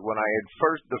Thursday when I had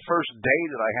the first day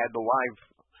that I had the live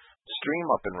stream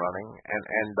up and running,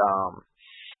 and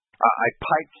I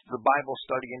piped the Bible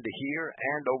study into here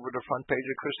and over the front page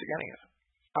of Christogenea.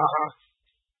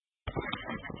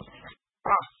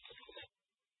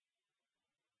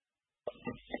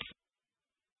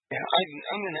 Yeah,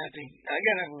 I'm gonna have to. I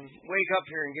gotta wake up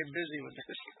here and get busy with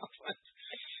this stuff.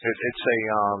 It's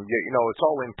it's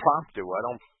all impromptu. I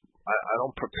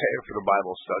don't prepare for the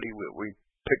Bible study. We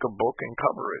pick a book and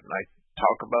cover it, and I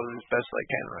talk about it as best I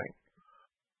can, right?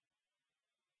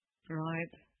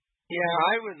 Right. Yeah,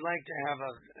 I would like to have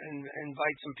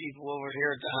invite some people over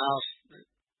here at the house,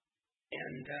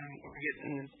 and we're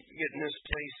getting this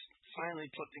place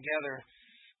finally put together.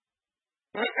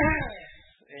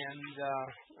 And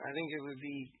I think it would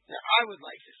be. I would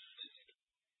like to.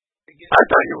 I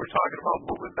thought you were talking about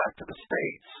moving back to the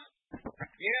States.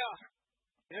 Yeah.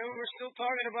 We're still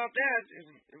talking about that,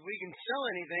 if we can sell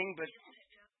anything, but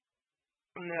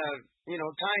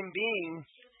time being.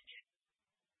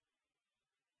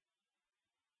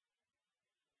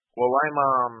 Well,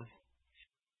 I'm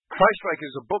Christ-like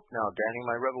is a book now, Danny.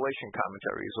 My Revelation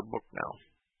commentary is a book now.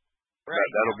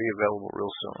 Right. That'll be available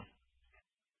real soon.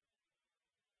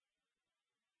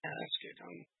 Yeah, that's good.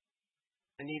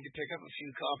 I need to pick up a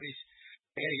few copies.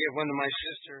 I gotta get one to my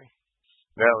sister.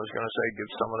 Yeah, I was going to say, give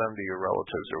some of them to your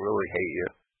relatives who really hate you.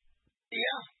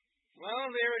 Yeah. Well,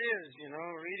 there it is,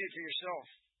 read it for yourself.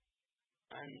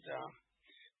 And,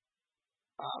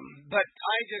 but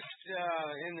I just,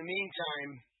 in the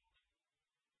meantime,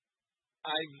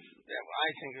 I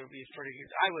think it would be pretty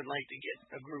good. I would like to get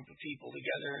a group of people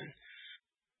together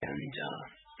and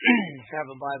have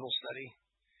a Bible study.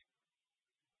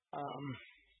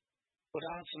 Put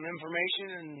out some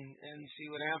information and see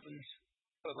what happens.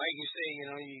 But like you say,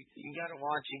 you got to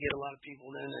watch. You get a lot of people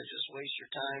in that just waste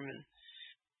your time and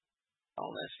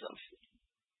all that stuff.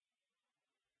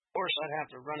 Of course, I'd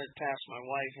have to run it past my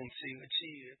wife and see what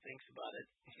she thinks about it.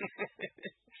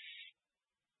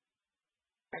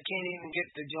 I can't even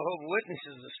get the Jehovah's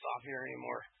Witnesses to stop here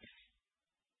anymore.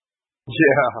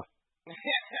 Yeah.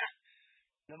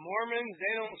 The Mormons,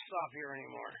 they don't stop here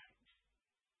anymore.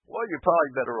 Well, you're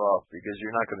probably better off because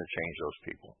you're not going to change those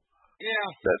people. Yeah.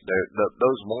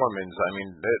 Those Mormons, I mean,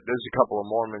 there's a couple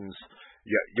of Mormons,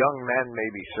 young men,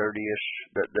 maybe 30-ish,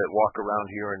 that walk around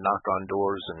here and knock on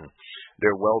doors, and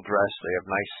they're well-dressed. They have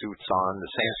nice suits on,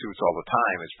 the same suits all the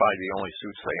time. It's probably the only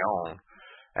suits they own.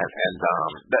 And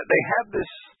they have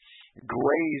this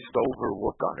glazed over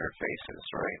look on their faces,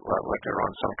 right? Like they're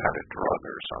on some kind of drug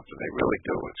or something. They really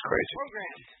do. It's crazy.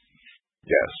 Programmed.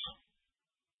 Yes.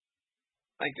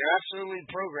 Like they're absolutely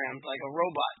programmed, like a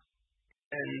robot.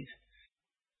 And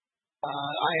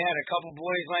I had a couple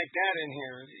boys like that in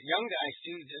here. Young guys,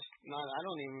 too,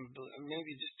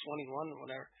 maybe just 21 or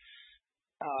whatever.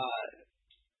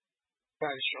 Try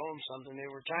to show them something. They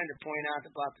were trying to point out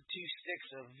about the two sticks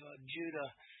of Judah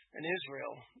and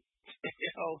Israel.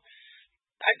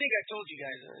 I think I told you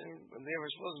guys they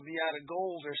were supposed to be out of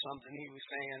gold or something, he was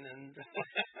saying. And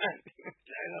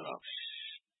I don't know.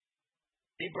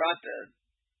 He brought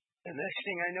the next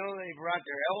thing I know, they brought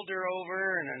their elder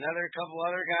over and another couple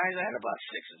other guys. I had about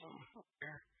 6 of them up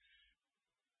there.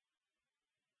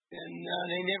 And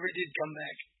they never did come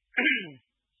back.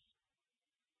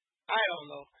 I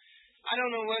don't know. I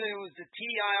don't know whether it was the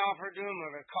tea I offered to them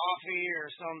or the coffee or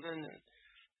something.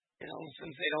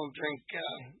 Since they don't drink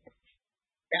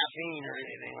caffeine or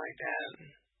anything like that.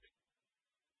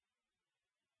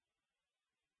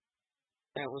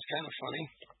 That was kind of funny.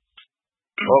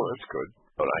 Oh, that's good.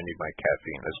 But I need my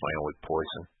caffeine. That's my only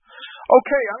poison.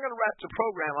 Okay, I'm going to wrap the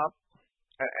program up.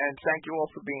 And thank you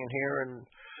all for being here. And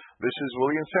this is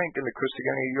William Fink in the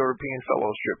Christogenea European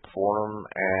Fellowship Forum.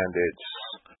 And it's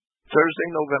Thursday,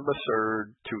 November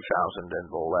 3rd,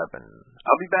 2011.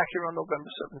 I'll be back here on November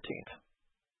 17th.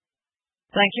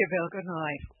 Thank you, Bill. Good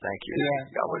night. Thank you. Yeah.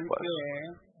 Yahweh bless.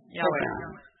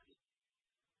 Yahweh.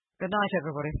 Good night,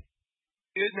 everybody.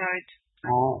 Good night.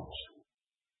 Oh.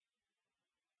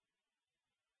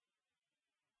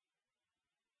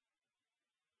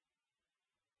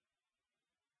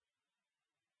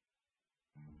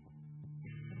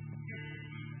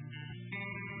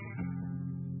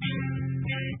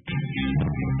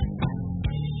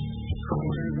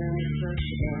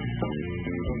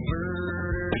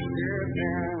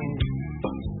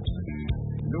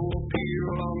 No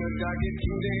appeal on the docket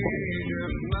today,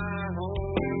 just my